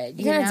do it.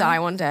 You're going to die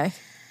one day.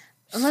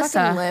 Just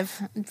fucking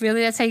live.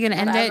 Really? That's how you're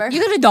going to end it?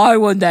 You're going to die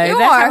one day. You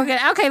That's are. How we're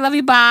gonna, okay, love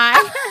you,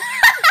 bye.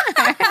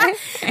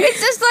 It's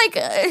just like,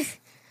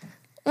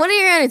 what are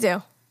you going to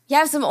do? You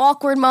have some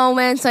awkward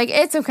moments. Like,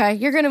 it's okay.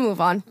 You're going to move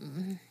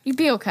on. You'd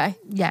be okay.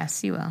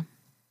 Yes, you will.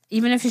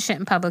 Even if you shit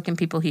in public and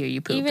people hear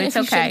you poop, even it's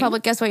if you okay. shit in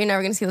public, guess what? You're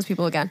never going to see those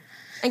people again.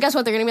 And guess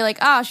what? They're going to be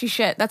like, she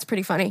shit. That's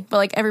pretty funny. But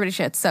like, everybody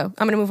shits. So I'm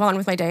going to move on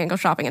with my day and go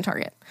shopping at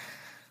Target.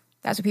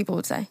 That's what people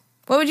would say.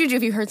 What would you do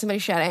if you heard somebody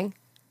shitting?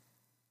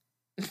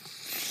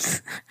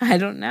 I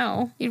don't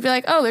know. You'd be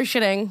like, oh, they're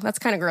shitting. That's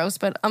kind of gross,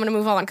 but I'm going to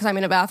move on because I'm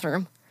in a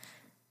bathroom.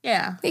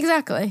 Yeah.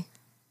 Exactly.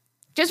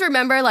 Just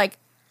remember, like,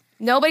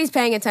 nobody's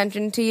paying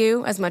attention to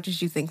you as much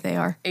as you think they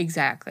are.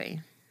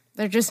 Exactly.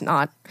 They're just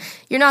not.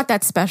 You're not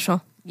that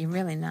special. You're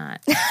really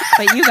not.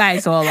 But you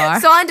guys all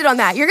are. So I'll end it on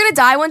that. You're going to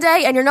die one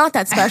day, and you're not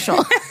that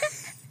special.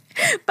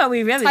 But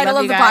we really Title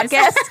love of you the guys.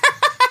 podcast.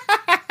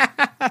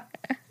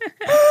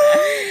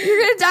 You're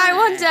going to die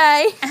one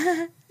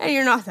day, and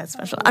you're not that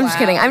special. I'm just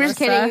kidding. I'm just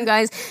kidding, you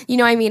guys. You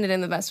know I mean it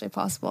in the best way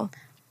possible.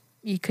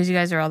 Because you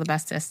guys are all the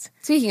bestest.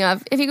 Speaking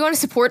of, if you want to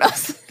support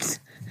us...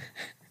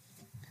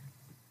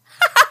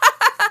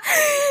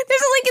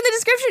 There's a link in the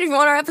description if you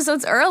want our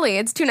episodes early.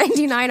 It's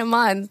 $2.99 a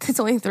month. It's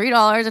only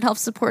 $3. It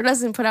helps support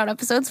us and put out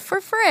episodes for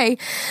free.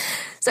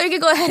 So you can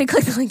go ahead and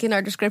click the link in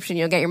our description.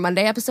 You'll get your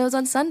Monday episodes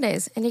on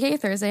Sundays, and you get your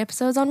Thursday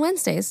episodes on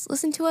Wednesdays.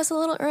 Listen to us a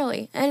little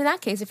early. And in that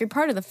case, if you're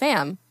part of the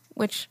fam,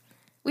 which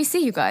we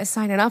see you guys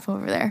signing up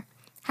over there,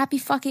 happy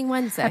fucking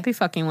Wednesday. Happy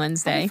fucking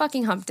Wednesday. Happy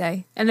fucking hump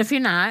day. And if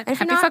you're not,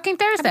 happy fucking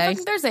Thursday. Happy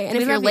fucking Thursday. And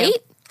if you're late,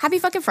 happy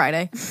fucking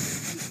Friday.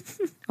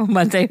 Or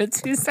Monday or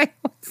Tuesday.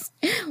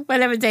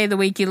 Whatever day of the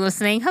week you're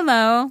listening.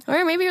 Hello.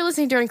 Or maybe you're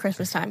listening during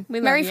Christmas time.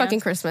 Merry fucking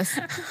Christmas.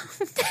 Oh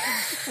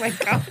my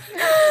God.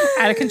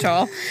 Out of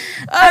control.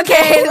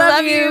 Okay,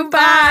 love you. Bye.